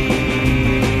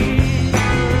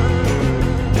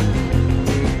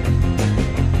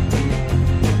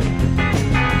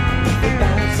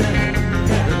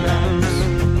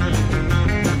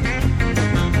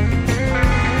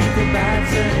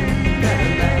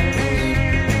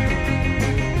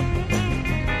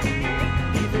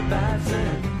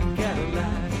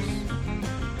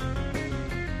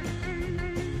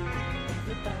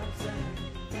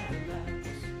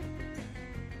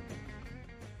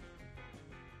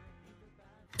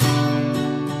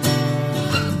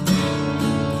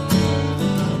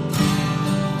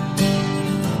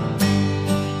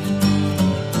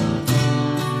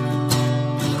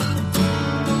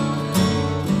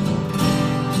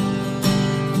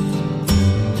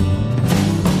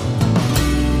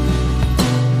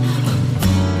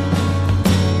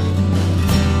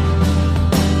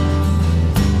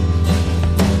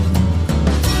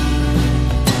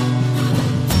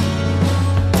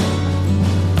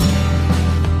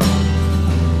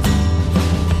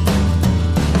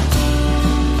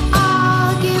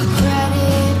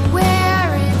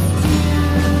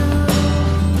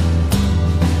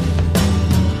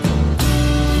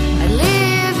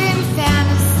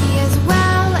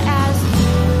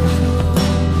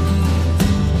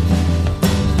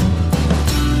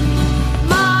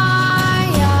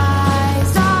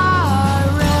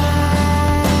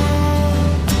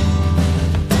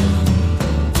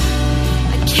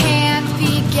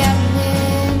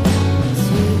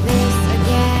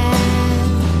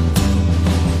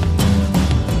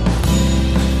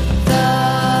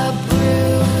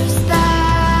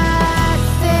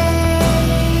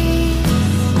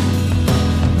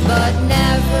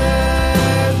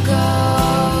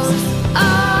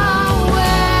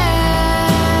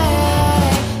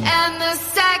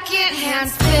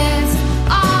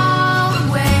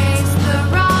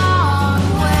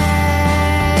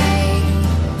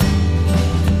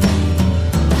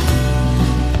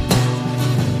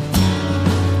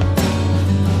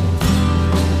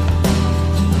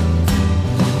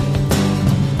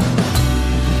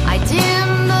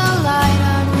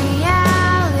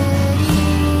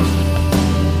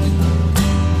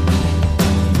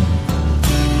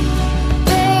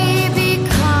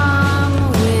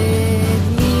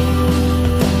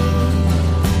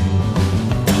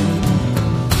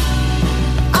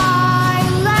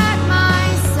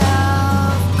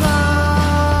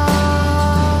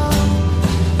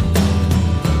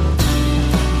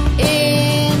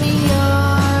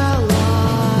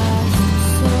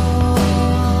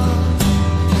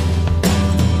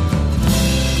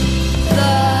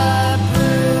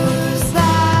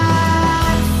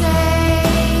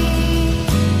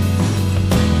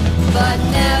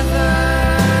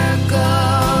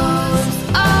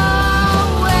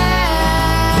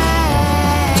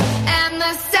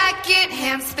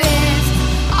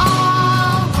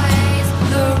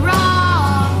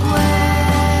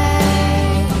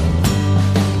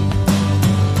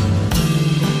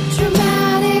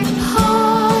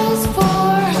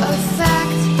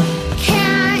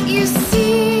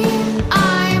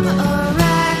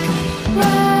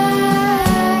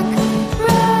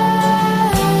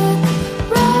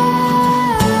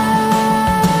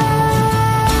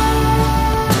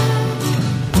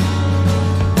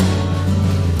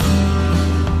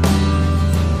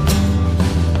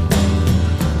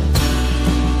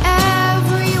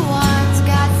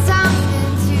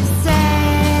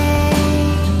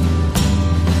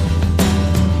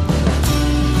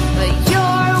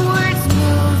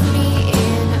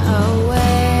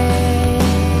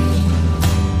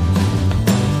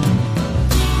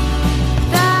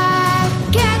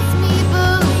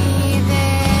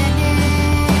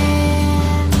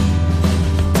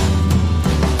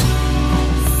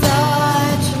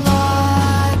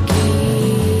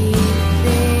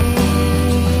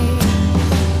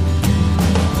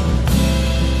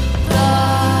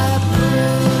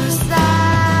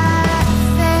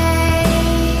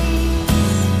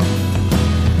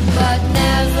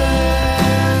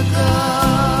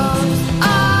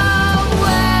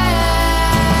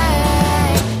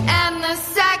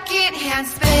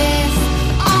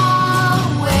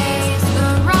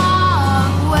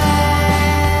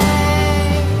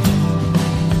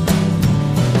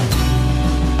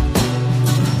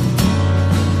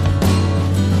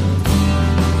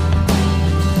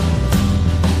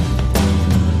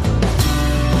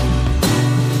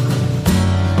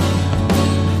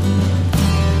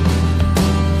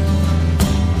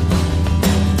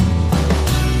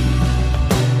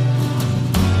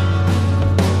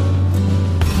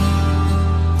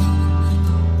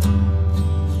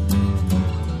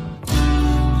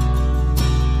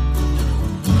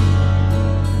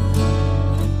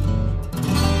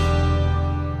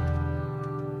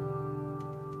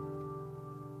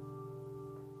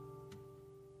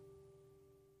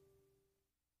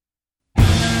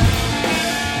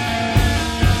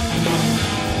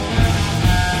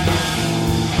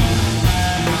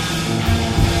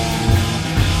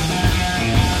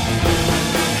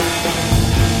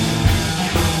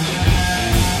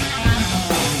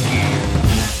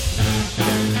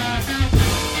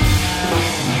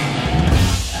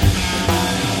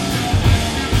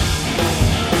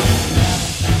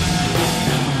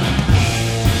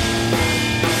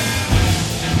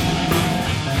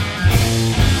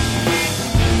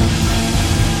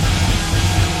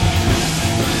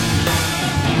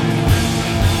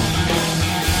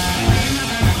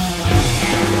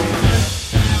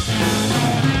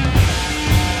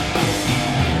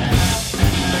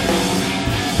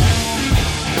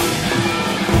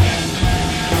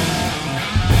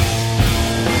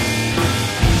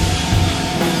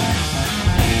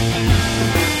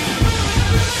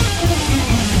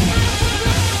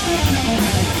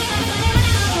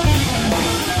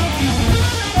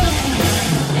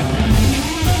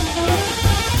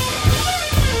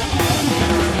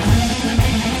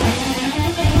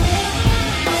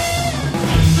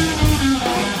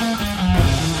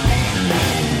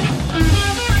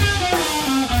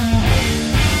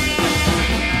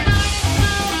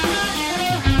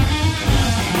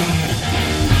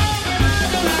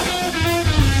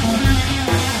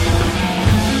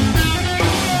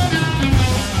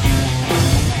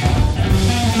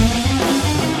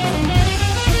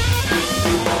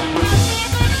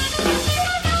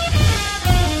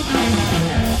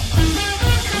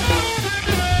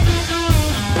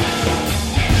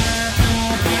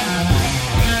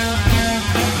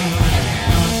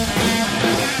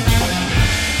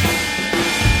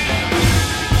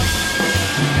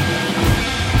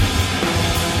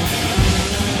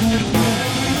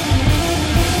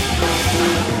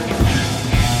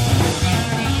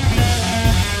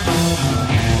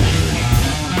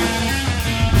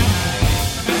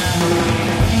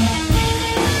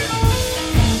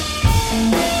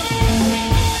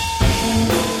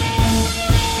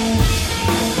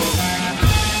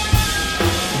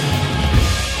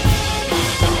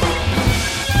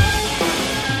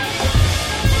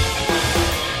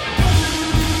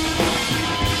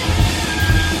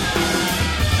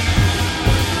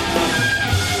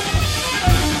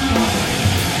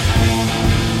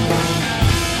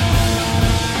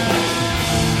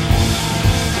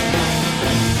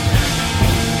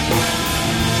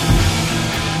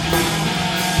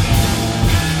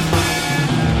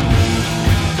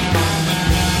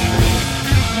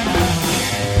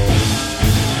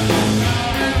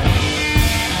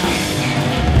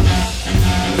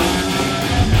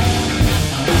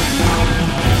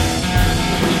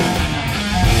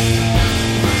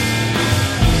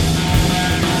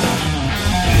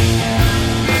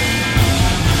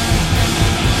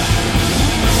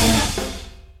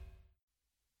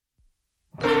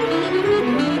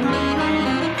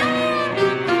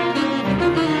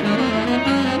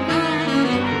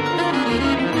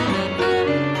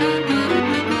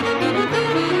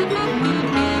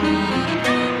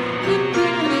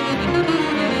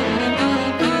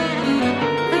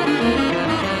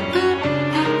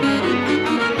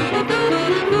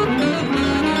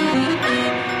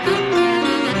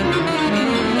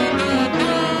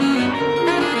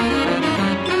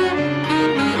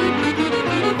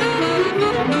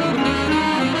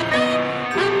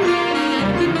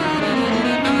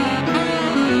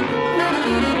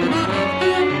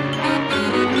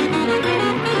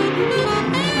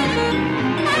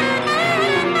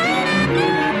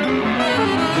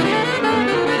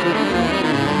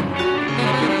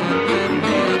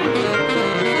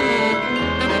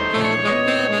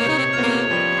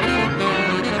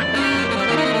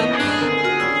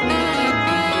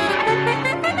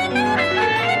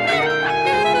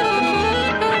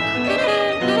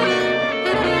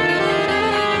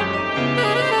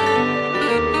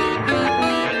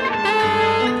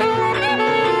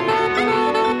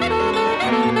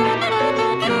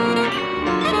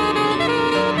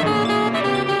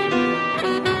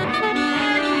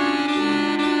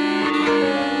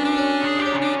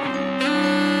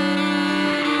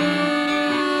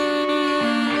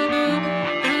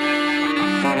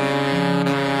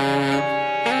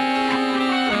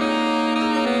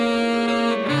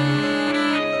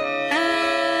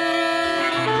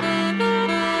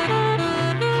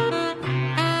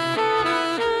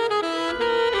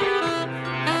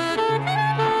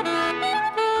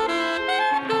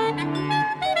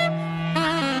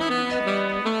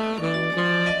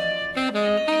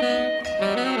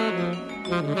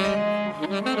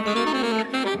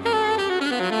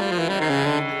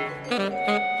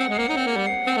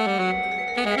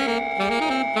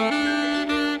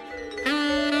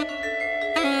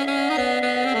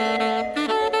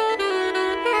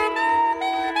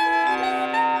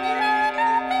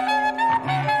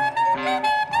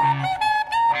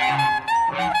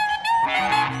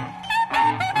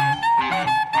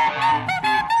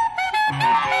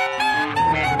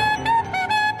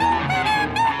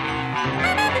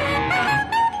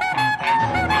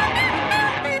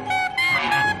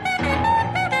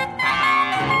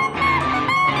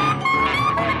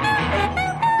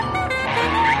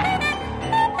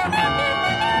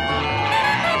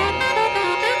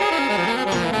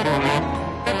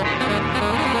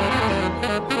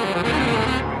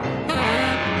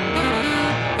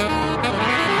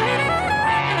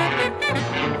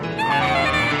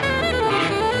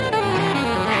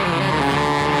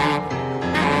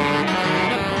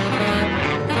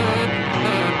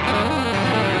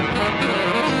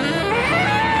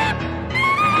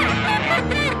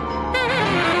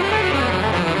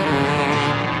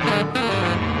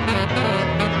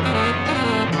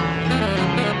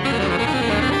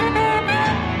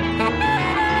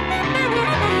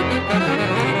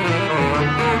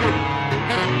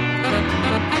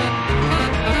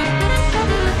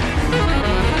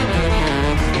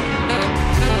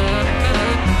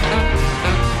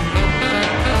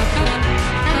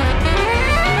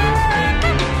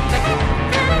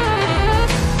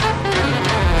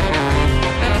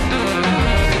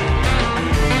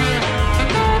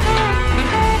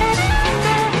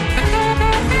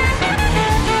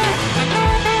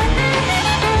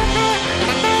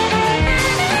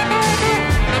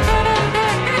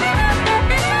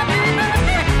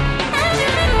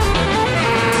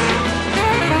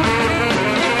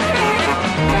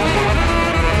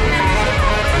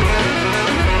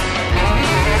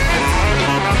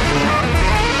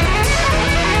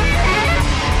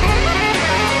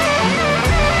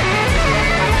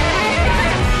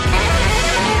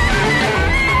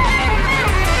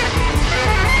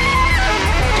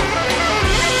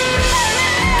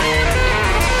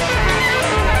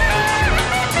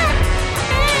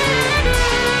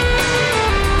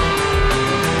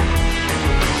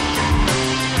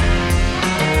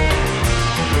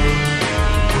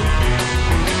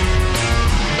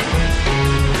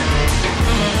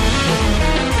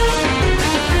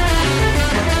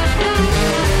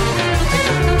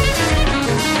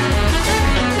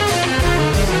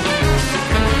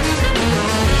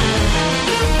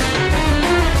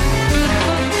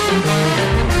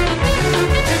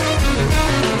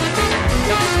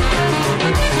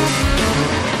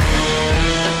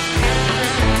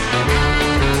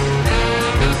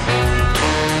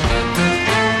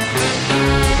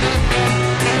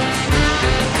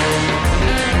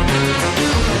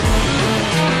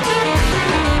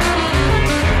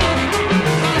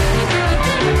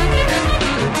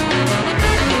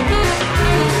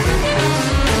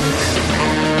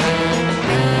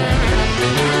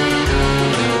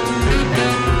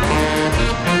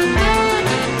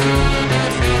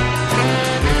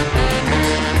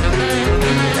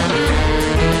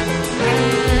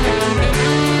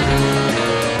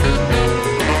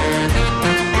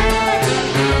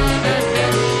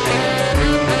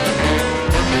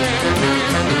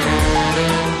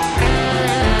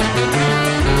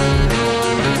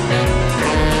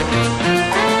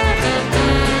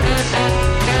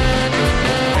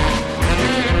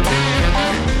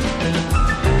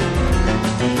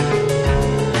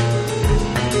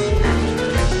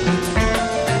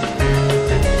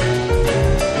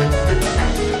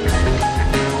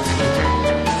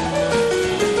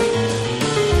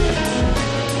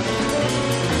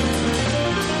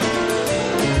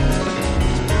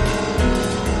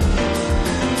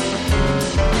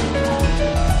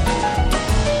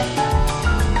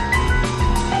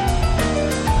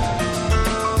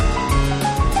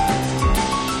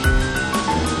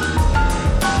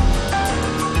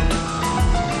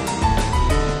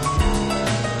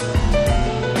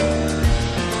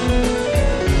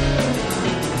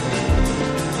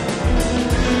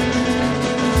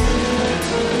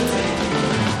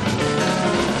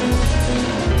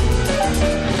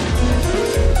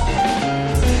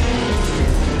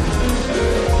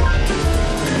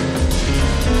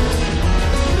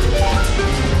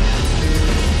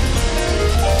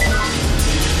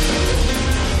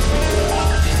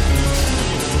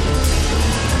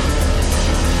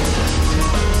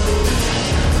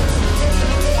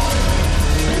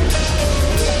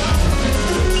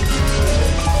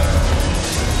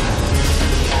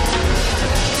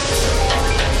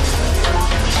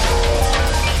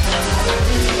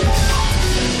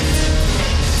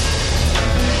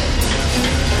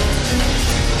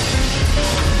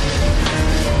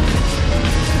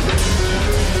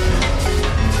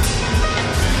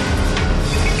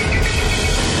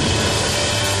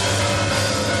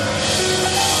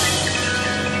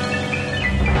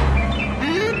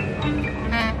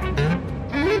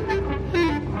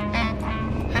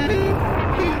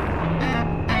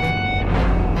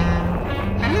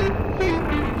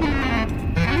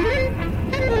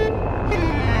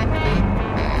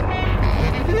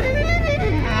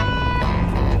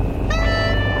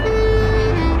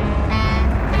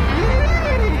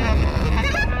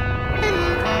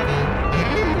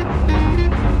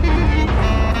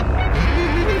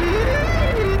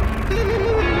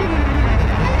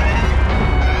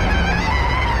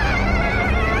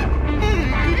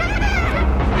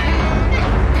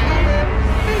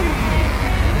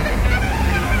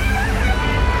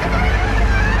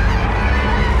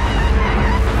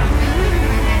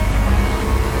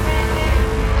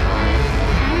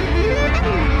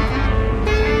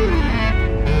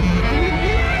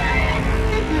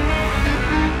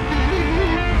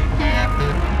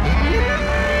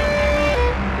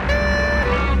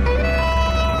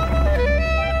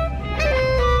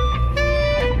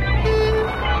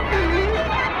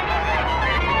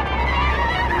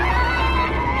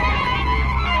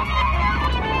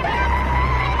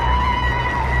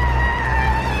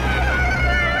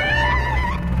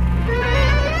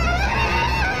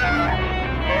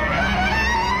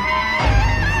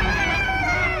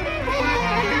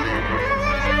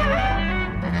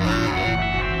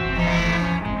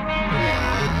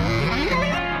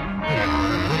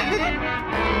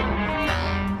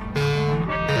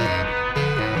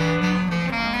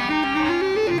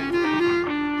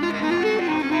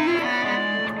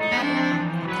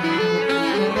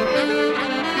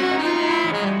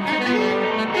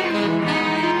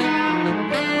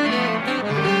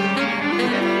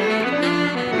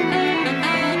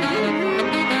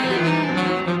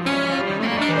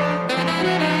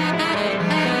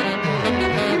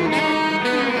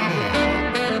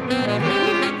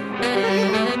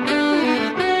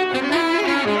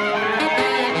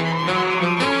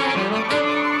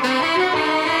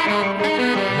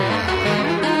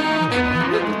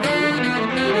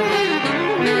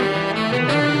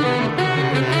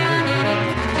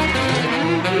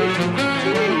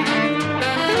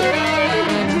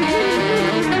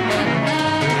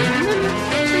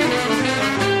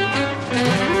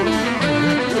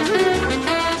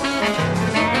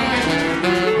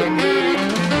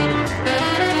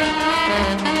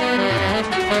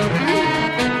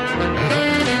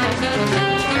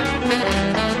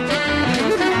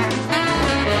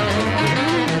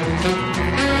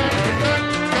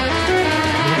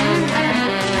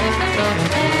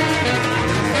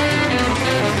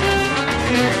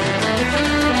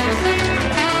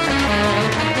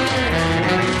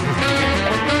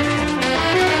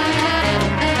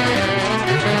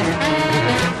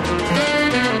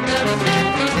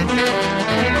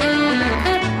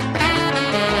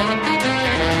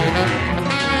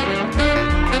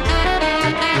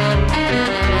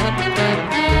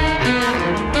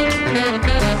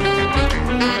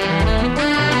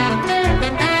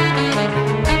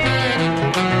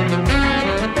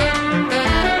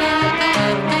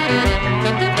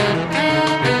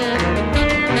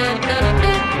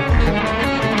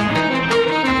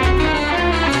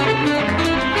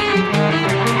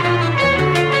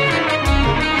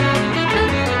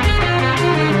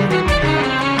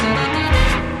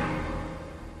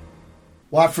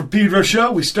 Watt from Pedro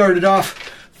Show. We started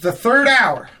off the third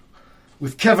hour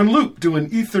with Kevin Loop doing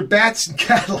Ether, Bats, and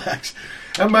Cadillacs.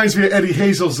 That reminds me of Eddie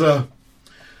Hazel's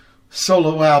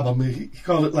solo album. He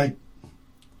called it like,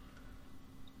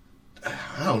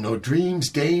 I don't know, Dreams,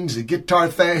 Dames, and Guitar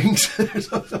Things. It's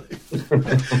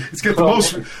got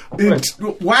the most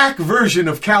whack version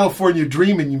of California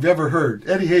Dreamin' you've ever heard.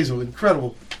 Eddie Hazel,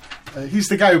 incredible. He's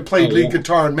the guy who played lead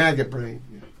guitar in Maggot Brain.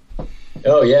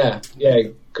 Oh, yeah. Yeah,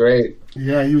 great.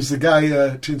 Yeah, he was the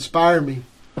guy to inspire me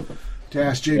to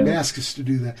ask Jay Mascis to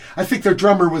do that. I think their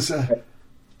drummer was a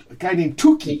guy named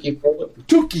Tookie.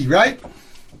 Tookie, right?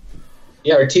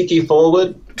 Yeah, or Tiki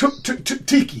Fullwood.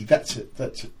 Tiki, that's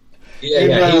it.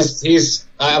 Yeah, he's.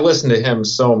 I listen to him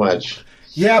so much.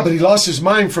 Yeah, but he lost his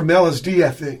mind from LSD,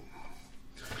 I think.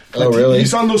 Oh, really?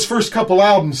 He's on those first couple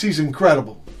albums. He's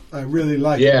incredible. I really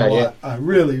like him a lot. I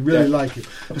really like him.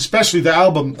 Especially the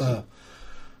album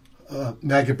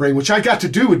Maggot Brain, which I got to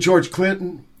do with George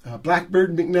Clinton,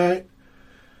 Blackbird McKnight.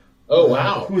 Oh,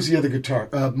 wow. Who was the other guitar?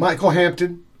 Michael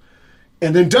Hampton.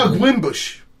 And then Doug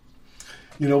Wimbush.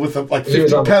 You know, with like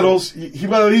 50 pedals.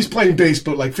 He's playing bass,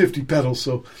 but like 50 pedals.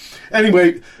 So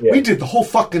anyway, we did the whole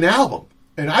fucking album.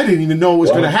 And I didn't even know it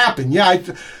was going to happen. Yeah,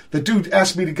 the dude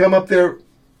asked me to come up there.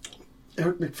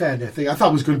 Eric McFadden, I think. I thought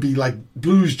it was going to be like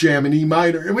blues jam in E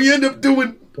minor. And we ended up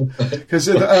doing, because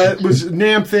it was a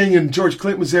NAMM thing and George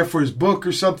Clinton was there for his book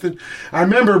or something. I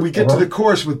remember we get to the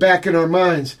chorus with Back in Our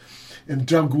Minds. And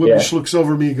Doug Wimbush looks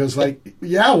over me and goes like,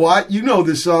 yeah, Watt, you know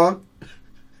this song.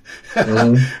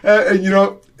 And, you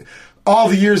know, all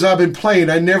the years I've been playing,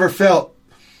 I never felt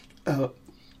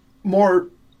more,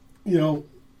 you know,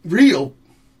 real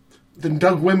than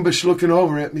Doug Wimbush looking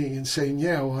over at me and saying,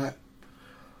 yeah, Watt,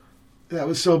 that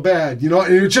was so bad. You know,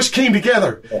 and it just came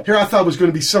together. Here I thought it was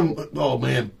going to be some, oh,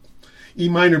 man, E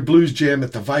minor blues jam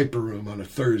at the Viper Room on a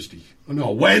Thursday.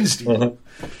 No, Wednesday.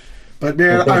 But,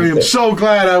 man, I mean, I'm so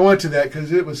glad I went to that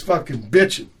because it was fucking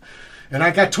bitching. And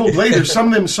I got told later some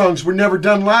of them songs were never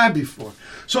done live before.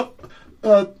 So,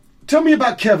 tell me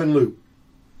about Kevin Loop.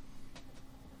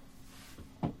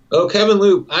 Oh, Kevin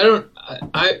Loop. I don't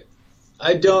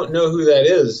know who that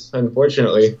is,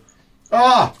 unfortunately.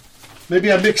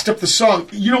 Maybe I mixed up the song.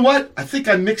 You know what? I think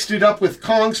I mixed it up with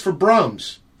Congs for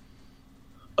Brums.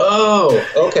 Oh,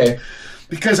 okay.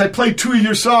 Because I played 2 of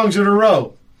your songs in a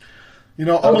row. You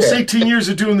know, almost 18 years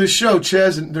of doing this show,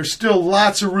 Chaz, and there's still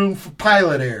lots of room for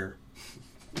pilot air.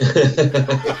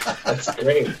 That's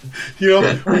great. You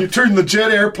know, when you turn the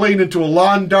jet airplane into a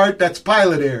lawn dart, that's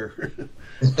pilot air.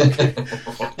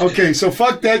 Okay, so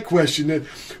fuck that question.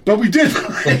 But we did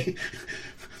play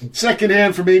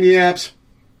Secondhand from Maniacs,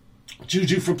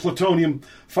 Juju from Plutonium,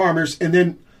 Farmers, and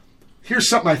then here's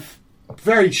something I'm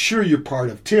very sure you're part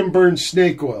of. Tim Burns'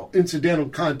 Snake Oil, Incidental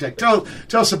Contact. Tell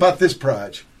us about this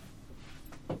project.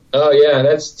 Oh, yeah,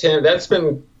 that's Tim.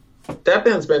 That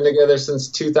band's been together since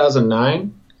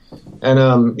 2009. And,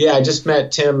 I just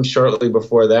met Tim shortly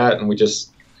before that, and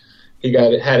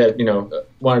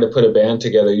wanted to put a band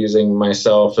together using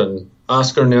myself and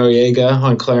Oscar Noriega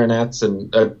on clarinets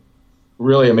and a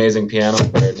really amazing piano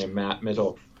player named Matt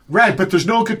Mitchell. Right, but there's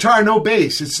no guitar, no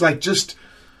bass. It's like just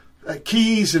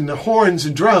keys and the horns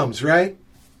and drums, right?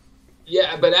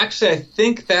 Yeah, but actually I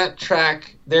think that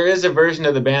track, there is a version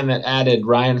of the band that added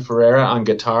Ryan Ferreira on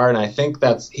guitar, and I think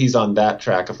he's on that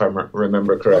track if I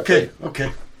remember correctly.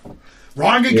 Okay.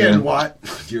 Wrong again, Watt.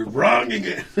 You're wrong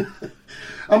again.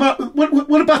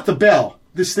 What about the bell?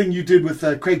 This thing you did with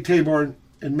Craig Tabor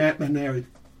and Matt Maneri.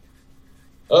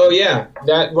 Oh yeah,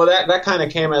 that kind of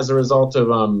came as a result of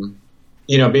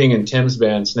being in Tim's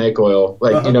band Snake Oil.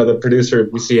 Like the producer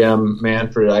of BCM,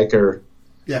 Manfred Eicher,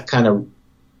 kind of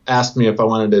asked me if I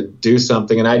wanted to do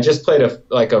something, and I just played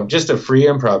just a free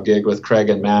improv gig with Craig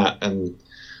and Matt, and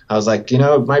I was like,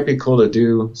 it might be cool to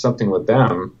do something with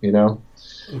them,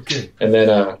 Okay. And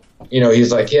then,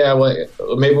 he's like, yeah, well,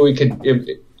 maybe we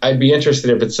could. I'd be interested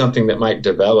if it's something that might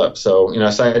develop. So,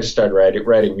 so I just started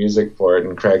writing music for it,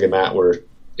 and Craig and Matt were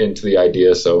into the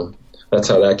idea, so that's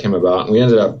how that came about. And we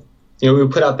ended up, we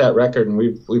put out that record, and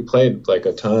we played like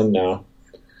a ton now.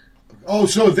 Oh,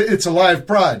 so it's a live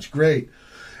project. Great.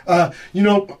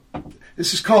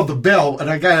 This is called The Bell, and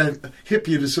I got to hip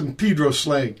you to some Pedro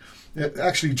slang.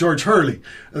 Actually, George Hurley.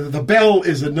 The bell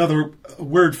is another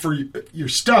word for your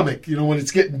stomach. When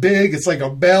it's getting big, it's like a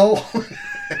bell.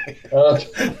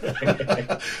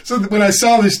 So when I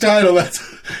saw this title,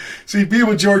 so you've been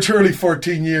with George Hurley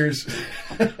 14 years.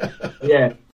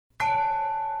 Yeah.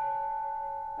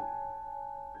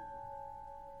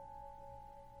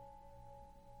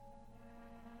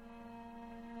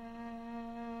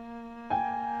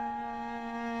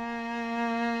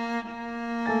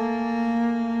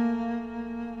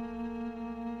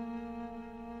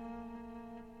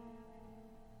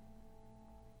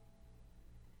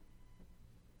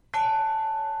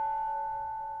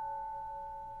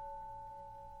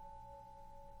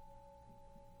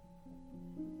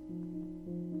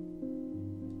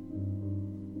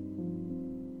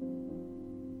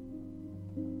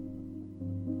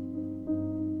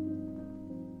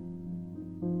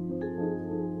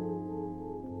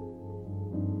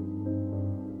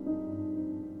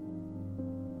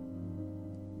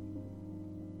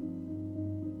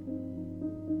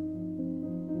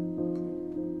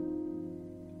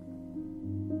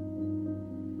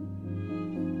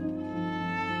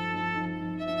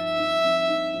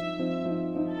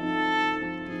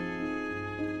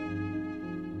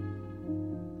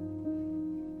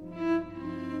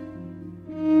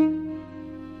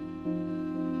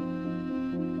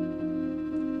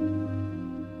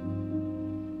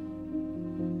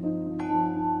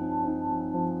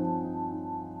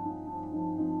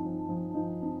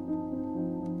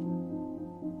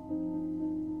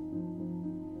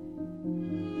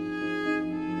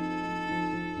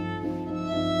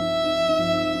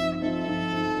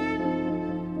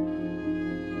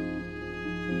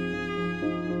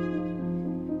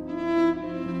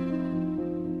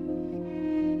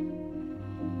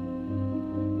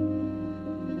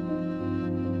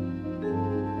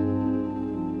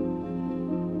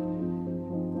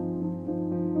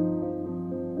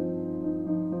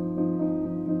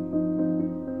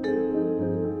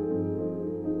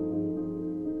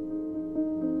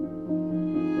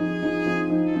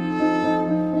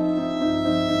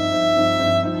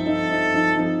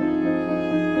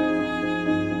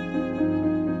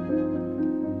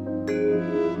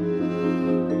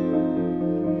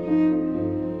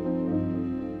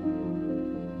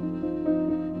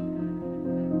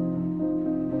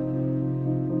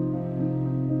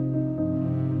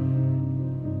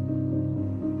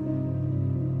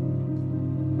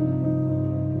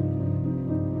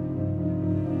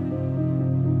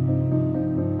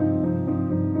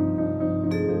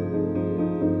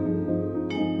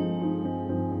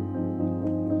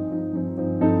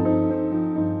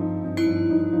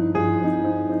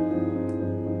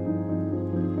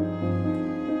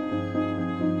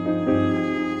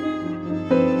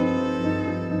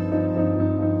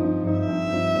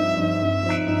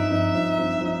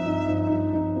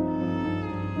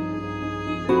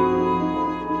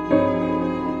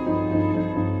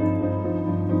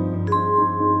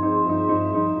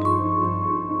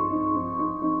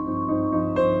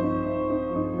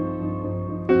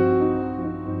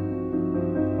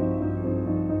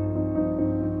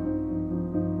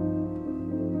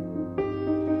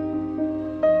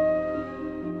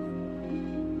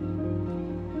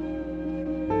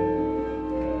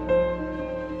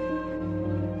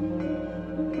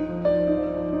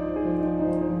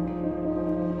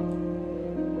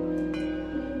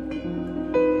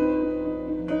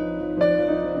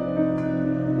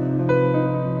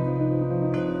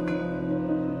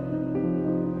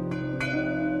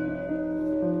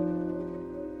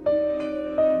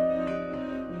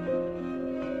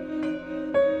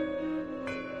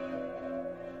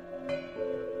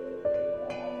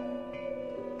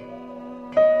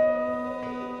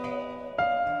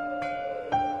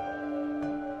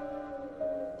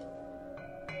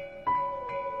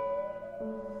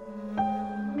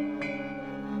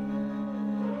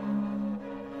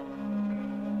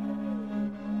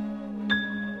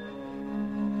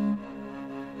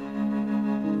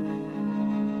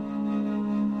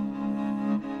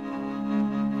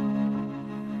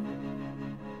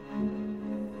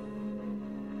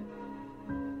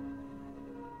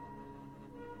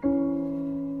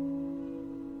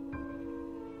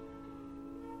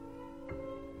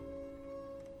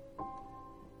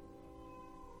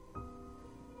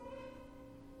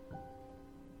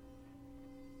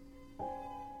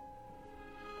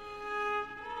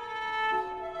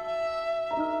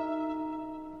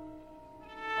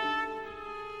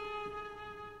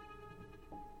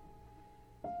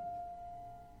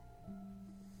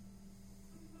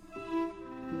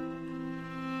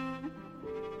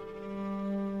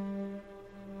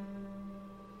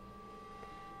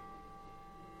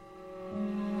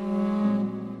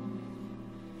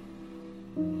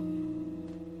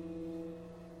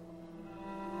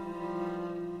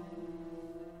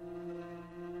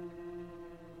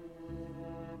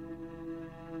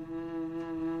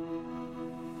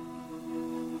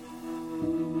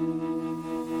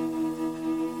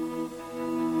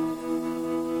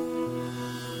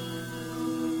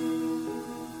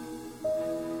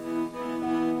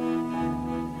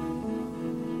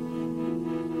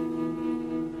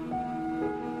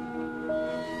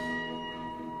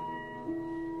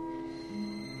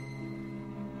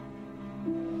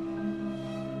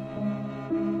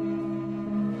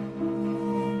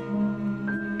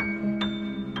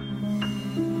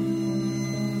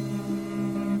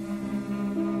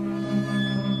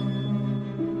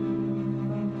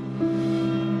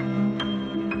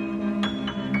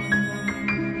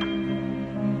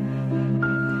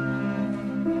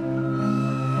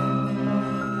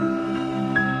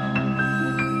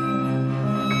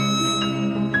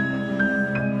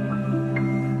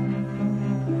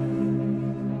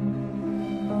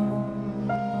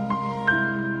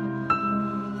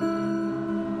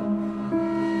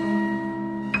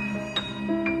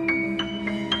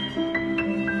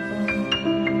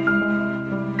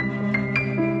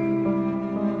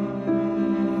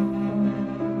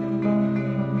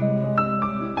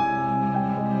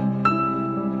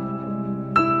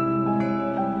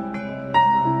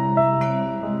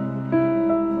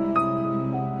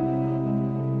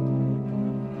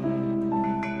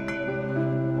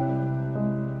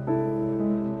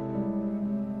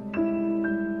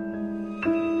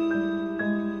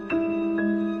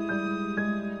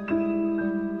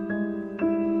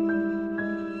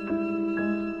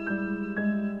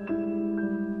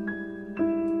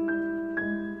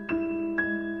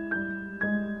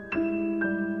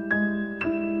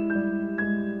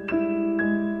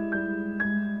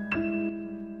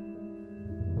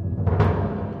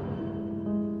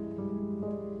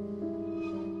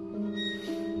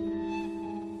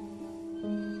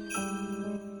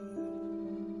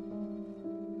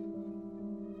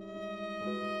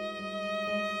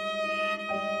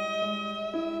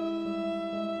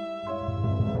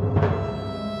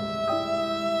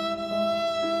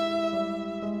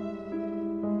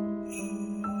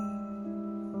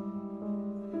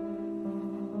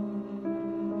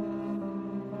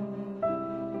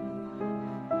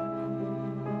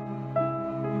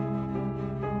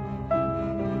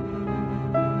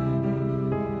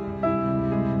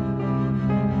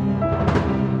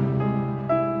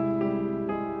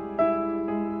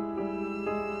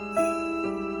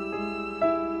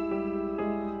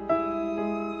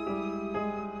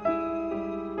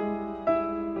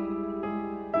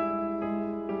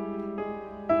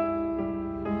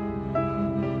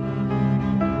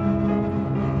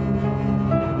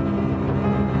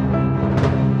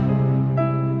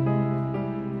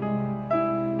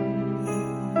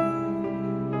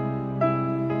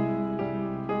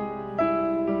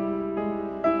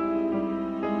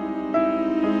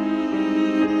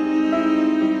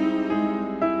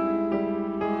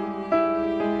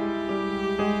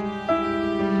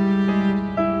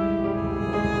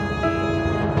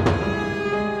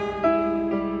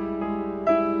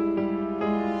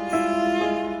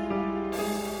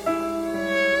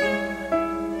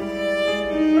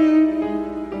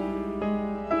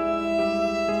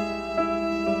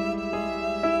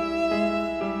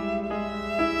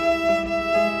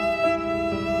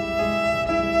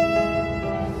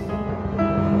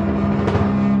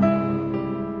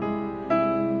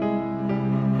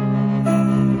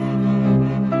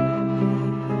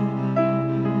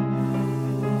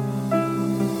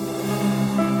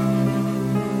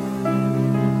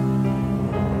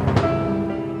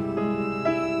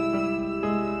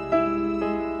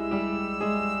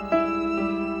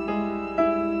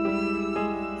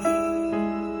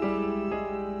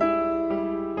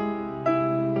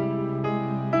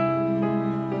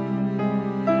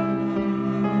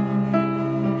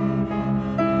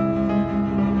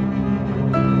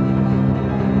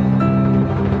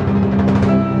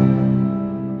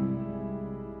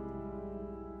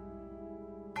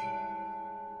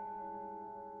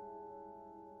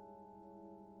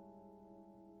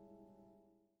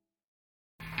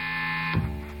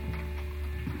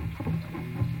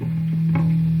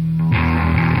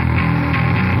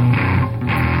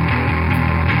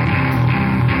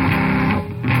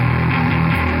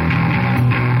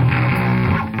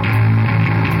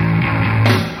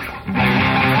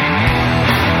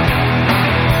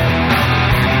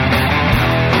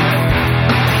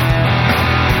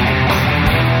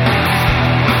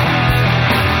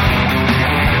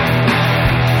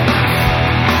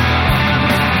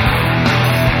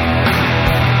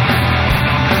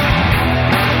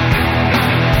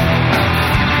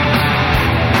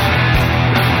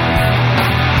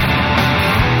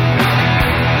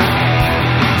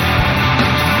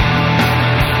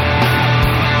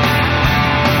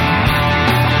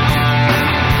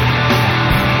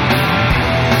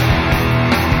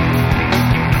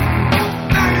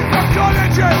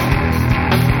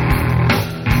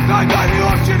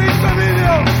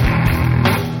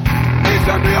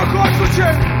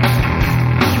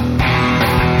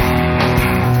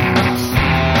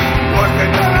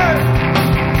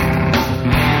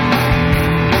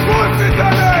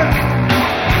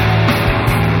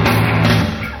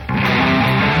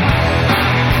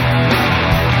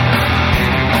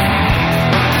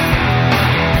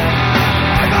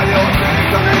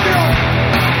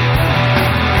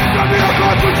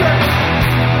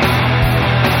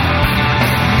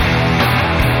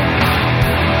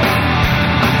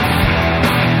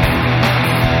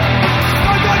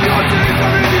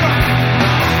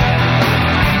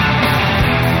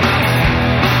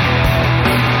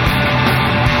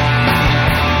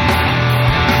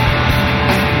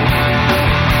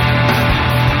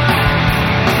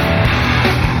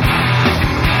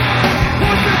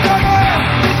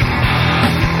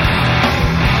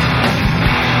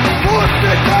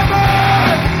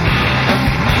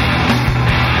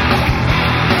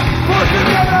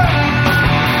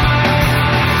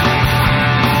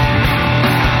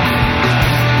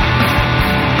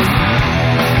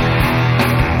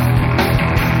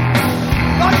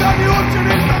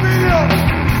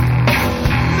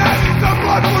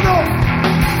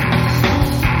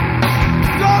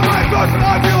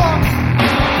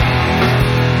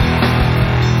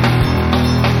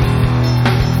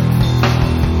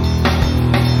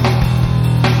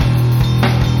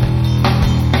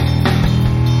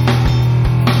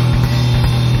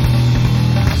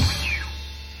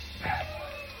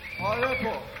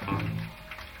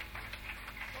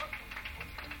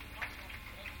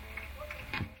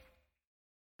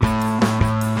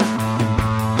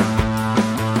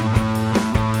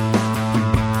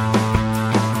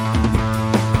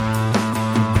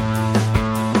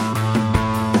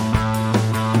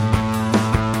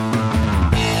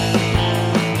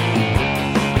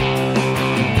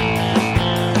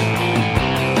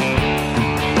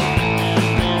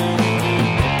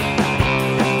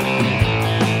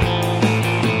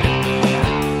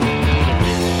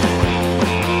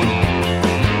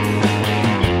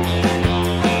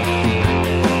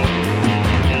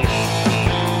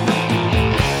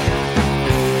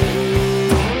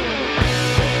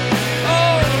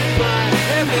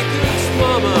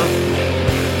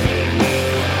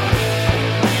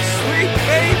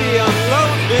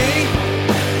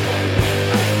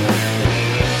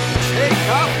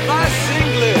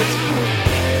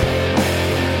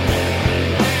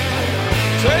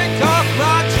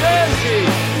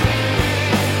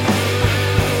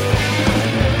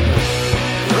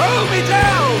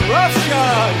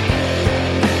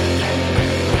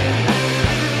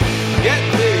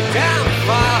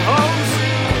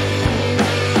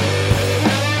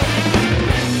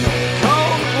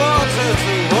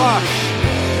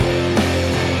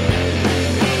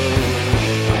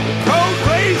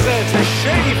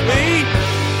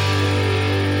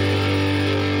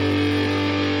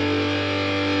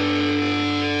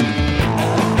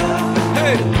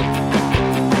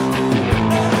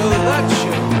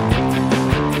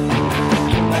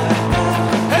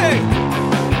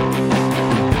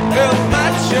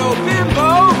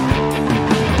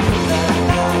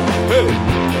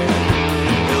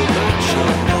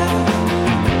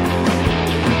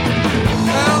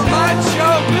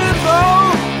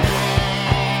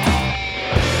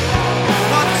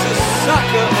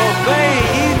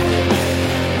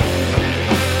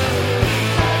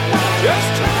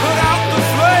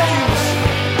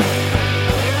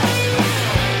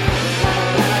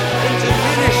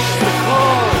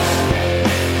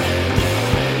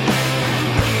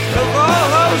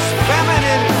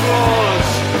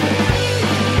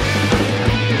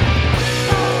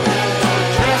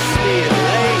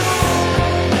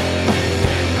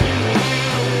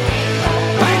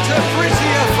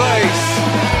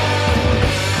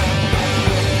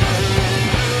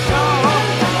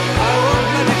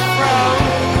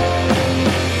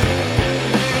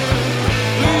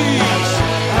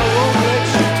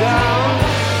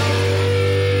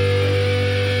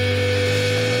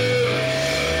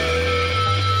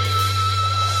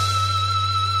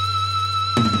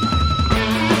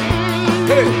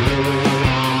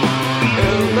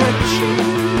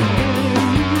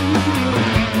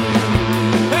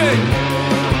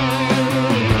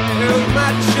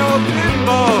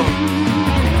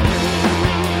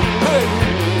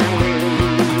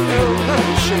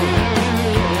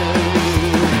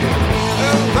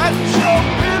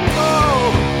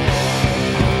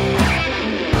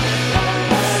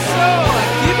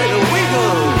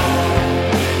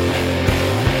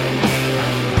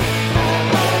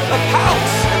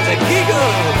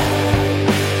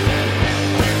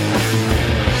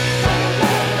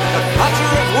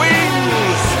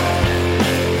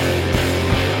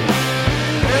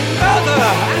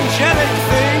 angelic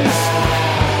things.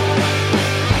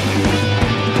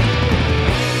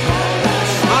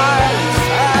 Smile and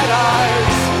sad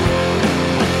eyes.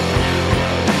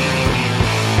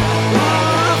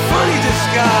 A funny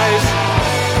disguise.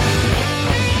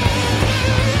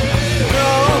 No,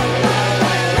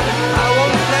 I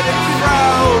won't let it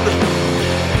frown.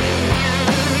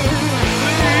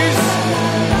 Please,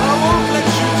 I won't let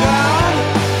you down.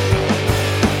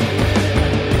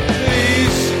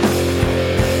 Please,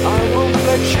 I won't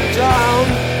let you down.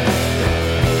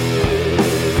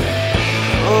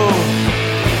 Oh,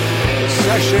 the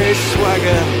sachet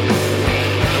swagger,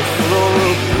 the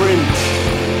floral print.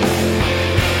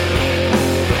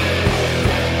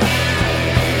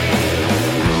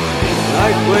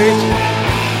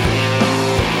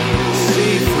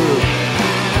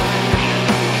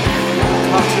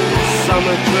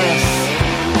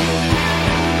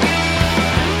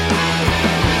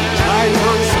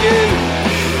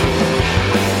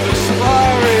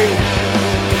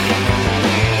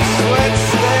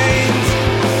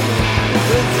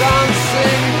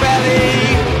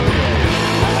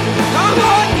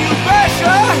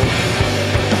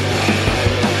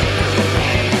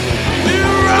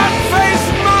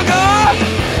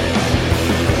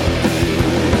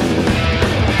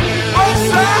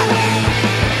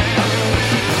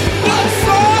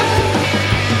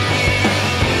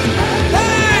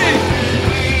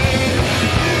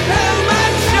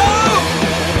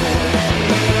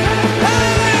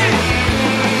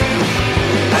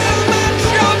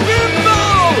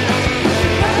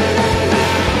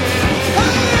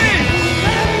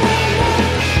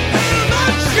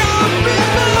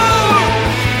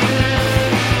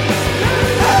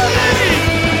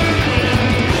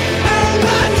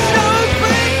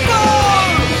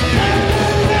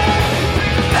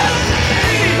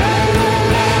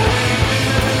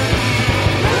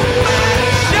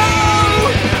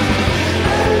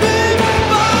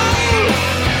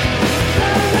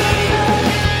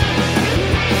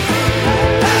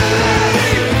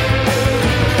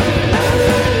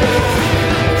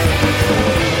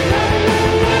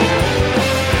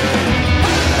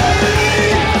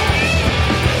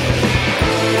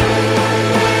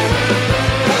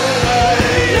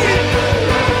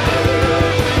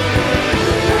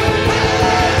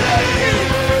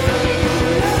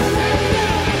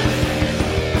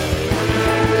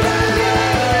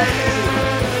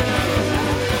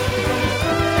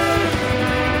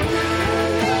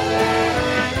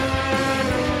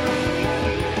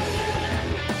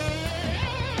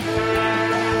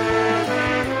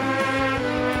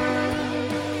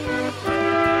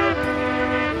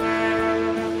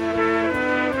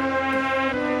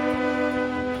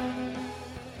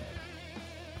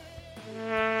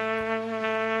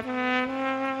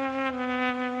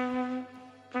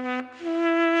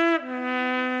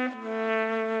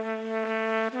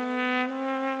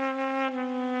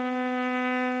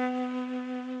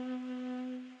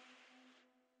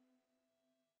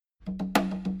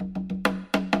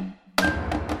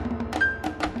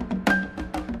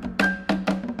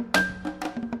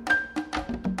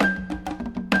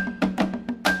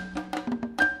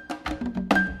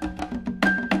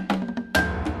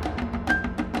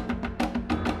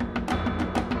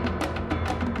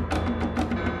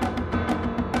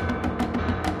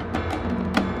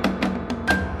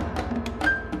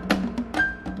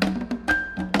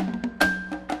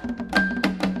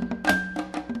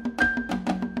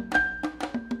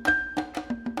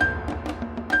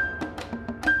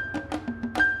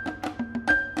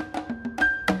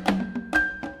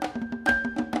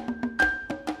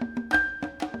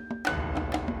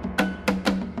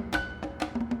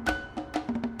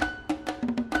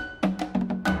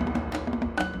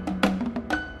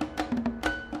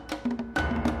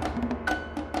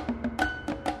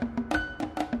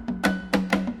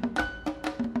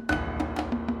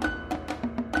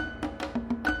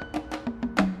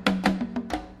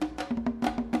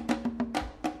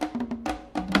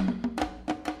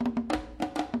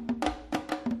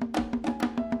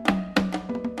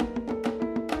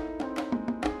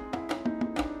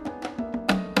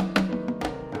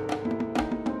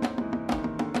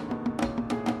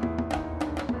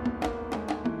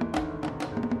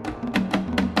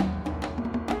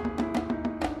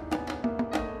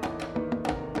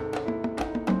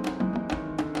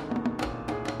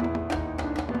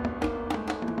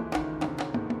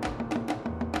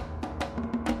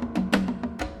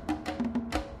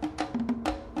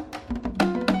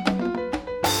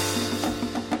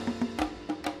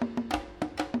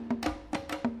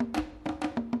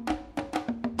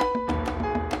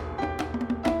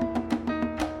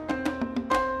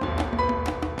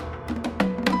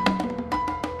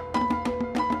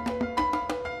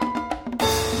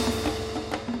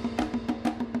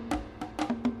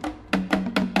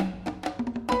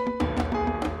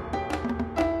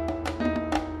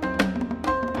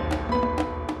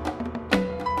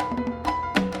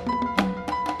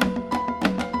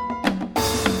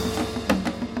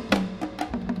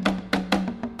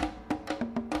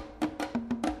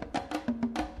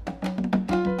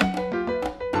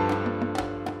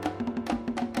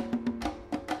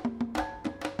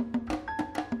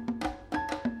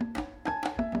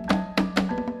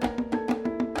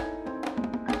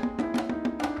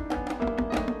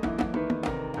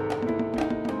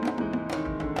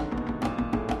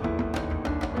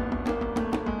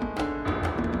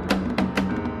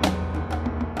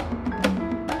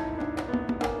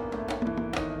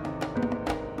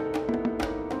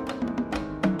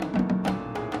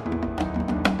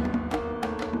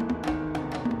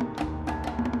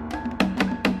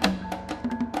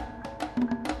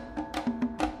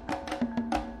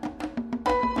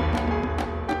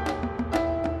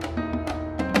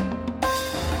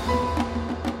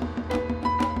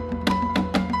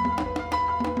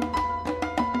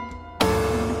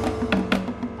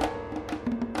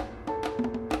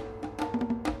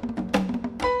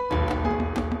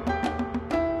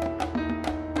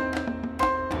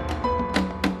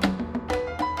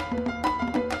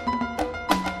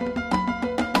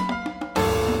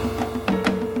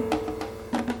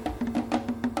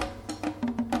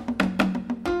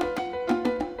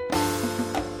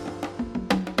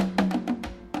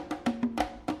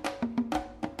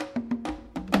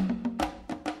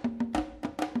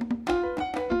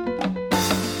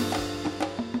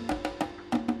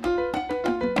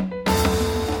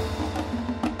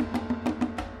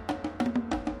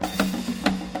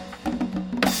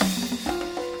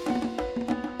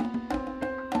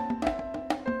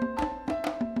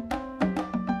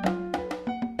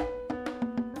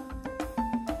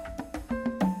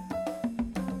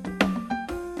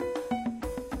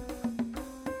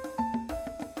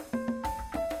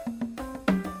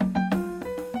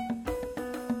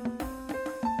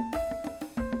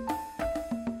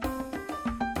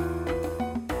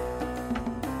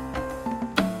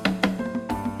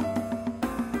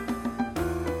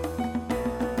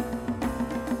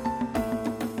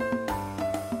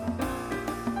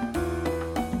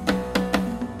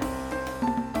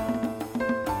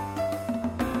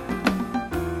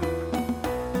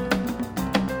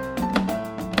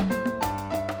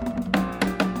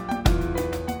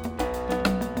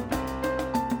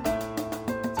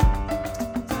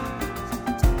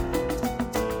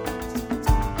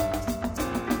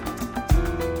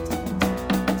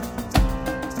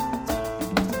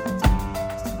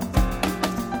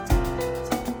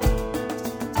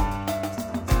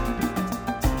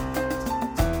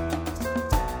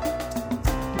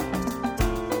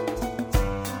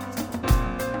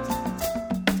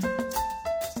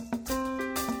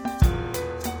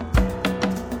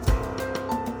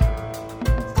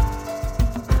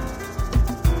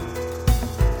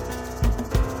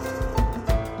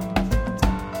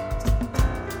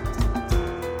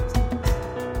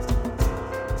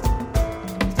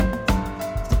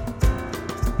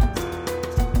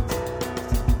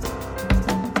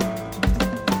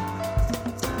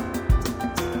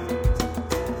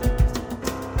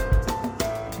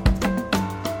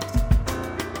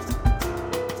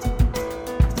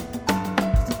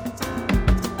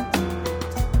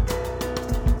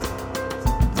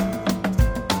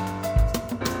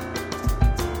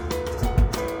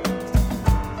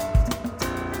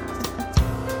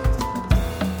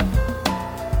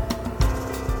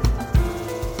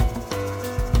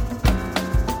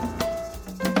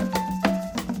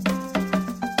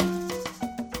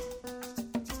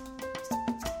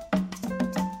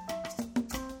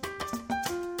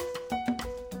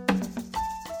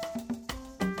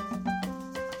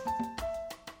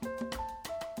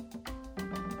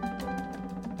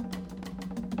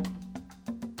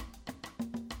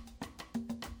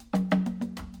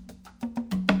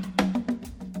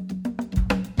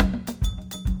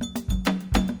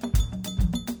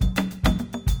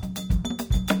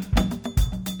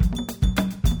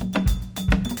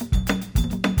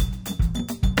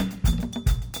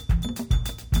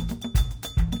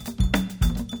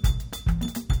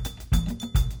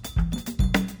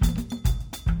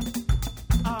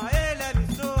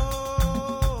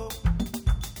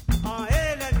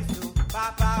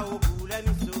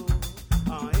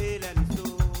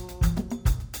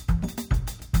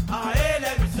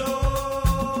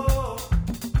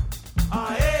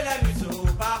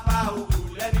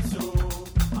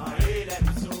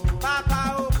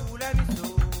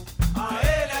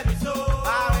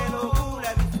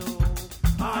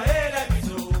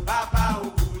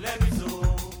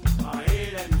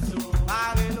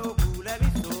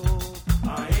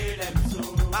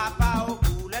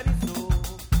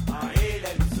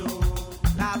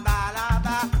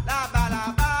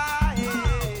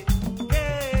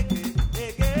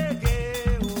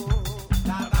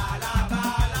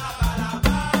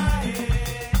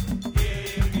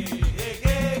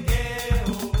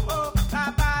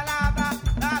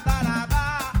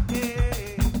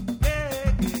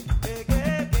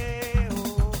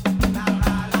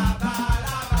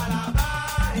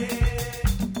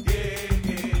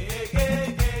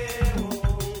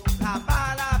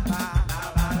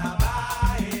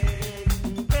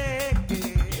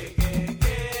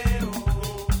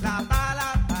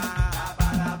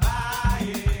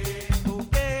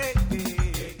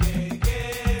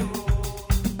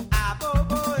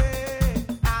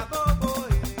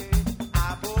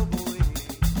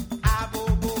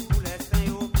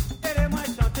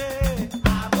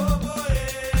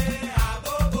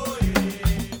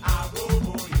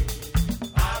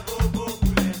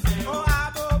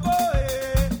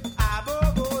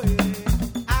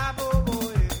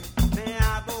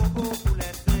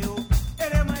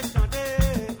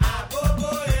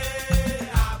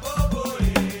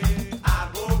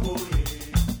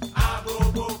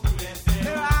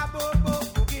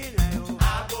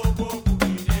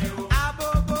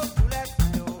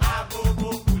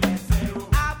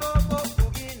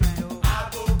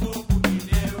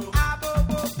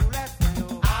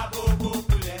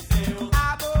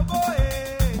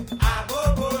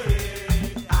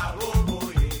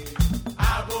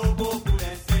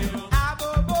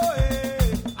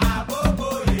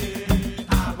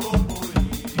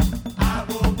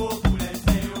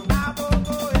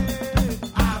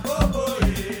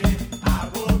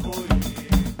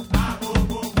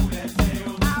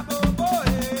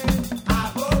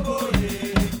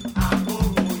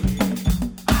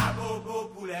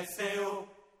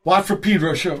 Watt for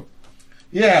Pedro Show.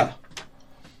 Yeah.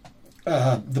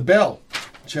 The Bell.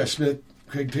 Chess Smith,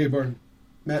 Craig Taborn,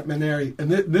 Matt Maneri.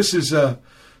 And this is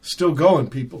still going,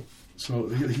 people. So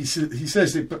he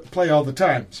says they play all the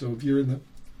time. So if you're in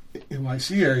the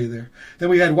NYC area there. Then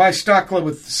we had Y. Stockla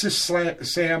with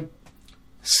Sam.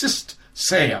 Cyst,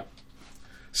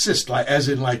 like, as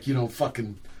in, like, you know,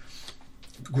 fucking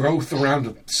growth around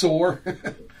a sore.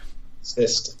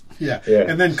 Cyst. Yeah.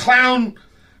 And then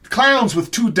clowns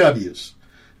with 2 W's.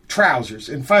 Trousers.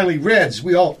 And finally, Reds,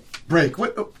 We All Break.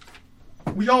 What?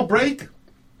 We All Break?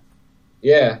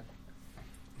 Yeah.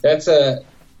 That's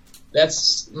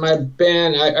my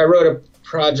band. I wrote a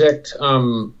project.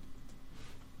 I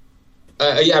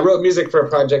wrote music for a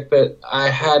project that I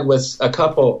had with a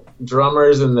couple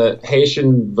drummers in the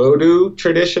Haitian Vodou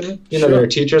tradition. You know, they're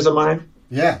teachers of mine.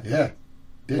 Yeah.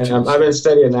 And I've been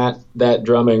studying that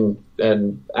drumming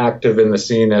and active in the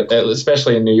scene,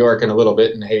 especially in New York and a little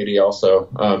bit in Haiti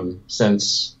also,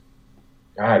 since,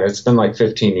 God, it's been like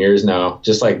 15 years now.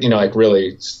 Just like, you know, like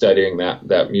really studying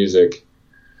that music.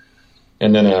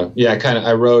 And then,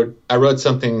 I wrote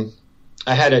something.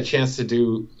 I had a chance to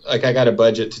do, like, I got a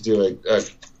budget to do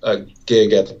a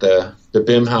gig at the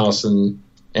BIM House in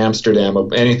Amsterdam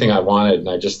of anything I wanted, and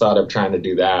I just thought of trying to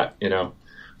do that, you know,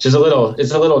 which is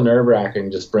it's a little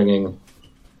nerve-wracking, just bringing,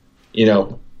 you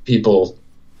know, people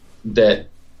that,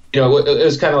 you know, it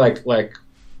was kind of like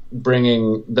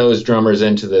bringing those drummers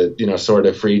into the, you know, sort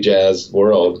of free jazz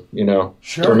world, you know,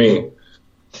 for me.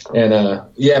 And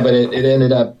but it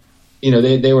ended up, you know,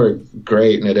 they were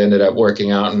great, and it ended up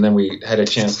working out. And then we had a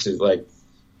chance to, like,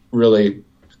 really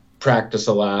practice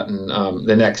a lot. And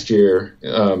the next year,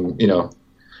 you know,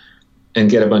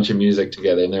 and get a bunch of music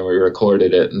together. And then we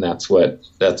recorded it, and that's a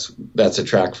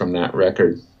track from that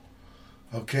record.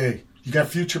 Okay, you got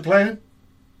future plan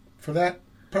for that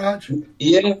project?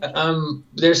 Yeah,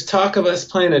 there's talk of us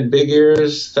playing at Big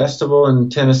Ears Festival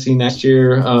in Tennessee next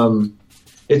year.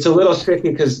 It's a little tricky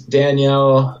because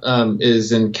Danielle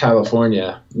is in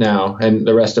California now, and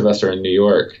the rest of us are in New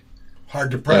York.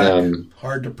 Hard to prac.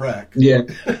 Yeah.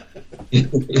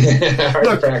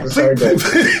 Look,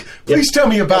 please tell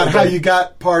me about how you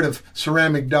got part of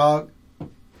Ceramic Dog.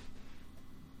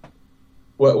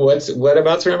 What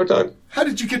about Ceramic Dog? How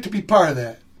did you get to be part of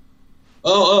that?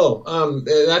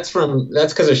 That's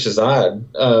because of Shazad.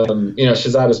 You know,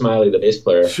 Shazad Ismaili, the bass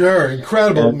player. Sure,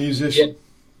 incredible musician.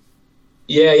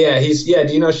 Yeah.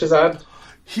 Do you know Shazad?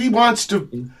 He wants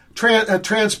to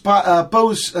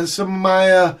transpose some of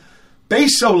my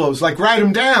bass solos, like write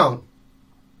them down.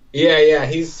 Yeah.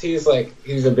 He's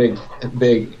a big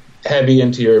heavy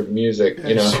into your music,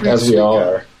 you know, as we all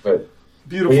are. But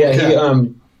beautiful.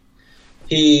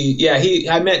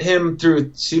 I met him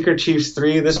through Secret Chiefs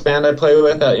 3, this band I play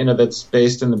with, you know, that's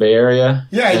based in the Bay Area.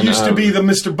 Yeah, he used to be the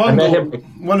Mr. Bungle,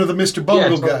 one of the Mr.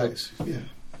 Bungle guys. Yeah.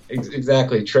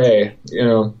 Exactly, Trey, you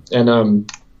know, and I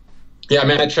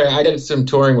met Trey. I did some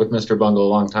touring with Mr. Bungle a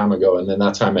long time ago, and then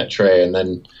that's how I met Trey. And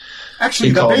then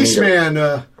actually, the bass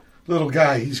man, little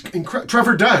guy, he's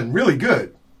Trevor Dunn, really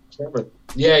good. Trevor,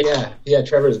 yeah.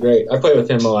 Trevor's great. I play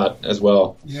with him a lot as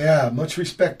well. Yeah, much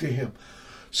respect to him.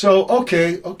 So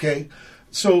okay.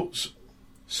 So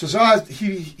Shazad,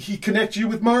 he connected you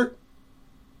with Mark?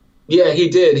 Yeah, he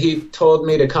did. He told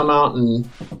me to come out and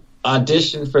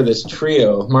audition for this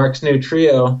trio, Mark's new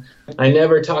trio. I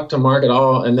never talked to Mark at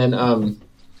all, and then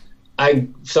I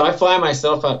fly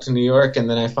myself out to New York, and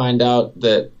then I find out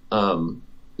that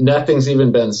nothing's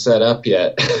even been set up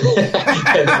yet.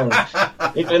 and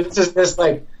it's just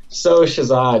like so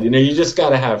Shazad, you know, you just got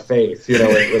to have faith, you know,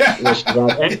 with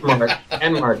Shazad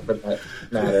and Mark for that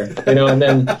matter, you know,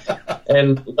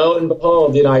 and lo and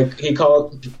behold, you know,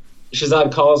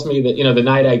 Shazad calls me that, you know, the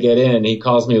night I get in, he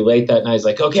calls me late that night. He's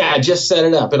like, okay, I just set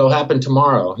it up. It'll happen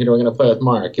tomorrow. You know, we're going to play with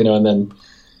Mark, you know, and then,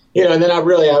 you know, and then I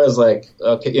was like,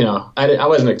 okay, you know, I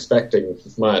wasn't expecting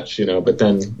much, you know, but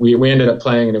then we ended up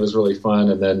playing, and it was really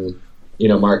fun. And then, you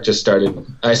know, I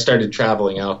started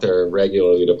traveling out there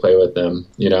regularly to play with them,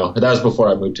 you know. That was before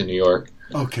I moved to New York.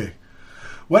 Okay.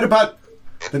 What about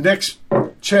the next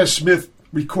Chaz Smith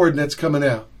recording that's coming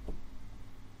out?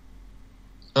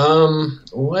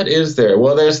 What is there?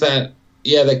 Well, there's that.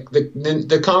 Yeah,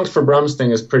 the Congs for Brums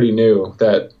thing is pretty new.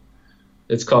 That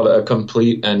it's called A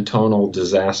Complete and Tonal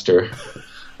Disaster.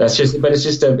 That's just, but it's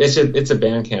a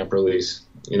Bandcamp release,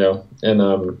 you know.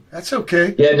 And that's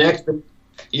okay. Yeah, next.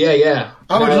 Yeah.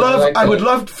 I would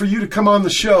love for you to come on the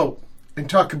show and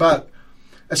talk about,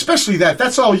 especially that.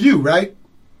 That's all you, right?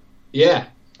 Yeah.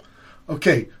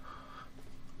 Okay.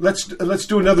 Let's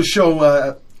do another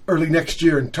show early next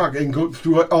year and talk and go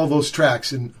through all those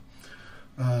tracks, and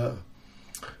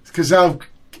because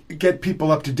get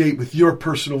people up to date with your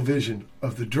personal vision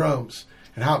of the drums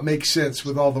and how it makes sense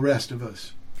with all the rest of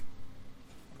us.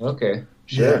 Okay,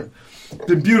 sure. Yeah.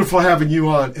 Been beautiful having you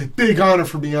on. A big honor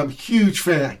for me. I'm a huge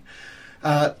fan.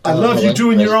 I love you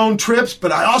doing your own trips,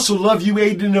 but I also love you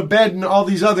aiding and abetting all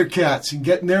these other cats and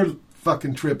getting their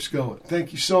fucking trips going.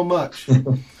 Thank you so much.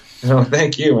 Oh,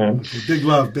 thank you, man. Big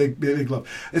love, big love.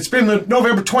 It's been the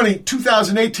November 20,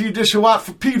 2018 edition Watt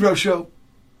for Pedro Show.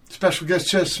 Special guest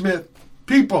Chaz Smith.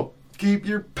 People, keep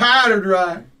your powder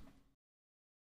dry.